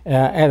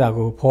အဲ့ဒါ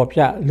ကိုဖော်ပြ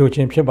လိုခြ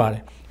င်းဖြစ်ပါတ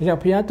ယ်ဒါကြော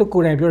င့်ဘုရားသူကို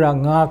ယ်တိုင်ပြောတာ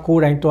ငါကို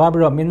ယ်တိုင်တွား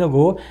ပြီးတော့မင်းတို့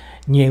ကို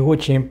ငြိမ်ဝှက်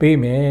ခြင်းပေး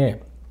မယ်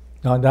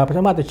နော်ဒါပထ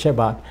မတစ်ချက်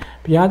ပါ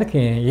ဘုရားသခ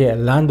င်ရဲ့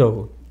လမ်းတော်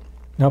ကို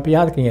နော်ဘု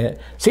ရားသခင်ရဲ့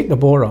စိတ်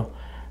တော်တော်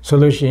ဆို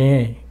လို့ရှိရ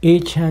င်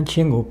အေးချမ်းခြ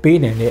င်းကိုပေး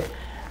နိုင်တဲ့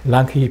လ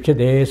မ်းခရီးဖြစ်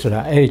တယ်ဆိုတာ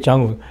အဲ့ဒီအကြော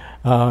င်းကို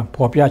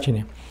ဖော်ပြခြင်းတ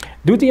ယ်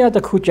ဒုတိယတ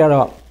စ်ခုကျ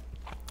တော့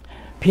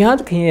ဘုရား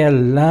သခင်ရဲ့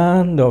လ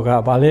မ်းတော်က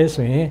ဘာလဲ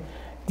ဆိုရင်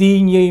တည်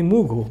ငြိမ်မှု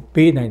ကို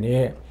ပေးနိုင်တ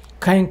ယ်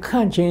ခိုင်ခ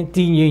န့်ခြင်းတ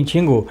ည်ငြိမ်ခြ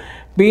င်းကို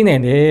ပေးနို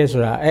င်တယ်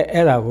ဆိုတာ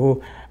အဲ့ဒါကို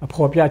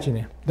ဖော်ပြခြင်းတ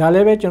ယ်ဒါလ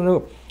ည်းပဲကျွန်တော်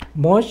တို့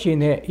မောရှေ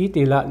နဲ့ဣ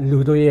တေလလူ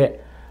တို့ရဲ့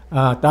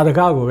တာရက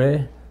ကိုပဲ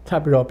ထ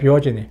ပ်ပြီးတော့ပြော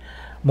ခြင်းတယ်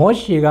မော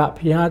ရှေက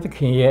ဘုရားသခ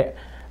င်ရဲ့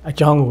အ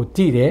ကြောင်းကို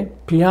သိတယ်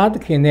ဘုရားသ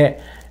ခင်နဲ့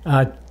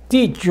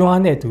တိကျွ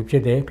မ်းတဲ့သူဖြ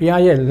စ်တယ်ဘု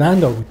ရားရဲ့လမ်း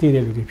တော်ကိုသိ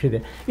တဲ့လူတွေဖြစ်တ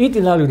ယ်ဣတိ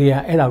လလူတွေက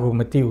အဲ့ဒါကို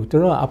မသိဘူးသူ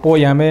တို့ကအပေါ်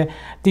ယံပဲ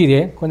သိတ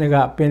ယ်ခုနက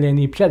ပင်လယ်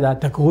နီဖြတ်တာ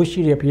တကိုးရှိ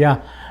တဲ့ဘုရား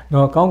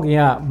နော်ကောင်းကင်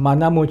ကမာ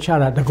နမို့ချ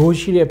တာတကိုး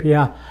ရှိတဲ့ဘု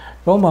ရား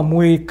တော့မှ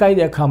မွေကြိုက်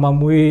တဲ့အခါမှာ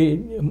မွေ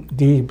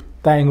ဒီ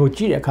တိုင်ကိုကြ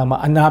ည့်တဲ့အခါမှာ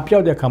အနာပြော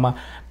က်တဲ့အခါမှာ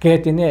ကဲ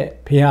တင်တဲ့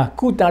ဘုရား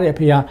ကုတတဲ့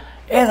ဘုရား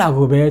အဲ့ဒါ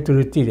ကိုပဲသူ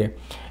တို့သိတယ်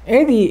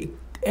အဲ့ဒီ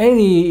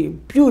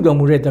ပြုတော်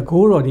မူတဲ့တ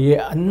ကိုးတော်တွေရဲ့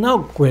အနော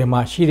က်ကွယ်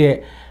မှာရှိတဲ့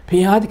ဘု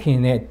ရားသခင်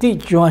နဲ့တိ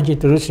ကျွမ်းခြင်း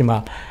သူတို့စီမှာ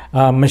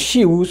မ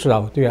ရှိဘူးဆိုတာ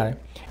ကိုတွေ့ရတယ်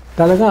။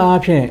ဒါလည်း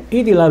အားဖြင့်ဣ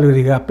တိလလူ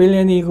တွေကပင်လ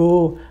ယ်နီကို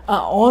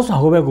ဩဇာ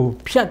ဟိုဘက်ကို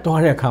ဖြတ်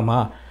သွားတဲ့အခါမှာ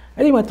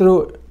အဲ့ဒီမှာသူ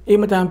တို့အင်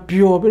မတန်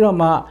ပျော်ပြီးတော့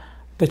မှ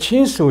တချ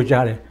င်းဆိုကြ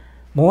တယ်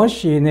။မော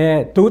ရှေနဲ့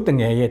တိုးတ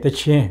ငယ်ရဲ့တ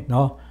ချင်း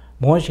နော်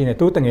မောရှေနဲ့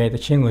တိုးတငယ်ရဲ့တ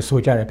ချင်းကိုဆို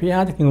ကြတယ်။ဘု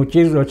ရားသခင်ကို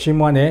ကျေးဇူးတော်ချီး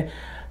မွမ်းတယ်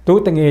။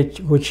တိုးတငယ်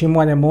ကိုချီးမွ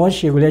မ်းတယ်မော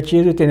ရှေကိုလည်း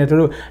ကျေးဇူးတင်တယ်သူ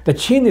တို့တ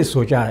ချင်းတွေ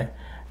ဆိုကြတယ်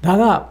။ဒါ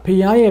ကဘု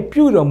ရားရဲ့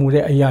ပြုတော်မူ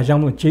တဲ့အရာကြော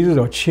င့်မို့ကျေးဇူး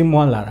တော်ချီးမွ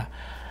မ်းလာတာ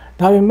။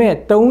ဒါပေမဲ့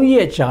3ရ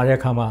က်ကြာတဲ့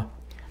အခါမှာ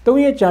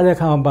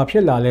ဘာဖြ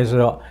စ်လာလဲဆို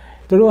တော့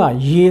သူတို့က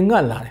ရေင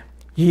တ်လာတယ်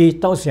ရေ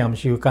တောက်ဆရာမ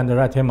ရှိဘူးကန်ဒ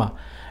ရာထဲမှာ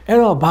အဲ့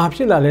တော့ဘာဖြ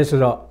စ်လာလဲဆို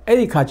တော့အဲ့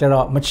ဒီခါကျ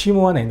တော့မချီး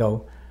မွမ်းနိုင်တော့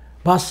ဘူး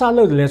ဘာစ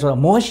လုပ်တယ်လဲဆို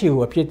တော့မောရှေ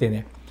ကိုအပြစ်တင်တ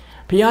ယ်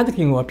ဘုရားသခ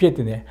င်ကိုအပြစ်တ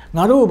င်တယ်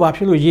ငါတို့ကဘာဖြ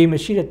စ်လို့ရေမ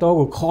ရှိတဲ့တော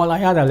ကိုခေါ်လာ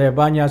ရတာလဲ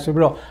ဘာညာဆို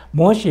ပြီးတော့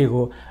မောရှေ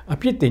ကိုအ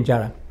ပြစ်တင်ကြ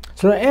တာ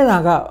ဆိုတော့အဲ့ဒါ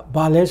က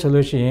ဘာလဲဆို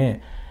လို့ရှိရင်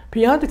ဘု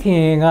ရားသခ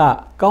င်က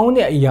ကောင်း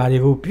တဲ့အရာတွေ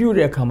ကိုပြု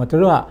တဲ့အခါမှာသူ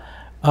တို့က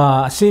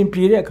အစဉ်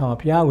ပြေတဲ့အခါမှာ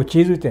ဘုရားကို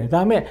ကျေးဇူးတင်တယ်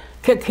ဒါပေမဲ့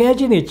ခက်ခဲ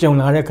ခြင်းတွေကြုံ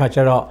လာတဲ့အခါကျ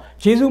တော့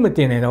ကျေးဇူးမတ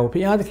င်နိုင်တော့ဘူးဘု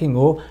ရားသခင်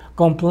ကို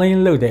complain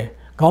လုပ်တယ်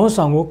ခေါင်း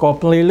ဆောင်ကို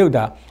complain လုပ်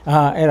တာ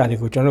အဲ့ဒါတွေ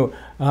ကိုကျွန်တော်တို့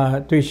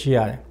တွေ့ရှိရ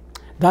တယ်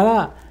ဒါက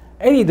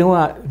အဲ့ဒီတုန်းက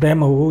ဘယ်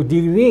မဟုတ်ဒီ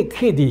နေ့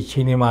ခေတ်ဒီချိ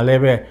န်နေမှာလ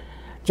ည်းပဲ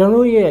ကျွန်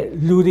တော်ရဲ့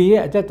လူတွေ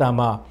ရဲ့အသက်တာ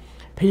မှာ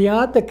ဖရာ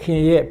သခ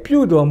င်ရဲ့ပြု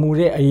တော်မူ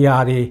တဲ့အရာ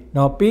တွေ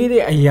နော်ပေး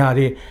တဲ့အရာ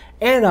တွေ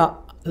အဲ့ဒါ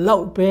လော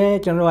က်ပဲ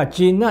ကျွန်တော်က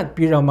ဂျင်းနတ်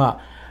ပြီးတော့မှ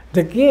တ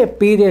ကယ်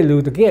ပေးတဲ့လူ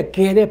တကယ်က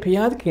ယ်တဲ့ဖ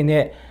ရာသခင်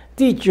နဲ့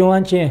တိကျွ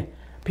မ်းခြင်း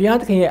ဖရာ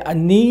သခင်ရဲ့အ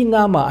နီး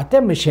နားမှာအသ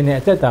က်မရှင်တဲ့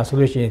အသက်တာဆို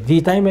လို့ရှိရင်ဒီ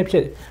တိုင်းပဲဖြ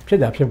စ်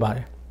တာဖြစ်ပါတ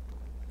ယ်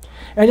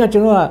အဲကြောင့်ကျွ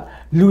န်တော်က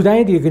လူတို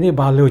င်းဒီကနေ့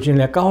ဘာလိုချင်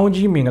လဲကောင်း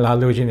ကြီးမင်္ဂလာ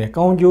လိုချင်တယ်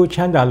ကောင်းကျိုးချ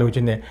မ်းသာလိုချ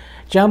င်တယ်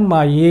ကျမ်း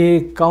မာရေး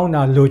ကောင်း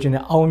တာလိုချင်တ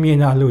ယ်အောင်မြင်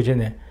တာလိုချင်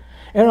တယ်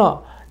အဲ့တော့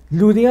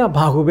လူတွေက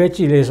ဘာကိုပဲကြ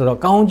ည်လဲဆိုတော့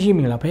ကောင်းကြီးမ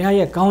င်္ဂလာဘုရား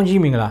ရဲ့ကောင်း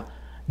ကြီးမင်္ဂလာ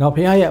နော်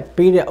ဘုရားရဲ့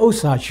ပေးတဲ့ဥစ္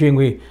စာရွှေ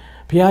ငွေ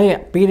ဘုရားရဲ့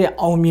ပေးတဲ့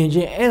အောင်မြင်ခြ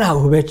င်းအဲ့ဒါ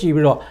ကိုပဲကြည်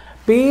ပြီးတော့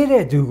ပေး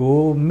တဲ့သူ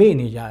ကိုမေ့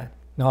နေကြတယ်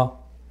နော်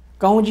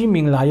ကောင်းကြီးမ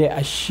င်္ဂလာရဲ့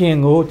အရှင်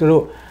ကိုသူ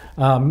တို့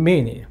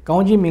မေ့နေတယ်ကော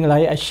င်းကြီးမင်္ဂလာ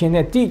ရဲ့အရှင်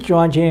နဲ့တိကျွ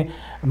မ်းခြင်း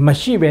မ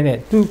ရှိဘဲနဲ့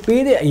သူ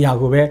ပေးတဲ့အရာ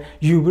ကိုပဲ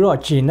ယူပြီးတော့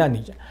ဂျင်းနတ်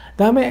နေကြ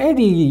ဒါပေမဲ့အဲ့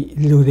ဒီ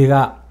လူတွေက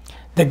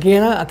တကယ်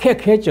တော့အခက်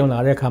ခဲကြုံလာ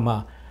တဲ့အခါမှာ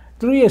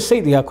သူတို့ရဲ့စိ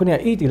တ်တွေကခုနက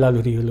ဣတိလ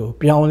လူတွေလို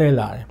ပြောင်းလဲ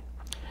လာတယ်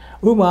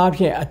ဥပမာအ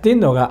ဖြစ်အတင်း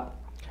တော်က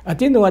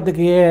တ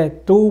ကယ်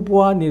တိုး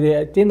ပွားနေတယ်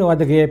အတင်းတော်က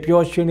တကယ်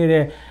ပျော်ရွှင်နေတ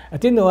ယ်အ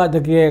တင်းတော်ကတ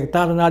ကယ်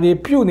တာသနာတွေ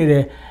ပြုနေတ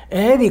ယ်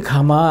အဲ့ဒီခါ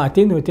မှာအတ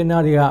င်းတော်တင်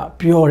သားတွေက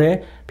ပျော်တယ်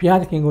ဘုရား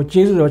သခင်ကို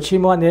ကျေးဇူးတော်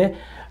ချီးမွမ်းတယ်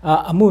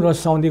အမှုတော်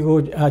ဆောင်တွေကို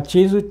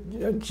ကျေး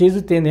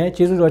ဇူးတင်တယ်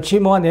ကျေးဇူးတော်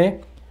ချီးမွမ်းတယ်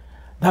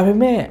ဒါပေ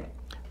မဲ့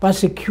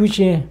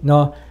persecution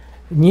နော်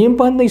ညှဉ်းပ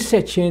န်းနှိပ်စ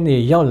က်ခြင်းတွေ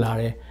ရောက်လာ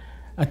တယ်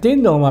အတ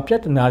င်းတော်မှာပြ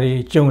ဿနာတွေ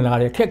ကြုံလာ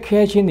တယ်ခက်ခဲ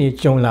ခြင်းတွေ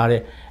ကြုံလာတ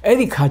ယ်အဲ့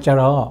ဒီခါကျ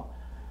တော့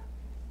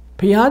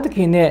ဘုရားသခ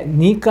င်နဲ့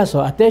နီးကပ်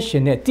စွာအသက်ရှ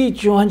င်တဲ့တိ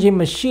ကျွမ်းခြင်း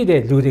မရှိ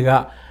တဲ့လူတွေက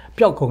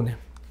ပျောက်ကုန်တယ်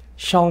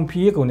ရှောင်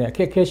ပြေးကုန်တယ်အခ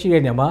က်ခဲရှိ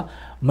တဲ့နေရာမှာ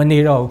မနေ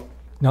တော့ဘူး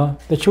နော်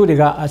တချို့တွေ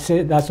ကဒါ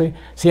ဆို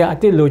ဆရာအ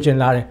တစ်လိုချင်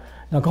လာတယ်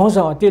နော်ခေါင်း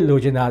ဆောင်အတစ်လို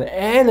ချင်လာတယ်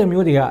အဲ့လို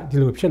မျိုးတွေကဒီ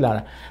လိုဖြစ်လာ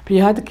တာဘု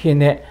ရားသခင်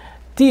နဲ့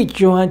တိ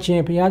ကျွမ်းခြ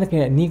င်းဘုရားသခင်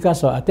ရဲ့နီးကပ်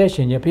စွာအသက်ရှ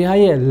င်ခြင်းဘုရား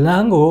ရဲ့လ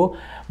မ်းကို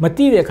မ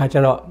တိတဲ့အခါကျ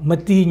တော့မ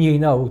တည်ငြိမ်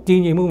တော့ဘူးတည်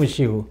ငြိမ်မှုမ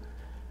ရှိဘူး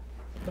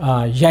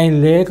ရိုင်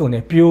လဲကုန်တ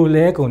ယ်ပြို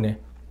လဲကုန်တယ်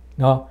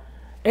နော်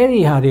အဲ့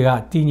ဒီဟာတွေက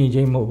တည်ငြိမ်ခြ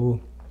င်းမဟုတ်ဘူး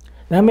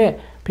ဒါပေမဲ့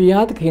ဘု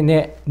ရားသခင်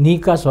နဲ့နီး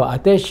ကပ်စွာအ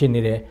သက်ရှင်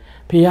နေတယ်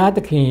ဘုရားသ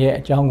ခင်ရဲ့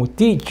အကြောင်းကို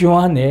တိကျွ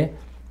မ်းတယ်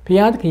ဘု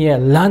ရားသခင်ရဲ့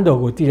လမ်းတော်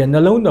ကိုတည်တယ်နှ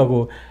လုံးတော်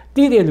ကိုတ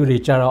ည်တဲ့လူတွေ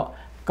ကြတော့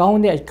ကောင်း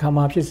တဲ့အခါ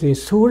မှာဖြစ်စေ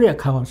ဆိုးတဲ့အ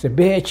ခါမှာဖြစ်စေဘ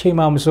ယ်အချိန်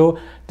မှမဆို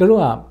သူ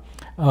တို့က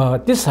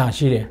တစ္ဆာ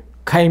ရှိတယ်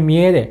ခိုင်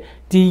မြဲတယ်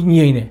တည်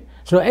ငြိမ်တယ်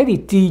ဆိုတော့အဲ့ဒီ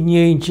တည်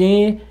ငြိမ်ခြ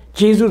င်း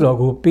ကျေးဇူးတော်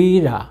ကို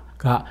ပေးတာ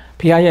က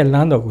ဘုရားရဲ့လ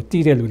မ်းတော်ကိုတ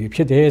ည်တဲ့လူတွေဖြ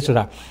စ်တယ်ဆို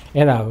တာ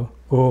အဲ့ဒါ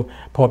ကို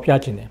ဖော်ပြ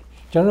ခြင်းတယ်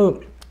ကျွန်တော်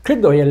တို့ခရစ်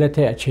တော်ရဲ့လက်ထ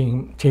က်အ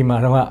ချိန်မှာ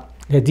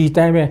တော့ဒီ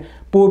တိုင်းပဲ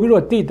ပို့ပြီး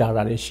တော့တည်တာ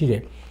တွေရှိတ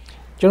ယ်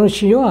ကျွန်တော်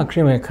ရှင်ယောဟန်ခရ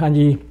စ်ဝင်ခန်း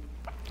ကြီး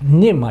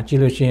1မှာကြည့်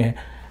လို့ရှိရင်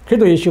ခရစ်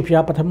တော်ယေရှု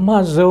ဖျားပထမ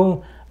ဆုံး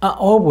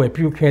အောဘွယ်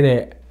ပြုခဲ့တဲ့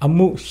အ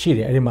မှုရှိတ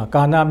ယ်အဲဒီမှာ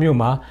ကာနာမြို့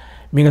မှာ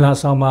မင်္ဂလာ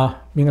ဆောင်မှာ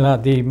မင်္ဂ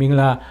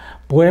လာ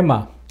ပွဲမှာ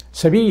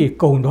စပည့်ကြီး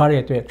ကုံသွား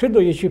တဲ့အတွက်ခရစ်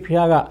တော်ယေရှု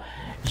ဖျားက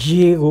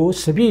ရေကို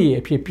စပည့်ကြီး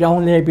အဖြစ်ပြော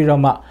င်းလဲပြီး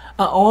တော့မှ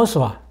အော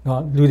စွာ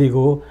နော်လူတွေ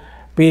ကို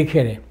ပေး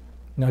ခဲ့တယ်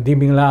နော်ဒီ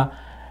မင်္ဂလာ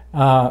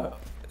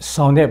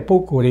ဆောင်တဲ့ပု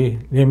ဂ္ဂိုလ်တွေ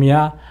လင်မ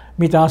ယား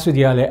မိသားစု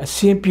တွေကလည်းအစ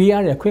ဉ်ပြေရ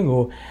တဲ့အခွင့်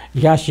ကို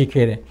ရရှိ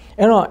ခဲ့တယ်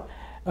အဲ့တော့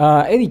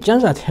အဲ့ဒီကျ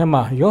မ်းစာထဲ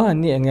မှာယောဟန်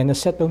နဲ့ငယ်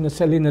23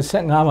 24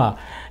 25မှာ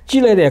ကြ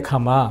ည့်လိုက်တဲ့အခါ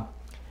မှာ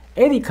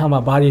အဲ့ဒီခါမှာ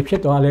ဘာတွေဖြ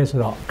စ်သွားလဲဆို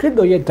တော့ခရစ်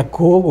တော်ရဲ့တ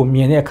ကိုးကိုမြ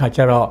င်တဲ့အခါကျ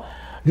တော့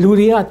လူ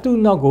တွေကသူ့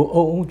နောက်ကို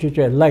အုံအုံကြွ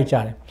ကြွလိုက်ကြ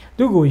တယ်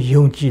သူ့ကို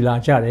ယုံကြည်လာ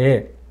ကြတယ်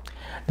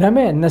ဒါပေ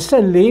မဲ့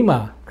24မှာ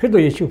ခရစ်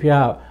တော်ယေရှု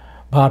ဖျား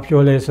ဘာ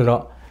ပြောလဲဆို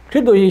တော့ခရ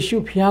စ်တော်ယေရှု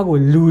ဖျားကို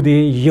လူတွေ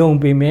ယုံ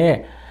ပေမဲ့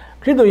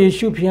ခရစ်တော်ယေ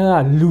ရှုဖျား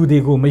ကလူတွေ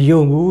ကိုမ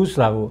ယုံဘူးဆို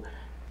တာကို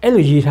အဲ့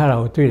လိုရေးထားတာ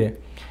ကိုတွေ့တယ်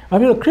။ဘာ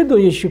ဖြစ်လို့ခရစ်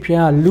တော်ယေရှု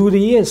ဖျားလူ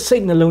တွေရဲ့စိ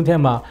တ်နှလုံးထဲ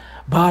မှာ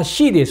ဘာ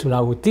ရှိတယ်ဆိုတာ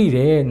ကိုသိတ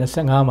ယ်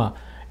25မှာ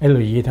အဲ့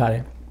လိုရေးထားတ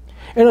ယ်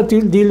။အဲ့တော့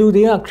ဒီလူ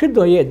တွေကခရစ်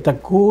တော်ရဲ့တ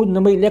ကူန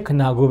မိတ်လက္ခ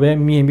ဏာကိုပဲ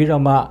မြင်ပြီး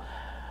တော့မှ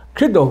ခ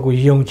ရစ်တော်ကို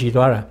ယုံကြည်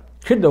သွားတာ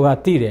ခရစ်တော်က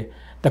သိတယ်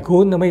တကူ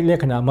နမိတ်လက္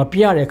ခဏာမ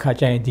ပြတဲ့ခါ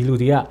ကျရင်ဒီလူ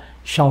တွေက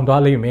ရှောင်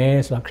သွားလိမ့်မယ်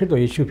ဆိုတာခရစ်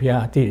တော်ယေရှု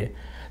ဖျားသိတယ်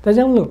။ဒါ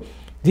ကြောင့်မလို့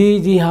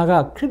ဒီဟာက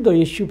ခရစ်တော်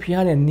ယေရှု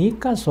ဖျားနဲ့နီး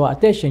ကပ်စွာအ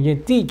သက်ရှင်ခြင်း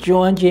တိကျွ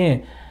မ်းခြင်း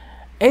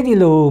အဲ့ဒီ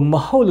လိုမ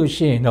ဟုတ်လို့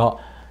ရှိရင်တော့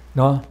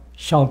နော်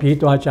ရှောင်ပြေး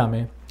သွားကြမ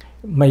ယ်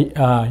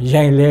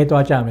ရိုင်လဲ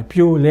သွားကြမယ်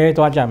ပြိုလဲ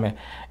သွားကြမယ်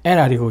အဲ့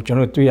ဒါတွေကိုကျွန်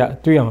တော်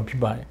တွေ့ရမှာဖြစ်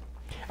ပါတယ်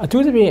အ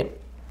ထူးသဖြင့်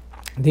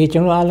ဒီကျွ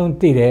န်တော်အားလုံး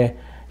သိတယ်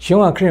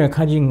ရှုံးခရစ်ခ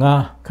န်းကြီး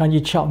9ခန်း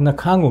ကြီး6နှ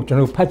ခမ်းကိုကျွန်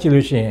တော်ဖတ်ကြည့်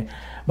လို့ရှိရင်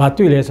မ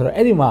တွေ့လဲဆိုတော့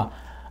အဲ့ဒီမှာ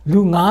လူ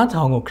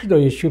9000ကိုခရစ်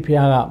တော်ယေရှု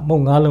ဖျားကမု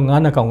တ်9လုံး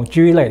9နှကောင်ကို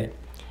ကျွေးလိုက်တယ်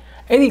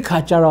အဲ့ဒီခါ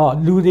ကျတော့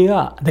လူတွေက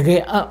တက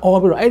ယ်အော်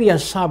ပြီးတော့အဲ့ဒီက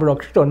စပြီးတော့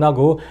ခရစ်တော်နောက်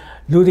ကို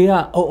လူတွေက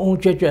အုံ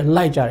ကြွ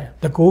လိုက်ကြတယ်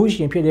တကိုးရှ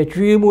င်ဖြစ်တဲ့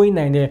ကျွေးမွေး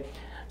နိုင်တဲ့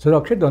ဆို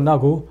တော့ခရစ်တော်နော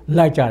က်ကို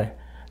လိုက်ကြတယ်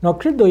။နော်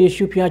ခရစ်တော်ယေ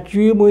ရှုဖျား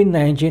ကျွေးမွေး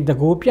နိုင်ခြင်းတ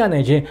ကိုးပြ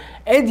နိုင်ခြင်း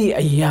အဲ့ဒီ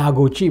အရာ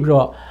ကိုကြည့်ပြီး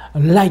တော့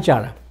လိုက်ကြ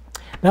တာ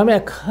။ဒါပေ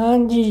မဲ့ခ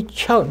န်းကြီး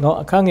6နော်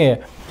အခန်းငယ်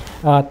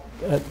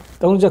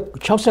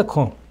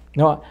69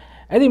နော်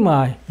အဲ့ဒီမှာ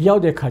ရော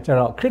က်တဲ့ခါကျ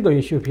တော့ခရစ်တော်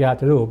ယေရှုဖျား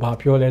တို့ကိုဘာ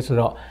ပြောလဲဆို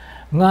တော့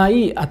ငါ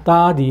ဤအ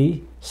သားသည်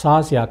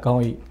စားเสียကော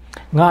င်း၏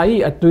ငါဤ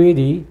အသွေး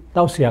သည်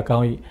တောက်เสียကော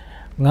င်း၏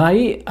ငါ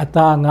ဤအ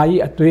သားငါဤ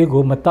အသွေး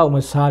ကိုမတောက်မ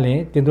စားလင်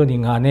တင်တို့ဒီ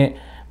ငါနဲ့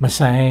မ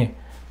ဆိုင်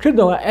ခရစ်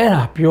တော်ကအဲ့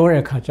ဒါပြော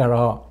တဲ့အခါကျ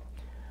တော့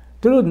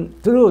သူ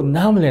တို့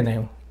နားမလည်နိုင်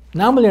ဘူး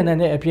နားမလည်နိုင်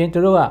တဲ့အပြင်သူ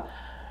တို့က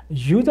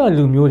ယူဒ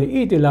လူမျိုးတွေ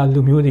ဣသရေလ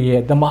လူမျိုးတွေ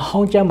ရဲ့ဓမ္မဟော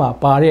င်းကျမ်းမှာ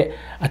ပါတဲ့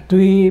အ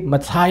သွေးမ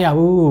စားရ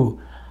ဘူး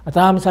အ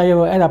သားမစားရ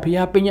ဘူးအဲ့ဒါဘု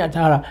ရားပညတ်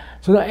ထားတာ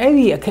ဆိုတော့အဲ့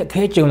ဒီအခက်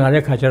ခဲကြုံလာ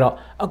တဲ့ခါကျတော့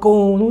အကု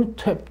န်လုံး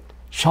ထွက်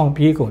ရှောင်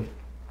ပြေးကုန်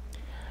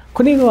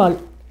ခုနက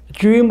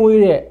ကျွေးမွေး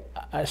တဲ့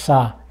အစာ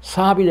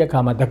စားပြီးတဲ့အခါ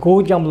မှာတ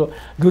ကိုးကြောင့်မလို့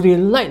လူတွေ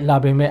လိုက်လာ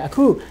ပေမဲ့အ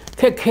ခု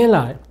ခက်ခဲ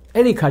လာ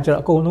အဲ့ဒီခါကျ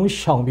တော့အကုန်လုံး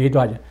ရှောင်ပြေး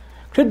သွားကြ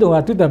ခရစ်တော်က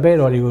သူ့တပည့်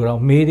တော်တွေကိုတော့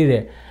မေးသေးတ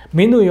ယ်မ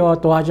င်းတို့ရော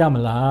သွားကြမ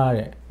လား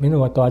တဲ့မင်း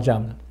တို့ရောသွားကြ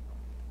မလား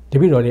တ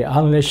ပည့်တော်တွေ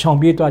အားလုံးလည်းရှောင်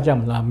ပြေးသွားကြ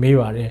မလားမေး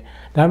ပါတယ်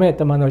ဒါပေမဲ့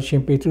တမန်တော်ရှ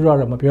င်ပေတရု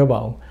တော့မပြောပါ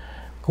ဘူး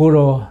ကို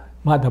တော်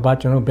မှတပါ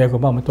ကျွန်တော်ဘယ်ကို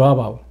မှမသွား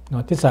ပါဘူးเนา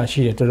ะတစ္ဆာ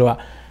ရှိတယ်သူတို့က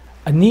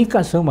အနီးက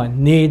ပ်ဆုံးမှာ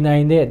နေနို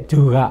င်တဲ့သူ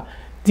က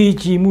တည်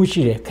ကြည်မှု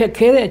ရှိတယ်ခက်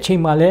ခဲတဲ့အချိ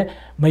န်မှာလည်း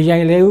မယို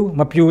င်လဲဘူး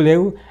မပြိုလဲ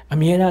ဘူးအ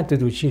မြဲတမ်း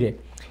တူရှိတယ်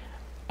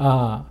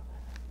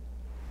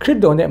ခရစ်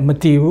တော်နဲ့မ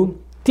တည်ဘူး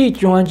တိ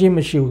ကျွမ်းခြင်းမ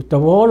ရှိဘူးတ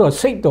ဘောတော်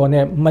စိတ်တော်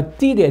နဲ့မ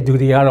တည်တဲ့သူ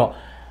တွေကတော့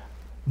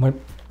မ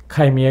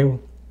ခိုင်မြဲဘူး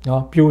เนา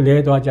ะပြိုလဲ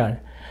သွားကြတယ်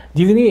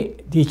ဒီကနေ့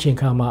ဒီချိန်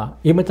ခါမှာ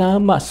အင်မတန်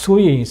မှ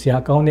စိုးရိမ်စရာ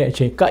ကောင်းတဲ့အ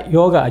ချိန်ကပ်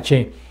ယောဂအချိ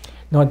န်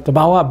နော်တ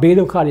ဘာဝဘေး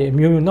ဒုက္ခတွေအ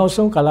မျိုးမျိုးနောက်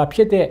ဆုံးကာလဖြ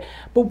စ်တဲ့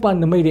ပုပ္ပ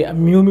နမိတ်တွေအ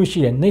မျိုးမျိုးရှိ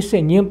တယ်နှိမ့်ဆ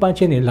က်ညှဉ်းပန်း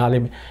ခြင်းတွေလာလိ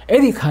မ့်မယ်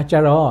အဲ့ဒီခါကျ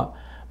တော့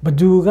ဘ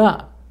သူက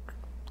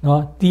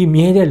နော်တည်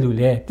မြဲတဲ့လူ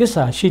လဲတစ္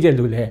ဆာရှိတဲ့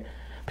လူလဲ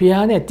ဖခ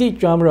င်နဲ့တိ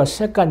ကျွမ်းပြီးတော့ဆ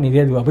က်ကပ်နေ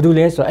တဲ့လူကဘသူ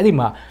လဲဆိုတော့အဲ့ဒီ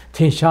မှာထ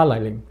င်ရှားလာ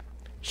လိမ့်မယ်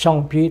ရှော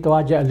င်ပြေး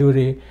သွားကြလူ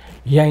တွေ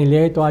ရိုင်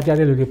လဲသွားကြ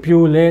တဲ့လူတွေ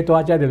ပြိုလဲ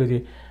သွားကြတဲ့လူတွေ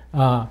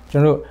ကျွ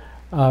န်တော်တို့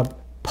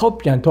ဖောက်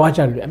ပြန်သွားကြ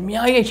တယ်အ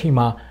များကြီးအချိန်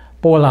မှာ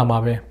ပေါ်လာမှာ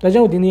ပဲဒါ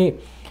ကြောင့်ဒီနေ့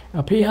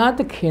ဖခင်သ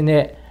ခင်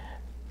နဲ့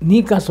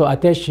နီးကပ်ဆိုအ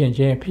သက်ရှင်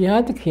ခြင်းဖခင်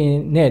သခင်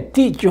နဲ့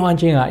တိကျွမ်း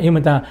ခြင်းကအင်မ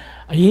တန်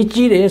အရေး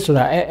ကြီးတယ်ဆို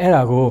တာအဲ့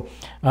ဒါကို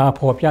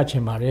ဖော်ပြချ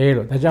င်ပါတယ်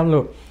လို့ဒါကြောင့်မ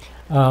လို့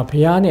ဖ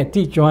ခင်နဲ့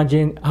တိကျွမ်းခြ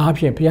င်းအား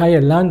ဖြင့်ဖခင်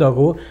ရဲ့လမ်းတော်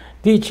ကို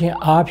တိခြင်း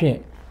အားဖြင့်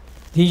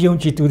ဒီယုံ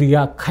ကြည်သူတွေက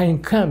ခိုင်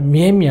ခန့်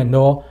မြဲမြံ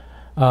သော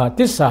တ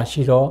စ္ဆာ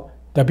ရှိသော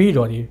တပည့်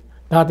တော်တွေ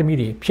သားသမီး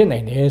တွေဖြစ်နို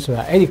င်တယ်ဆို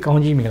တာအဲ့ဒီကော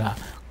င်းကြီးမင်္ဂလာ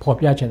ဖော်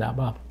ပြချင်တာ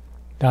ပါ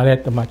ဒါလည်း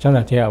တမန်ကျမ်း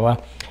စာထဲပါ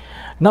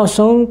နောက်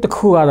ဆုံးတစ်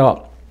ခုကတော့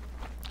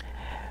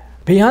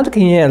ဘုရားသခ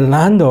င်ရဲ့လ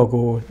မ်းတော်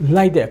ကို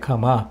လိုက်တဲ့အခါ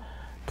မှာ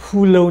ဖူ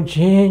လုံခြ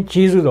င်း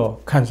ကျေးဇူးတော်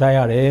ခံစားရ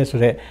တယ်ဆို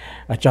တဲ့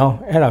အကြောင်း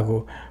အဲ့ဒါကို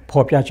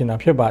ဖော်ပြချင်တာ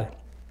ဖြစ်ပါတယ်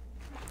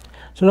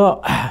ဆိုတော့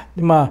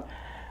ဒီမှာ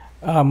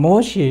မော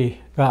ရှေ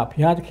ကဘု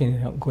ရားသခင်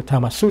ကို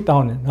ထားမှာဆုတော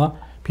င်းတယ်နော်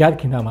ဘုရားသ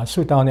ခင်ထားမှာဆု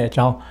တောင်းတဲ့အ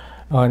ကြောင်း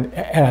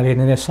အဲ့ဒါလေး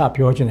နည်းနည်းစ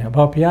ပြောချင်တယ်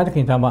ဘာဘုရားသခ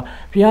င်ထားမှာ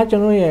ဘုရားကျွ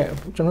န်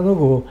တော်တို့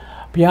ကို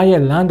ဘုရား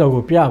ရဲ့လမ်းတော်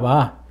ကိုပြပါ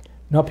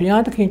နော်ဘု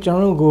ရားသခင်ကျွန်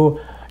တော်ကို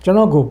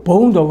ဘု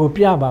န်းတော်ကို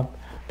ပြပါ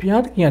ဘု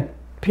ရားသ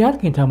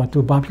ခင်ထားမှာသူ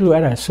ဘာဖြစ်လို့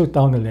အဲ့ဒါဆု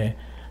တောင်းတယ်လဲ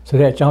ဆို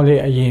တဲ့အကြောင်းလေး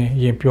အရ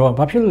င်ပြော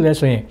ဘာဖြစ်လို့လဲ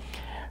ဆိုရင်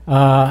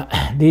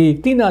ဒီ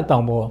တိနာတော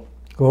င်ပေါ်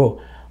ကို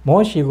မော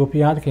ရှေကိုဘု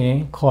ရားသခင်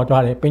ခေါ်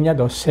သွားတယ်ပညတ်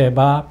တော်10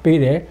ပါးပေး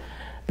တယ်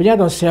ပညတ်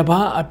တော်10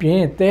ပါးအပြင်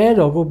တဲ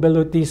တော်ကိုဘယ်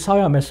လိုတည်ဆောက်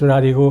ရမလဲဆိုတာ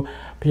တွေကို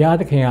ဘုရား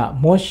သခင်က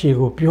မောရှေ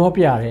ကိုပြော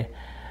ပြတယ်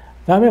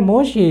ဒါပေမဲ့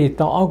မောရှေ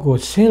တောင်အောက်ကို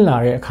ဆင်းလာ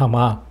တဲ့အခါ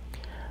မှာ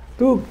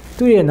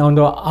သူ့ရဲ့နောင်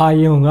တော်အာ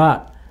ယုန်ကဣ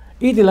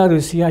သရေလလူ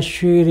စီက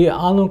ရွှေတွေ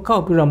အားလုံးကော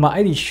က်ပြီးတော့မှ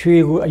အဲ့ဒီရွှေ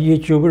ကိုအရေး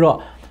ကြိုပြီးတော့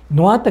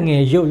နွားတင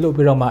ယ်ရုပ်လုပ်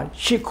ပြီးတော့မှ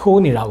ရှစ်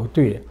ခိုးနေတာကို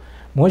တွေ့တယ်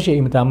မောရှေအ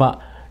င်မတန်မှ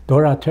ဒေါ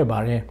ရထွက်ပါ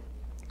တယ်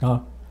နော်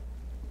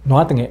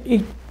နွားတငယ်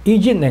အီ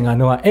ဂျစ်နိုင်ငံ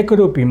တော့အက်က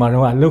ရိုပီမှာ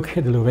တော့လုတ်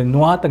ခဲ့တယ်လို့ပဲ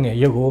နွားတငယ်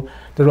ရုပ်ကို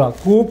သူတို့က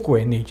ကိုးကွ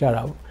ယ်နေကြ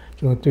တာကို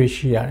ကျွန်တော်တွေ့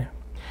ရှိရတယ်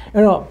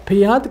အဲ့တော့ဘု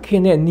ရားသခ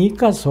င်နဲ့နီး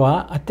ကပ်စွာ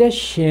အသက်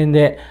ရှင်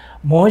တဲ့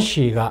မော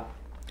ရှေက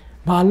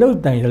ဘာလုပ်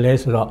တိုင်တယ်လဲ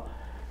ဆိုတော့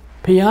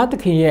ဘုရားသ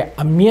ခင်ရဲ့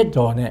အမျက်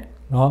တော်နဲ့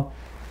နော်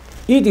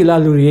ဣတိလ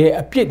လူတွေရဲ့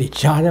အပြစ်တွေ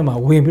ကြားထဲမှာ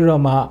ဝင်ပြီး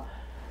တော့မှ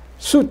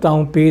ဆုတော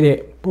င်းပေးတဲ့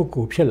ပုဂ္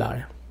ဂိုလ်ဖြစ်လာတ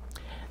ယ်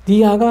ဒီ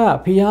ဟာက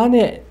ဘုရား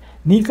နဲ့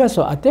နီးကပ်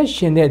စွာအသက်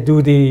ရှင်တဲ့သူ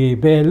တွေ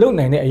ပဲလုပ်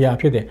နိုင်တဲ့အရာ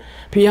ဖြစ်တယ်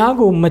ဘုရား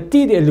ကိုမ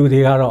တိတဲ့လူ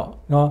တွေကတော့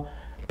နော်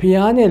ဘု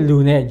ရားနဲ့လူ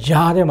နဲ့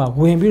ကြားထဲမှာ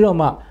ဝင်ပြီးတော့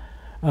မှ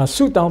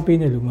ဆုတောင်းပေး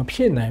တဲ့လူမဖြ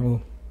စ်နိုင်ဘူး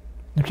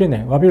မဖြစ်နို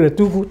င်ဘာဖြစ်လဲ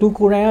သူကိုယ်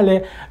တိုင်ကလ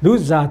ည်းလူ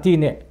ဇာတိ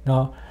နဲ့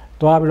နော်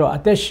တွားပြီးတော့အ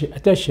သ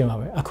က်ရှင်ပါ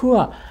ပဲအခုက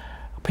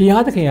ဘု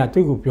ရားသခင်က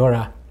သူ့ကိုပြော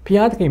တာဘု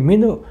ရားသခင်မ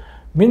င်းတို့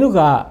က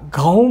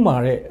ခေါင်းမာ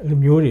တဲ့လူ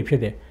မျိုးတွေဖြ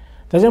စ်တယ်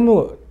ဒါကြောင့်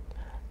မို့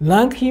လ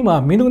မ်းခီးမှာ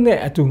မင်းတို့နဲ့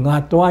အတူငါ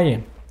တွားရင်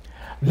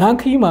လမ်း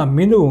ခီးမှာမ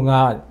င်းတို့ငါ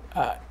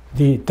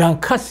ဒီဒန်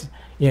ခတ်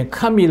ရင်ခ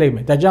တ်မိလိုက်မ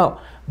ယ်ဒါကြောင့်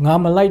ငါ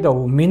မလိုက်တော့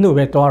ဘူးမင်းတို့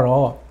ပဲတွား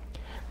တော့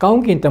ကော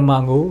င်းကင်တမ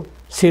န်ကို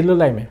ဆေလွတ်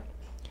လိုက်မယ်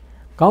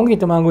ကောင်းကင်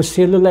တမန်ကို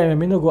ဆေလွတ်လိုက်မယ်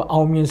မင်းတို့ကို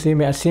အောင်မြင်စေ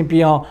မယ်အစဉ်ပြေ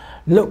အောင်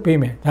လုပ်ပေး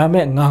မယ်ဒါပေ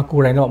မဲ့ငါကို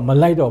ယ်တိုင်တော့မ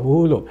လိုက်တော့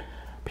ဘူးလို့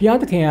ဘုရား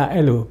သခင်က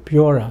အဲ့လို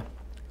ပြောတာ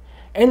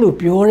အဲ့လို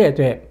ပြောတဲ့အ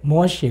တွက်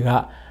မောရှေက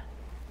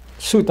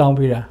ဆုတောင်း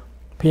ပေးတာ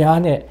ဘုရား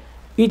နဲ့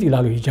ဣတိလ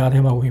လူကြားထဲ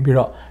မှာဝင်ပြီး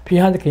တော့ဘု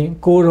ရားသခင်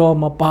ကိုတော်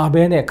မပါ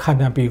ဘဲနဲ့ခန္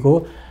ဓာပြီကို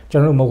ကျွ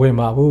န်တော်တို့မဝင်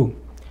ပါဘူး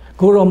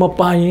ကိုတော်မ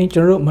ပါရင်ကျွ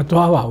န်တော်တို့မ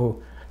သွားပါဘူး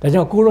ဒါ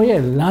ကြောင့်ကိုတော်ရဲ့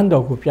လမ်း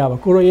တော်ကိုပြပါ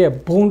ကိုတော်ရဲ့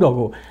ဘုန်းတော်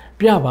ကို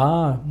ပြပါ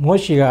မော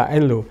ရှေက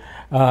အဲ့လို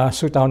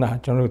ဆုတောင်းတာ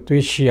ကျွန်တော်တို့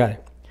တွေးရှိရတယ်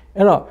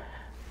အဲ့တော့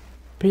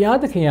ဘုရား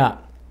သခင်က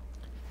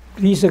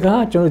ဒီစ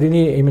ကားကျွန်တော်ဒီ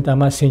နေ့အိမ်မတန်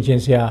မှဆင်ခြင်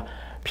စရာ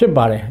ဖြစ်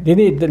ပါတယ်ဒီ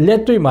နေ့လ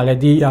က်တွေ့မှာလည်း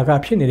ဒီအရာက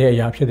ဖြစ်နေတဲ့အ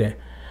ရာဖြစ်တယ်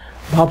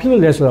ဘာဖြစ်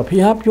လို့လဲဆိုတော့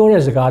ဖះပြော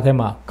တဲ့စကားထဲ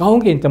မှာကော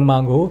င်းကင်တမ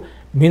န်ကို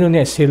မင်းတို့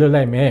နဲ့ဆေလွတ်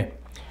လိုက်မယ်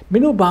မ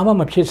င်းတို့ဘာမှ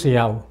မဖြစ်စေရ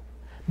ဘူး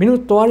မင်း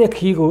တို့သွားတဲ့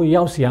ခီးကို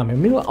ရောက်စေရမယ်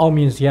မင်းတို့အောင်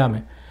မြင်စေရမ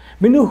ယ်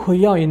မင်းတို့ဟို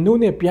ရောက်ရင်နို့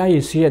နဲ့ပြားရ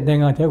ည်စေတဲ့နို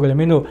င်ငံထဲကိုလည်း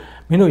မင်းတို့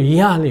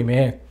ရလိမ့်မ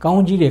ယ်ကော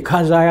င်းကြီးတွေခံ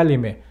စားရလိ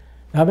မ့်မယ်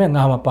ဒါပေမဲ့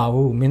ငါမပါ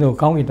ဘူးမင်းတို့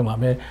ကောင်းကင်တမန်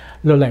ပဲ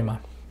လွတ်လိုက်မှာ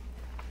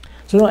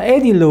ဆိုတော့အဲ့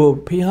ဒီလို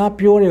ဖះ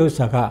ပြောတဲ့ဥစ္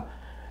စာက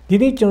ဒီ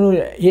နေ့ကျွန်တော်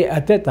ရဲ့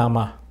အသက်တာ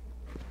မှာ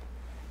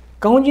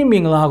ကောင်းကြီးမ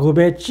င်္ဂလာကို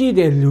ပဲကြည့်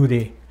တဲ့လူ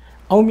တွေ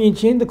အောင်မြင်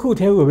ခြင်းတစ်ခု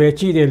တည်းကိုပဲ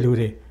ကြည့်တဲ့လူ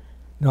တွေ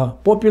နော်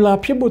popular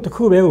ဖြစ်ဖို့တစ်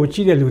ခုပဲကိုကြ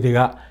ည့်တဲ့လူတွေက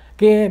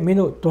ကဲမင်း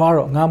တို့သွား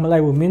တော့ငါမလို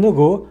က်ဘူးမင်းတို့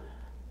ကို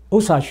ဥ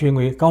စ္စာရွှေ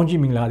ငွေကောင်း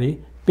ကြီးမင်္ဂလာတွေ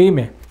ပေးမ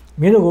ယ်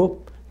မင်းတို့ကို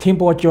ထင်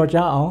ပေါ်ကြော်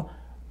ကြားအောင်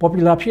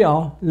popular ဖြစ်အော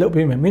င်လုပ်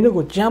ပေးမယ်မင်းတို့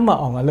ကိုကြမ်းမ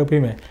အောင်လုပ်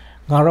ပေးမယ်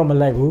ငါတော့မ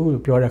လိုက်ဘူး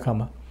လို့ပြောတဲ့အခါ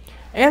မှာ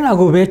အဲ့ဒါ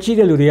ကိုပဲကြည့်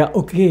တဲ့လူတွေက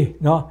okay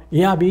နော်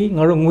ရပြီ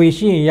ငါတို့ငွေ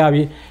ရှိရင်ရ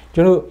ပြီကျွ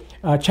န်တော်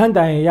ချမ်း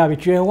တိုင်ရင်ရပြီ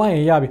ကျွယ်ဝရ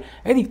င်ရပြီ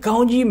အဲ့ဒီကော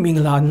င်းကြီးမင်္ဂ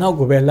လာနောက်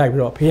ကိုပဲလိုက်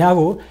ပြီးတော့ဖះ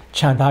ကို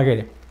ခြံထားခဲ့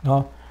တယ်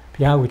နော်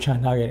ဖះကိုခြံ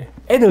ထားခဲ့တယ်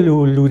အဲ့လို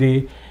လူတွေ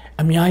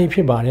အများကြီးဖြ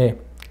စ်ပါတယ်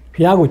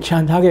ဖះကိုခြံ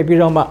ထားခဲ့ပြီး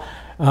တော့မှ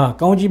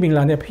ကောင်းကြီးမင်္ဂ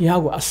လာနဲ့ဖះ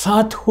ကိုအ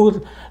စားထိုး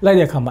လိုက်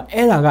တဲ့အခါမှာ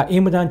အဲ့ဒါကအ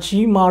င်မတန်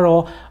ကြီးမား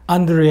တော့အ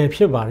န္တရာယ်ဖြ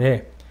စ်ပါတယ်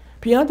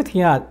ဖះသခ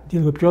င်ကဒီ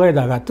လိုပြောလိုက်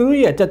တာကသူတို့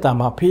ရဲ့အသက်တာ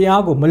မှာဖះ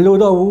ကိုမလို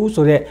တော့ဘူး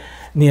ဆိုတဲ့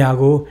နေရာ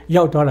ကို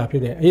ရောက်သွားတာဖြ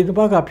စ်တယ်အဲဒီတစ်ပ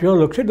တ်ကပြော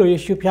လို့ခရစ်တော်ယေ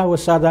ရှုဖះကို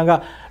စာတန်က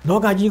လော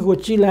ကကြီးကို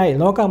ကြည့်လိုက်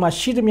လောကမှာ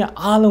ရှိသမျှ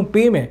အားလုံး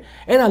ပေးမယ်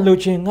အဲ့ဒါလို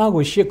ချင်ငါ့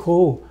ကိုရှစ်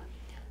ခိုး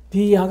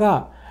ဒီဟာက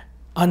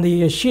အန္တရာ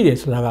ယ်ရှိတယ်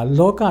ဆိုတာက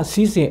လောက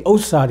စီးစိမ်ဥ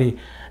စ္စာတွေ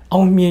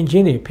အောင်မြင်ခြ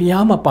င်းတွေဖះ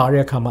မပါ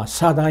တဲ့အခါမှာ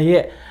စာတန်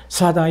ရဲ့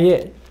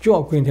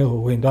ကြော့ခွင့်တွေကို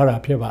ဝင်သွားတာ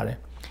ဖြစ်ပါတယ်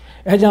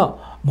အဲကြောင့်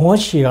မော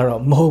ရှေက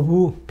တော့မဟုတ်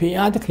ဘူးဖះ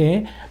သခင်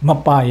မ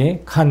ပါရင်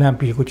ခါနန်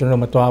ပြည်ကိုကျွန်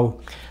တော်မသွားဘူး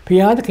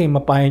ဖះသခင်မ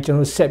ပါရင်ကျွန်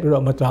တော်ဆက်ပြီး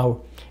တော့မသွားဘူး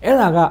အဲ့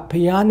ဒါက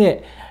ဖះနဲ့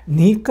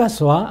နီးကပ်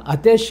စွာအ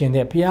သက်ရှင်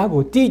တဲ့ဖះ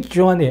ကိုတိ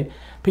ကျွမ်းတဲ့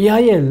ဖះ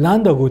ရဲ့လ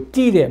မ်းတော်ကို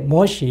တိတဲ့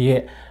မောရှေ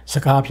ရဲ့စ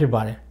ကားဖြစ်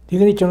ပါတယ်ဒီ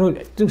ကနေ့ကျွန်တော်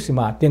သူ့စီ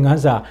မှာသင်ခ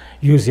န်းစာ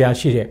ယူစရာ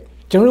ရှိတယ်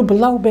ကျွန်တော်ဘ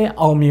လောက်ပဲ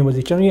အောင်မြင်ပါ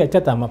စေကျွန်တော်ရဲ့အသ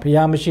က်တာမှာဖះ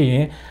မရှိရ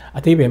င်အ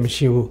သေးပဲမ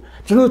ရှိဘူး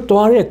ကျွန်တော်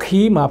တွားတဲ့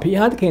ခီးမှာဖះ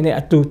သခင်နဲ့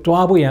အတူ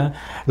တွားဖို့ရန်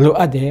လို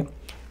အပ်တယ်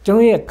ကျွန်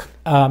တော်ရဲ့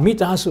မိ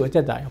သားစုအသ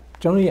က်တာရော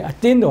ကျွန်တော်ရဲ့အ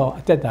တင်းတော်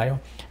အသက်တာရော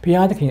ဘု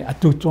ရားသခင်အ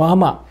တူတွား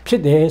မှဖြ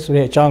စ်တယ်ဆို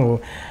တဲ့အကြောင်းကို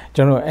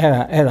ကျွန်တော်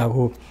အဲ့ဒါ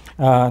ကို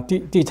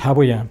တည်ထား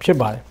ဖို့ရန်ဖြစ်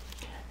ပါတယ်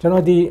ကျွန်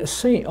တော်ဒီ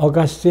Saint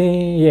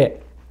Augustine ရဲ့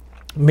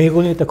မိဂု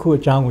ဏ်လေးတစ်ခု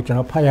အကြောင်းကိုကျွန်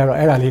တော်ဖတ်ရတော့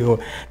အဲ့ဒါလေးကို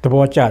သ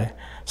ဘောကျတယ်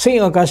Saint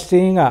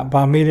Augustine က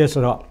ဗာမေးလဲ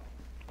ဆိုတော့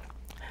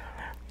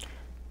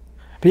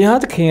ဘုရား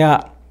သခင်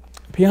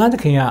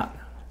က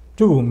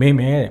သူ့ကိုမေး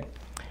မယ်တဲ့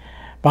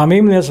ဗာ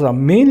မေးမလဲဆိုတော့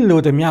မင်းလို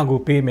သမျှကို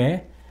ပေးမယ်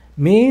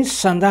မင်း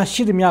စန္ဒ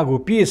ရှိသမျှကို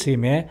ပြည့်စေ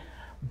မယ်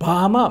ဘာ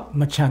မှ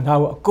မချန်ထား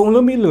ဘူးအကုန်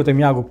လုံးမင်းလိုသ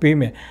မျှကိုပေး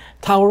မယ်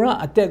ထာဝရ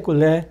အသက်ကို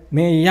လည်းမ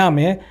င်းရမ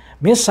ယ်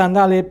မင်းစန္ဒ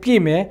လည်းပြ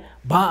ည့်မယ်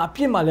ဘာအပြ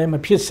စ်မှလည်းမ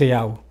ဖြစ်စေရ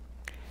ဘူး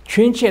ချွ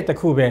င်းချက်တစ်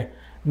ခုပဲ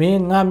မ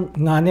င်း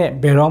ငါနဲ့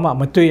ဘယ်တော့မှ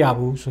မတွေ့ရ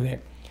ဘူးဆိုတဲ့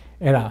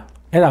အဲ့ဒါ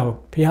ကို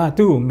ဘုရား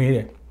သူ့ကိုမေးတ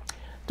ယ်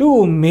သူ့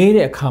ကိုမေး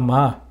တဲ့အခါ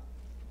မှာ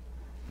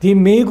ဒီ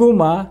မေးခွန်း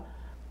မှာ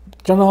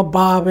ကျွန်တော်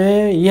ဘာပဲ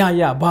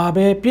ဘာ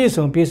ပဲပြည့်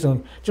စုံ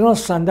ကျွန်တော်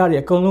စန္ဒတွေ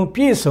အကုန်လုံး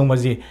ပြည့်စုံပါ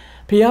စေ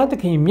ဘုရားသ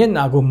ခင်မျက်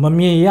နာကိုမ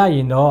မြင်ရရ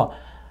င်တော့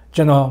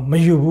ကျွန်တော်မ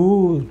ယူ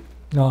ဘူး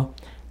เนาะ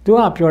သူက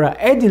ပြောတာ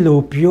အဲ့ဒီလို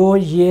ပြော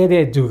ရဲ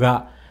တဲ့သူက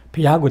ဘု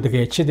ရားကိုတက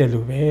ယ်ချစ်တယ်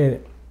လို့ပဲတဲ့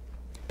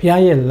ဘု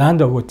ရားရဲ့လမ်း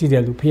တော်ကိုတည်တ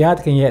ယ်လို့ဘုရားသ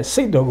ခင်ရဲ့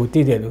စိတ်တော်ကိုတ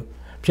ည်တယ်လို့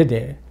ဖြစ်တ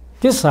ယ်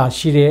တစ္ဆာ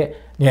ရှိတဲ့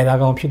နေရာ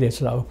ကောင်းဖြစ်တယ်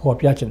ဆိုတာကိုဖော်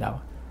ပြချင်တာ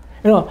ပါ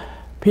အဲ့တော့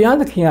ဘုရား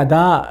သခင်က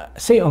ဒါ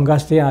စိတ်အင်္ဂါ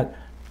စတေး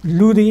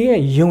လူတွေရဲ့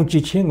ယုံကြ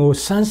ည်ခြင်းကို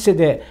စမ်းစစ်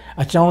တဲ့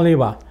အကြောင်းလေး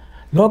ပါ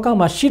လောက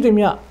မှာရှိသ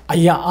မျှအ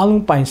ရာအ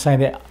လုံးပိုင်ဆိုင်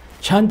တဲ့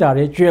ချမ်းသာ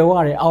တဲ့ကြွယ်ဝ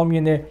တဲ့အောင်မြ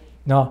င်တဲ့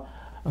เนาะ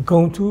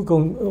ဂုံထူးဂုံ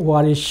ဝါ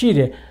တွေရှိတ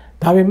ယ်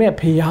ဒါပေမဲ့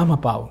ဖျားမ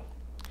ပါဘူး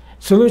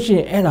ဆိုလို့ရှိရ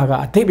င်အဲ့ဒါက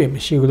အတိတ်ပဲမ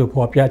ရှိဘူးလို့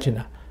ဖော်ပြချင်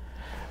တာ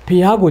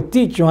ဖျားကို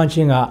တိကျွမ်းခြ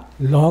င်းက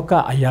လောက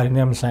အရာတွေ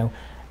နဲ့မဆိုင်ဘူး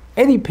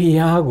အဲ့ဒီ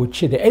ဖျားကိုချ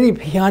စ်တယ်အဲ့ဒီ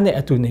ဖျားနဲ့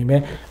အတူနေမ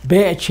ယ်ဘ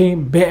ယ်အချိန်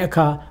ဘယ်အ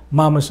ခါ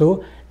မှမဆို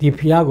ဒီ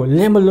ဖျားကိုလ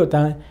က်မလွတ်တ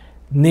မ်း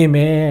နေမ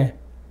ယ်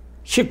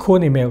ရှစ်ခိုး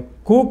နေမယ်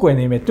ကိုးကွယ်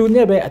နေမယ်သူ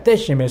နဲ့ပဲအသက်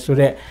ရှင်မယ်ဆို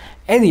တော့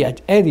အဲ့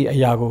ဒီအ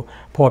ရာကို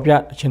ဖော်ပြ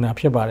ချင်တာ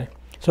ဖြစ်ပါတယ်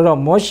ဆိုတော့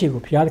မောရှေ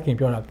ကိုဘုရားသခင်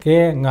ပြောတာကဲ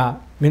ငါ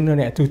မင်းတို့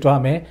နဲ့အတူသွား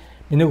မယ်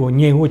မင်းတို့ကို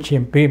ညင်ဝှခြ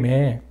င်းပေးမ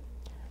ယ်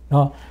เน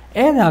าะ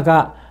အဲ့ဒါက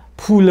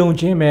ဖူလုံ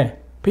ခြင်းပဲ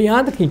ဘု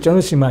ရားသခင်ကျွန်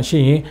တော်စီမှာရှိ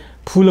ရင်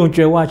ဖူလုံ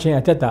ကြွယ်ဝခြင်း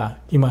အသက်တာ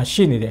ဒီမှာ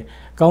ရှိနေတယ်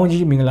ကောင်း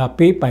ကြီးမင်္ဂလာ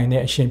ပေးပိုင်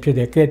တဲ့အရှင်ဖြစ်တ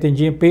ယ်ကဲတင်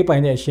ခြင်းပေးပို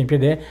င်တဲ့အရှင်ဖြ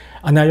စ်တယ်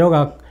အနာရော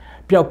ဂါ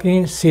ပျောက်က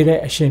င်းစေတဲ့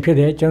အရှင်ဖြစ်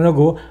တယ်ကျွန်တော်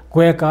ကိုကွ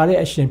ယ်ကာတဲ့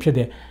အရှင်ဖြစ်တ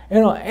ယ်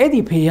အဲ့တော့အဲ့ဒီ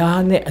ဘု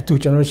ရားနဲ့အတူ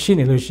ကျွန်တော်ရှိ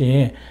နေလို့ရှိရ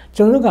င်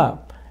ကျွန်တော်က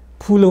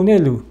ဖူလုံတဲ့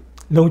လူ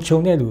လုံခြုံ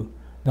တဲ့လူ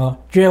เนาะ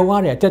ကြွယ်ဝ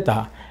တဲ့အသက်တာ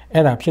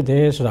အဲ့ဒါဖြစ်တ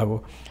ယ်ဆိုတာ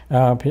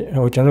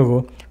ကိုကျွန်တော်ကို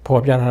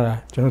ဖော်ပြထားတာ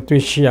ကျွန်တော်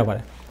တွေ့ရှိရပါတ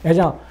ယ်အဲ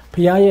ကြောင့်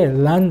ဘုရားရဲ့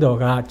လမ်းတော်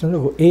ကကျွန်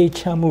တော်ကိုအေး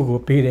ချမ်းမှုကို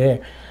ပေးတယ်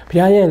ဘု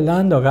ရားရဲ့လ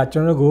မ်းတော်ကကျွ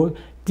န်တော်ကို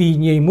တည်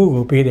ငြိမ်မှု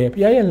ကိုပေးတယ်ဘု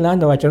ရားရဲ့လမ်း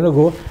တော်ကကျွန်တော်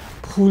ကို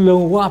ဖူလုံ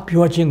ဝ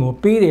ပြောခြင်းကို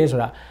ပေးတယ်ဆို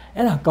တာ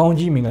အဲ့ဒါကောင်း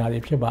ကြီးမင်္ဂလာတွေ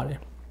ဖြစ်ပါတယ်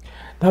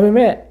ဒါပေ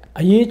မဲ့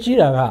အရေးကြီး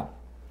တာက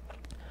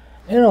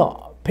အဲ့တော့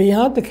ဘု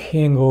ရားသခ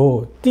င်ကို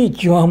တည်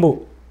ကျွမ်းမှု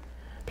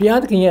ဖျား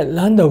သခင်ရဲ့လ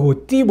မ်းတော်ကို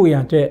တည်ဖို့ရန်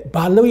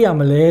အတွက်ဘာလုပ်ရ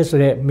မလဲဆို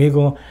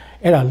တဲ့မိကွန်း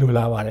အဲ့ဒါလို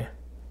လာပါ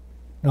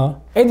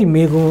တယ်နော်အဲ့ဒီ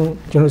မိကွ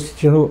န်းကျွန်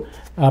တော်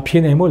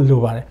ဖြေနိုင်ဖို့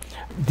လိုပါတယ်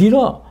ဒီ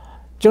တော့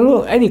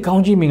ကျွန်တော်အဲ့ဒီ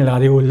ကောင်းကြီးမင်္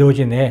ဂလာတွေကိုလို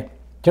ချင်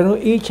တယ်ကျွန်တော်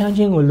အေးချမ်းခြ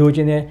င်းကို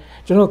လိုချင်တယ်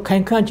ကျွန်တော်ခို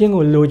င်ခန့်ခြ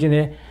င်းကိုလိုချင်တ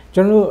ယ်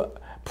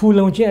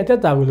ကျွန်တော်ဖူလုံခြင်းအ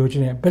သက်တာကို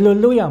လိုချင်တယ်ဘယ်လို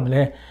လုပ်ရမ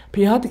လဲ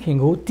ဖျားသခင်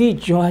ကိုတည်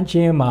ကျွမ်းခြ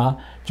င်းမှာ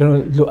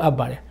ကျွန်တော်လို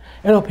အပ်ပါတယ်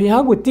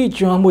အဲ့တော့ဖျားကို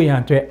တည်ကျွမ်းမှု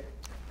ရန်အတွက်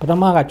ပထ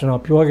မက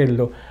ကျွန်တော်ပြောခဲ့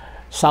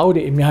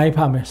တယ်လို့စာအုပ်တွေအများကြီးဖ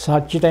တ်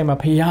မယ်စာကြည့်တိုင်း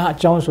မှာဖျားအ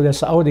ကြောင်းဆို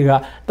တဲ့စာအုပ်တွေ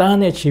ကတ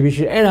န်းနဲ့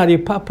ချီပြီးရှိအဲ့ဒါတွေ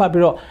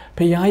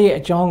ဖတ်ပြီးတော့ဖျားရဲ့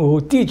အကြောင်း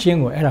ကိုတည်ခြ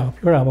င်းကို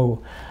အဲ့ဒါပြောတာမဟုတ်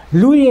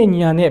ဘူးလူရဲ့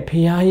ညာ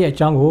နဲ့ဖျားရဲ့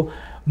အကြောင်း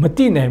ကိုမ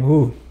တည်နိုင်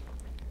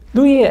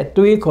ဘူးလူရဲ့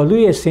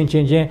အတွေးခေါ်လူရဲ့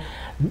စင်ချင်ခြင်း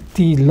ဒီ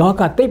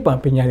လောကတိတ်ပံ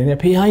ပညာတွေ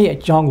နဲ့ဖျားရဲ့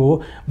အကြောင်း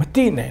ကိုမ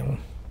တည်နိုင်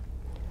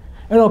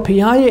ဘူးအဲ့တော့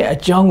ဖျားရဲ့အ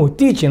ကြောင်းကို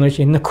တည်ခြင်းလို့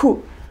ရှိရင်နှစ်ခု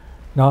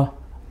နော်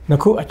နှစ်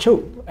ခုအချုပ်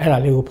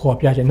အဲ့ဒါလေး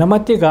ကိုဖော်ပြခြင်းနံပါ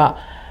တ်1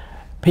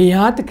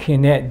ကဖျားသ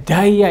ခင်နဲ့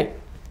ဓာတ်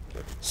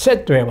ရိုက်ဆ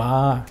က်တွယ်ပါ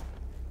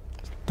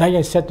ဓာတ်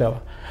ရိုက်ဆက်တွယ်ပါ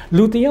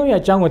လူတယောက်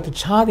ရဲ့အကြောင်းကို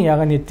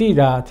တခြားနေရာကနေ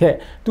တည်တာတဲ့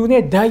သူ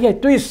နဲ့ဓာတ်ရိုက်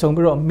တွေ့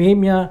ဆုံပြီးတော့မေး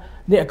မြ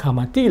န်းတဲ့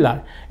အခါမှာတည်လာတ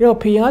ယ်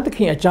အဲ့တော့ဖျားသ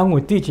ခင်အကြောင်းကို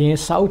တည်ခြင်း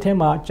စာအုပ်ထဲ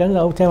မှာကျမ်းစာ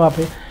အုပ်ထဲ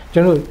မှာကျွ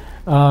န်တော်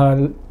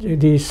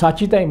ဒီစာကြ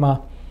ည့်တိုင်းမှာ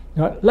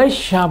နော်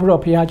လိုက်ရှာပြီးတော့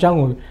ဖျားအကြောင်း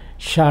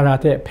ကိုရှာ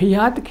ရတဲ့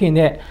ဖျားသခင်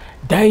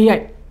နဲ့ဓာတ်ရို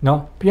က်နော်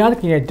ဖျား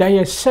သခင်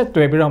ရဲ့ဓာတ်ရိုက်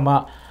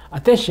ဆက်တွယ်ပြီးတော့မှအ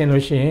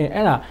သက်ရှင်လို့ရှိ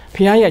ရင်အဲ့ဒါ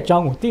ဖျားရဲ့အကြော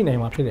င်းကိုတည်နိုင်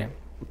မှာဖြစ်တယ်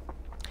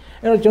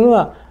အဲ့တော့ကျွန်တော်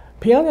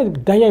ကဖျားနဲ့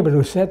ဓာတ်ရိုက်ဘယ်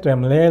လိုဆက်တွယ်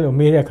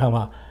မလဲလို့မေးတဲ့အခါ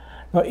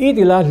မှာနော်ဣ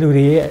တိ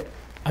လလူတွေ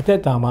ရဲ့အ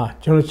သက်တာမှာ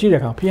ကျွန်တော်ကြည့်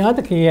တဲ့အခါဖျား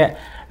သခင်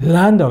ရဲ့လ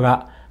မ်းတော်က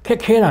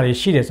ခက်ခဲတာတွေ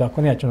ရှိတယ်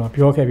ဆိုတော့ခုနကကျွန်တော်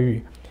ပြော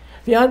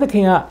ခဲ့ပြီးဖျားသ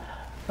ခင်က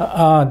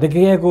တက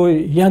ယ်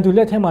ကိုရန်သူ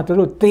လက်ထက်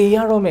မှာတို့တေရ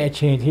တော့မယ့်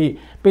အချိန်ထိ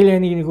ပေ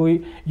လနီကို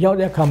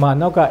ရောက်တဲ့အခါမှာ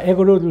နောက်ကအေ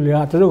ဂိုလိုလူတွေက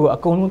တို့ကိုအ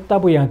ကုန်လုံး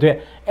တတ်ဖို့ရန်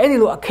အတွက်အဲ့ဒီ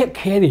လိုအ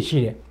ခက်ခဲတွေ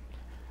ရှိတယ်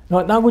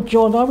နော်နောက်ကို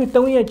ကြော်သွားပြီး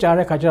3ရက်ကြာ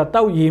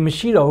တဲ့ခါကျတော့တောက်ရေ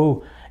မရှိတော့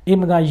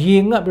ဘူးအိမ်မှာ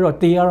ရေ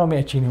ငတ်ပြီးတော့တေရတော့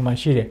မယ့်အချိန်တွေမှာ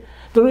ရှိတယ်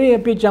တို့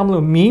ရဲ့ပြကြမ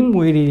လို့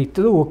မီးမွေ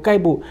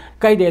တွေတို့ကို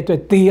ကိုက်တဲ့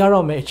အတွက်တေရ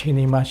တော့မယ့်အချိန်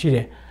တွေမှာရှိတ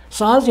ယ်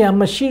စားစရာ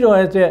မရှိတော့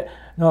တဲ့အတွက်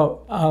နော်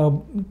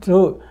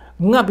တို့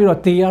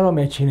ငတ်ပြီးတော့တေရတော့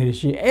မယ့်အချိန်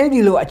တွေရှိ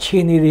အဲ့ဒီလိုအချိ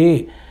န်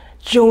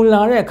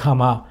တွေကြုံလာတဲ့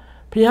အခါမှာ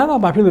ဘုရားက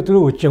ဘာဖြစ်လို့သူ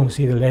တို့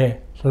ကိုကြုံစေတယ်လဲ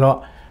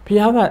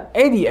ဆိုတော့ဘုရား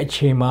ကအဲ့ဒီ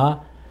အချိန်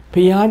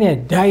မှာဘုရား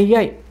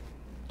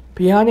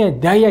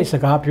နဲ့ဓာတ်ရိုက်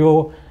စကားပြော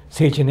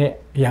စေခြင်းတဲ့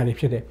အရာတွေ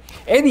ဖြစ်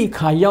တယ်အဲ့ဒီ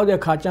ခါရောက်တဲ့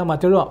ခါကျမှ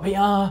သူတို့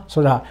ကဘုရား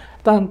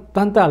ဆိုတာတ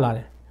န်တလာတ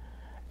ယ်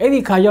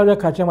အဲ့ဒီခါရောက်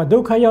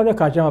တဲ့ခါကျမှဒုက္ခရောက်တဲ့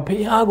ခါကျမှဘု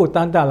ရားကို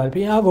တန်တလာ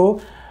တယ်ဘုရား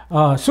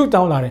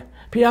ကိုဆုတောင်းလာတယ်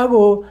ဘု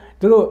ရားကို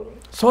သူတို့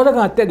စောဒ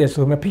ကတက်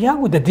တယ်ဆိုပေမဲ့ဘုရား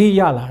ကိုတတိ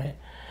ယလာတယ်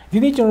ဒီ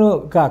နေ့ကျွန်တော်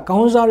ကကော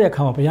င်းစားတဲ့အ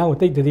ခါမှာဘုရား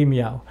ကိုတိတ်တတိ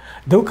မရ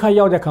ဘူးဒုက္ခ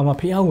ရောက်တဲ့အခါမှာ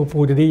ဘုရားကို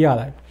ပိုတတိ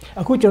ရလာတယ်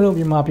အခုကျွန်တော်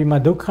မြန်မာပြည်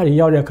မှာဒုက္ခ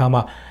တွေရောက်တဲ့အခါ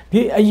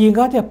မှာဒီအရင်က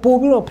တည်း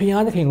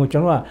ကပို့ပြီးတော့ဘုရားသခင်ကိုကျွ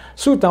န်တော်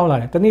ကဆုတော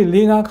င်းလာတယ်တနေ့၄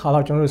-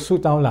၅ခါလောက်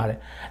ကျွန်တော်ဆုတောင်းလာတယ်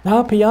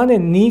ဒါဘုရားနဲ့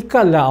နီးက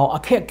ပ်လာအောင်အ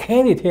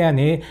ခက်ခဲတွေထဲ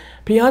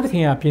ကနေဘုရားသခ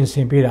င်ကပြင်ဆ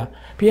င်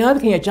ပေးတာဘုရား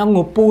သခင်ရဲ့အကြော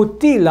င်းကို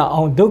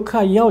ပိုတိလာအောင်ဒုက္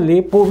ခရောက်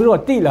လေပို့ပြီးတော့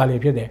တိလာလေ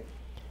ဖြစ်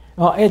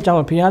တယ်အဲ့အကြောင်း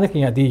ဘုရားသ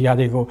ခင်ကဒီຢာ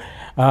တွေကို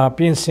ပြ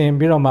င်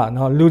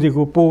ဆင်ပြီးတော့မှနော်လူတွေ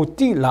ကိုပို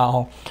တိလာ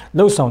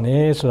အောင်လှုပ်ဆောင်တ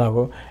ယ်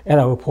ဆိုတာကို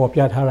အဲ့ဒါကိုဖော်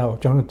ပြထားတာကို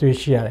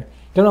ကျွန်တော်တွေ့ရှိရတယ်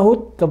ကျွန်တော်ဟို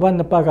တပတ်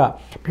နှစ်ပတ်က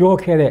ပြော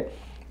ခဲ့တဲ့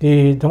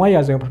ဒီဓမ္မ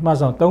ရာဇဝင်ပထ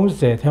မဆုံး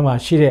30ထဲ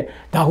မှာရှိ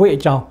တဲ့ဒါဝိဒ်အ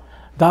ကြော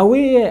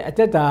င်းဒါဝိဒ်ရဲ့အသ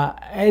က်တာ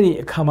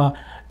အဲ့ဒီအခါ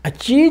မှာအ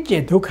ကြီးကျ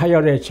ယ်ဒုက္ခရော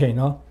က်တဲ့အ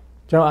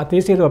ချိန်နော်ကျွန်တော်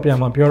အသေးစိတ်တော့ပြန်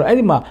မပြောတော့အဲ့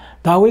ဒီ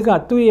မှာဒါဝိဒ်က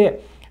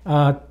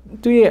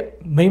သူ့ရဲ့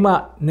မိန်းမ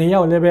နေ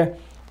ရောက်လ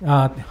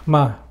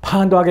ည်းပဲမှာ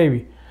ဖမ်းသွား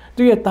ခဲ့ပြီ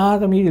သူရဲ့သား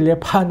သမီးတွေလ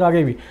ည်းဖ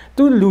မ်းသွားခဲ့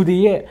ပြီသူလူတွေ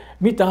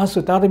ရဲ့မိသား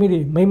စုသားသမီးတွေ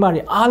မိန်းမ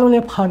တွေအားလုံး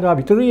လည်းဖမ်းသွား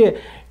ပြီသူတို့ရဲ့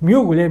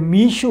မြို့ကိုလည်း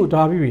မီးရှို့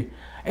သွား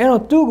ပြီအဲ့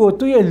တော့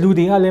သူ့ရဲ့လူ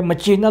တွေကလည်း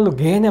မကျေ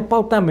နပ်လို့ခဲနဲ့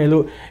ပေါက်တတ်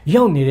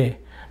မယ်လို့ရောက်နေ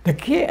တယ်တ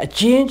ကယ်အ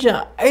ချင်းချင်း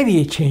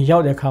အဲ့ဒီအချိန်ရော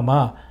က်တဲ့အခါ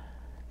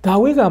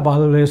မှာဒါဝိဒ်ကဘာ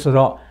လို့လဲ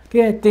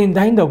ဆိုတော့ကဲတင်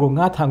တိုင်းတော်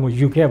ကိုငါထံကို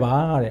ယူ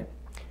ခဲ့ပါတဲ့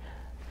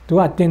သူ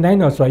ကတင်တိုင်း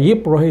တော်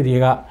ဆိုတာယေပရောဟိတ်တွေ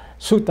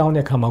ကဆုတော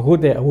င်းတဲ့အခါမှာဟုတ်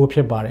တဲ့အ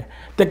ဝတ်ဖြစ်ပါတယ်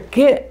တက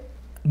ယ်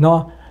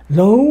နော်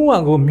လုံး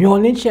ဝကိုမျော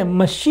လင်းချက်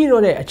မရှိ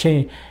တော့တဲ့အ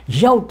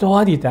ချိန်ရောက်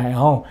သွားသည့်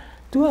တိုင်အောင်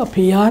သူ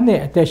ကဖျားနဲ့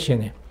အသက်ရှင်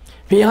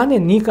တယ်ဖျားနဲ့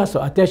နီးကပ်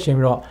ဆိုအ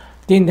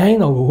သက်ရှင်ပြီးတော့တင်တိုင်း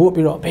တော်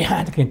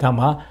ကိုဟုတ်ပြီးတော့ဘုရားသခင်ထံ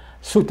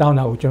မှာဆုတော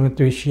င်းတာကို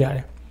ကျွန်တော်တွေ့ရှိရတ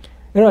ယ်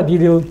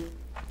အဲ့တော့ဒီလို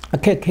အခ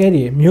က်ခဲ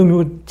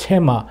တွေမျိုး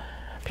ချဲမှာ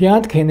ဘု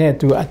ရားသခင်နဲ့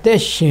သူအသက်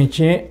ရှင်ခြ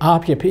င်းအား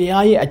ဖြ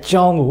င့်ဘုရားရဲ့အ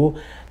ကြောင်းကို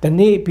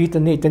တနေ့ပြီး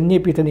တနေ့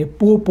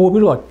ပို့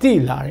ပြီးတော့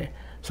တည်လာတယ်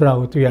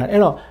ဆိုတာကိုတွေ့ရတယ်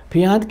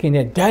အဲ့တော့ဘုရားသခင်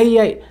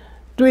နဲ့ဓာတ်ရိုက်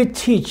တွေ့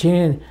ထိခြ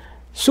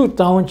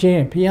င်းဆုတော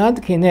င်းခြင်းဘုရားသ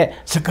ခင်နဲ့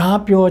စကား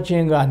ပြောခြ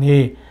င်းကနေ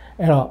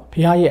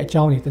အဲ့တော့ဘုရားရဲ့အ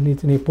ကြောင်းတွေ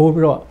တနေ့ပို့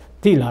ပြီးတော့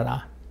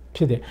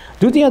တည်လာတာဖြစ်တယ်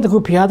ဒုတိယတစ်ခု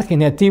ဘုရားသ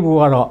ခင်နဲ့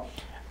တည်ဖို့ကတော့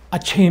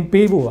အချိန်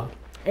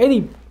ပေးဖို့ပါအဲ့ဒီ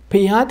ဘု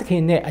ရားသ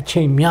ခင်နဲ့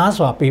အချိန်များ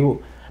စွာပေးဖို့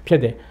ဖြစ်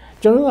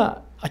တယ်ကျွန်တော်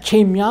ကအ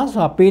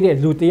ချိန်များစွာပေးတဲ့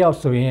လူတစ်ယောက်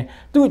ဆိုရင်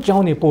သူ့အကြော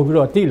င်းတွေပို့ပြီး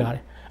တော့တည်လာတ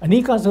ယ်အန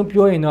ည်းကဆုံး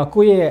ပြော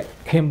ရင်တော့ကိုယ့်ရဲ့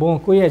ခင်ပွန်း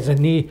ကိုယ့်ရဲ့ဇ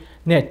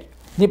နီးနဲ့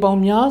နေပေါင်း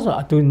များ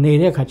စွာအတူနေ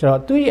တဲ့အခါကျတော့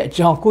သူ့ရဲ့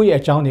အကြောင်းကိုယ့်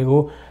ရဲ့အကြောင်းတွေ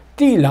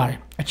ကိုတည်လာ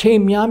တယ်အ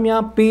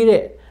ချိန်များပေး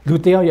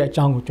တဲ့လူတစ်ယောက်ရဲ့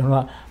အကြောင်းကိုကျွန်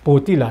တော်ကပို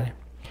တည်လာတယ်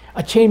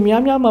အချိန်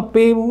များ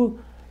မပေးဘူး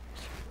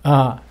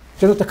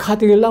ကျွန်တော်တခါ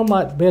တလေလောက်မှ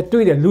ပဲ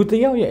တွေ့တယ်လူတ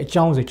ယောက်ရဲ့အ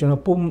ကြောင်းဆိုကျွန်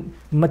တော်ပုံ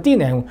မသိ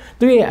နိုင်ဘူး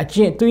သူရဲ့အကျ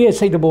င့်သူရဲ့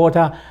စိတ်တဘော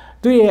ထား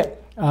သူရဲ့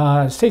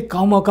စိတ်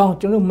ကောင်းမကောင်း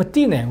ကျွန်တော်မ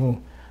သိနိုင်ဘူး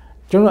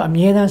ကျွန်တော်အ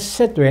မြဲတမ်းဆ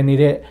က်တွယ်နေ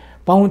တဲ့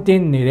ပေါင်းတ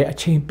င်းနေတဲ့အ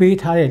ချိန်ပေး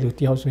ထားတဲ့လူ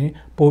တယောက်ဆိုရင်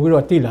ပို့ပြီး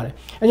တော့သိလာတယ်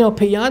အဲကြောင့်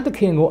ဖရာသခ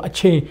င်ကိုအ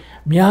ချိန်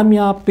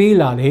များပေး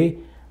လာလေ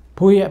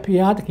ဖ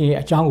ရာသခင်ရဲ့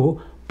အကြောင်းကို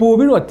ပို့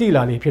ပြီးတော့သိ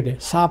လာလေဖြစ်တယ်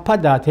စာဖ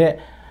တ်တာတဲ့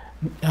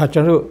ကျွ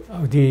န်တော်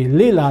ဒီ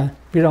လေ့လာ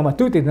ပြီးတော့မှ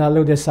သူတည်နာ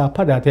လို့တဲ့စာဖ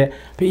တ်တာတဲ့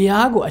ဖရာ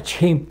ကိုအ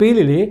ချိန်ပေး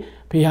လေ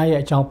ဖရာရဲ့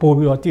အကြောင်းပို့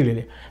ပြီးတော့သိ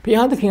လေဖ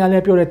ရာသခင်ကလ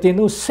ည်းပြောတယ်တင်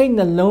တို့စိတ်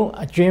နှလုံး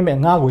အကျွင်းမဲ့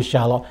ငါ့ကို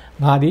ရှာတော့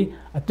ငါဒီ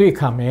အတွေ့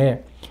ခံမယ်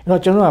အဲ့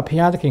တော့ကျွန်တော်ကဖ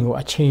ရာသခင်ကို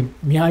အချိန်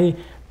အများကြီး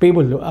ပေး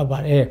ဖို့လိုအပ်ပါ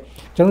တယ်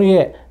ကျွန်တော်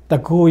ရဲ့တ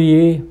ကူ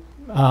ရေး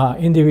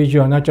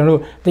individual နော်ကျွန်တော်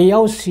တယော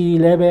က်စီ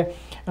လည်းပဲ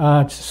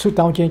ဆူ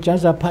တောင်းခြင်းကျ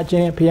မ်းစာဖတ်ခြ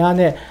င်းဖခင်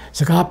နဲ့စ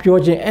ကားပြော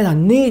ခြင်းအဲ့ဒါ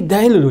နေ့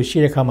တိုင်းလို့ရှိ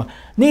တဲ့အခါမှာ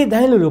နေ့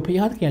တိုင်းလို့ဖခ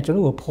င်သခင်ကျွန်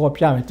တော်ကိုဖော်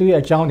ပြမယ်သူ့ရဲ့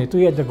အကြောင်းတွေ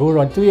သူ့ရဲ့တကူ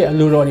တော်သူ့ရဲ့အ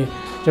လိုတော်တွေ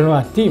ကျွန်တော်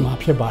ကသိမှာ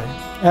ဖြစ်ပါတယ်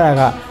အဲ့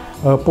ဒါက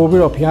ပို့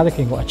ပြီးတော့ဖခင်သခ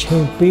င်ကိုအချိ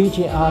န်ပေးခြ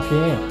င်းအားဖြ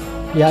င့်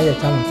ဖခင်ရဲ့အ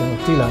ကြောင်းကိုကျွန်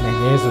တော်သိလာနိုင်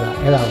တယ်ဆိုတာ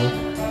အဲ့ဒါကို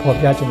ဖော်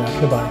ပြခြင်းတာ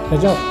ဖြစ်ပါတယ်ဒါ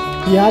ကြောင့်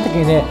ဖခင်သခ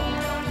င်နဲ့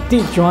သိ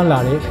ကျွမ်းလာ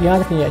တယ်ဖခင်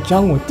သခင်ရဲ့အကြော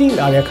င်းကိုသိ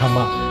လာတဲ့အခါ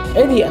မှာ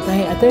အဲ့ဒီအတို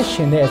င်းအသက်ရှ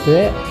င်တဲ့အတွ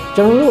က်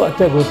ကျွန်တော်တို့အသ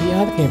က်ကိုဘု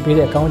ရားသခင်ပေး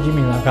တဲ့ကောင်းကြီးမ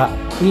င်္ဂလာက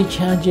အေးချ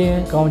မ်းခြင်း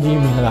ကောင်းကြီး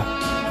မင်္ဂလာ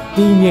တ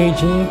ည်ငြိမ်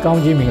ခြင်းကော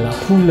င်းကြီးမင်္ဂလာ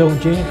ဖူလုံ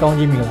ခြင်းကောင်း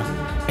ကြီးမင်္ဂလာ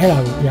အဲ့ဒါ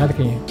ကိုဘုရားသခ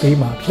င်ပေး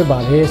မှာဖြစ်ပါ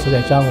လေဆို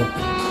တဲ့အကြောင်းကို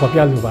ဖော်ပြ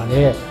လိုပါတ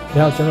ယ်။ဒါ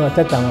ကြောင့်ကျွန်တော်အသ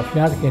က်တာမှာဘု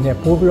ရားသခင်နဲ့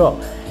ပို့ပြီးတော့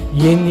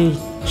ယဉ်ဤ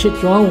ချစ်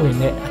ကျွမ်းဝင်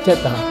တဲ့အသက်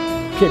တာ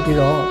ဖြစ်ပြီး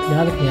တော့ဘု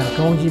ရားသခင်က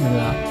ကောင်းကြီးမင်္ဂ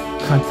လာ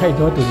ခံထိုက်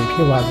တော်သူတွေဖြ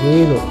စ်ပါစေ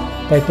လို့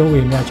တိုက်တွန်းဝေ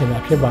မျှချင်တာ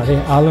ဖြစ်ပါတယ်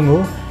။အားလုံး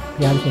ကို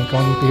ဘုရားသခင်ကော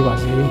င်းကြီးပေးပါ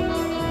စေ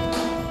။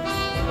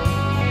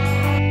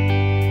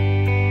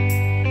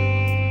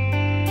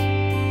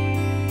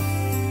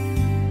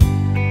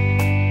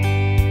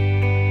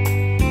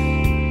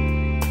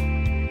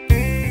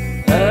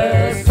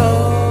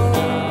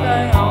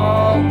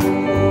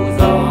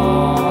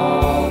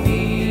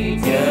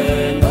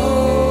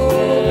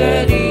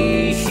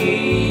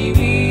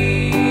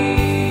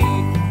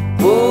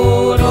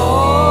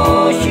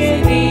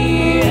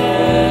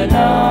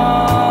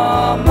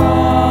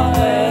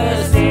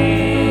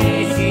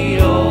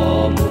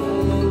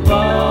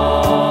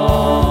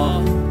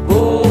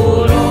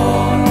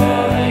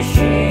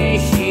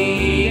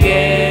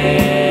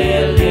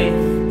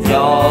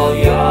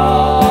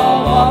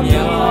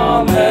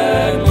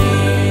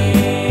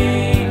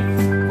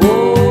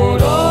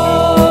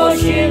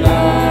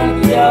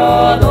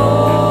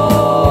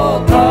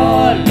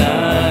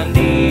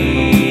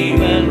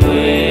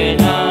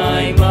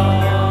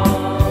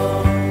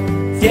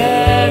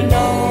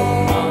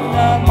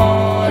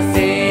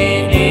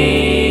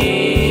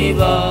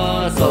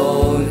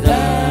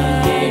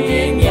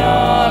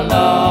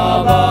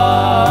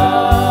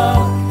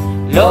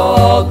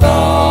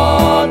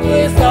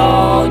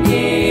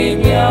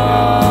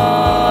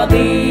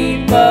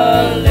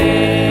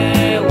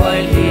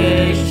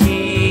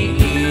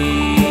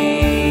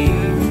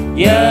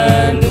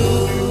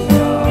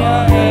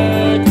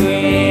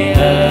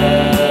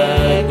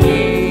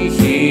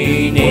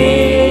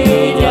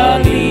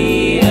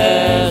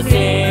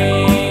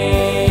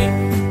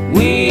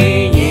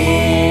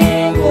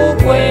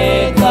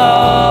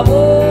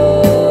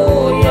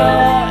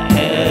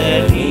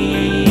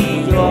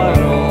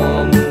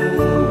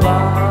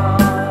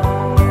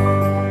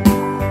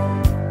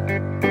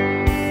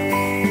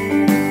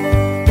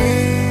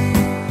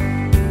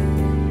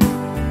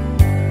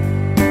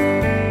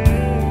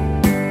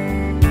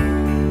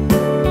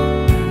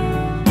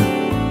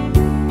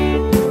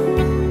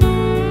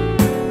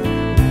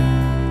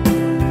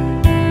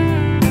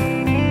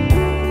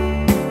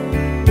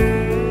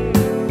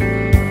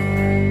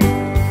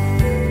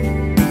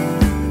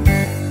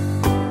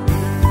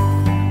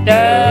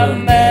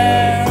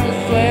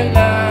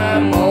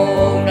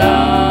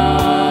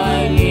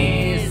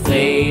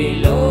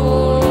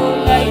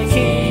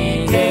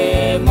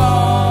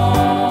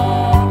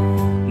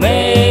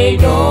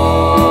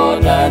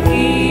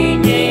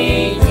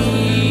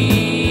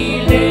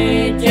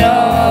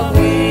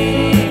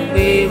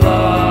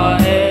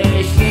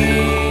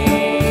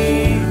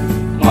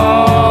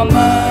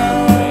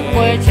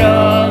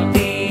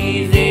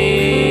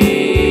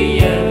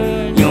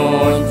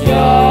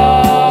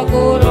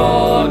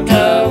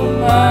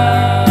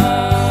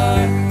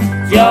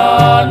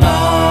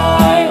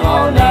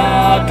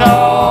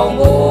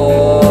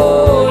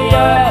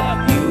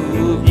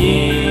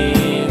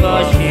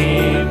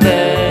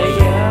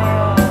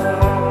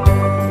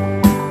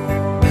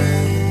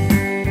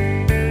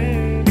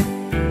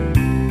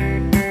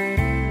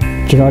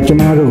ကျွန်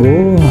တော်တို့ကို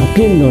ပြ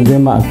ည့်စုံခြ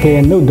င်းမှာကယ်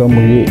နှုတ်တော်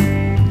မူ၍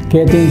က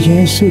ယ်တင်ခြ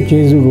င်းဆု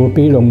ကျေးဇူးကို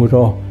ပေးတော်မူ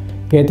သော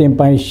ကယ်တင်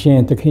ပိုင်ရှင်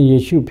သခင်ယေ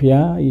ရှု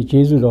ဖျား၏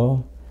ကျေးဇူးတော်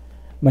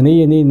မနေ့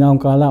ယနေ့နောင်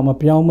ကာလမ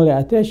ပြောင်းမလဲ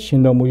အသက်ရှ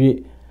င်တော်မူ၍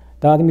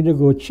သားသမီးတို့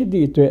ကိုချစ်သ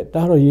ည့်အတွက်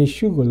သားတော်ယေ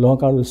ရှုကိုလော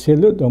ကသို့ဆေ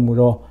လွတ်တော်မူ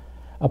သော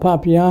အဖ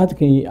ဖျားသ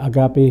ခင်၏အာဂ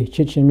ပေချ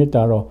စ်ခြင်းမေတ္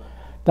တာတော်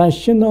တန်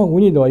ရှင်သောဝိ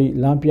ညာဉ်တော်၏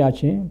လမ်းပြ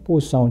ခြင်း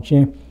ပို့ဆောင်ခြ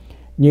င်း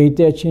ငြိမ်သ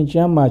က်ခြင်းကျ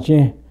မ်းမာခြ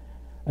င်း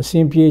အစ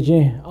ဉ်ပြေခြ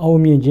င်းအောင်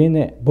မြင်ခြင်း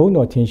နဲ့ဘုန်း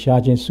တော်ထင်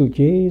ရှားခြင်းစု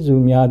ကျေး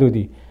ဇူးများတို့သ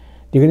ည်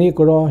ဒီကနေ့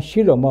ကိုရောရှိ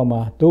တော်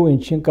မှာတိုးဝင်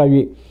ချင်းကပ်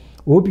၍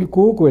ဝိုးပြီး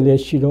ကိုးကွယ်လ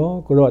ည်းရှိတော်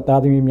ကိုရောသား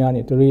သမီးများ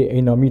နဲ့တို့ရဲ့အိ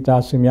မ်တော်မိ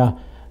သားစုများ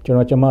ကျွန်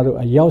တော်ကျမတို့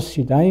အရောက်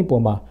စီတိုင်း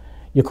ပေါ်မှာ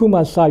ယခုမှ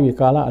စ၍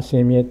ကာလအစ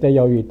ဉ်မြဲတက်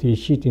ရောက်၍တည်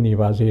ရှိတည်နေ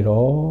ပါစေ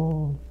တော့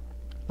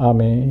အာ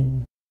မင်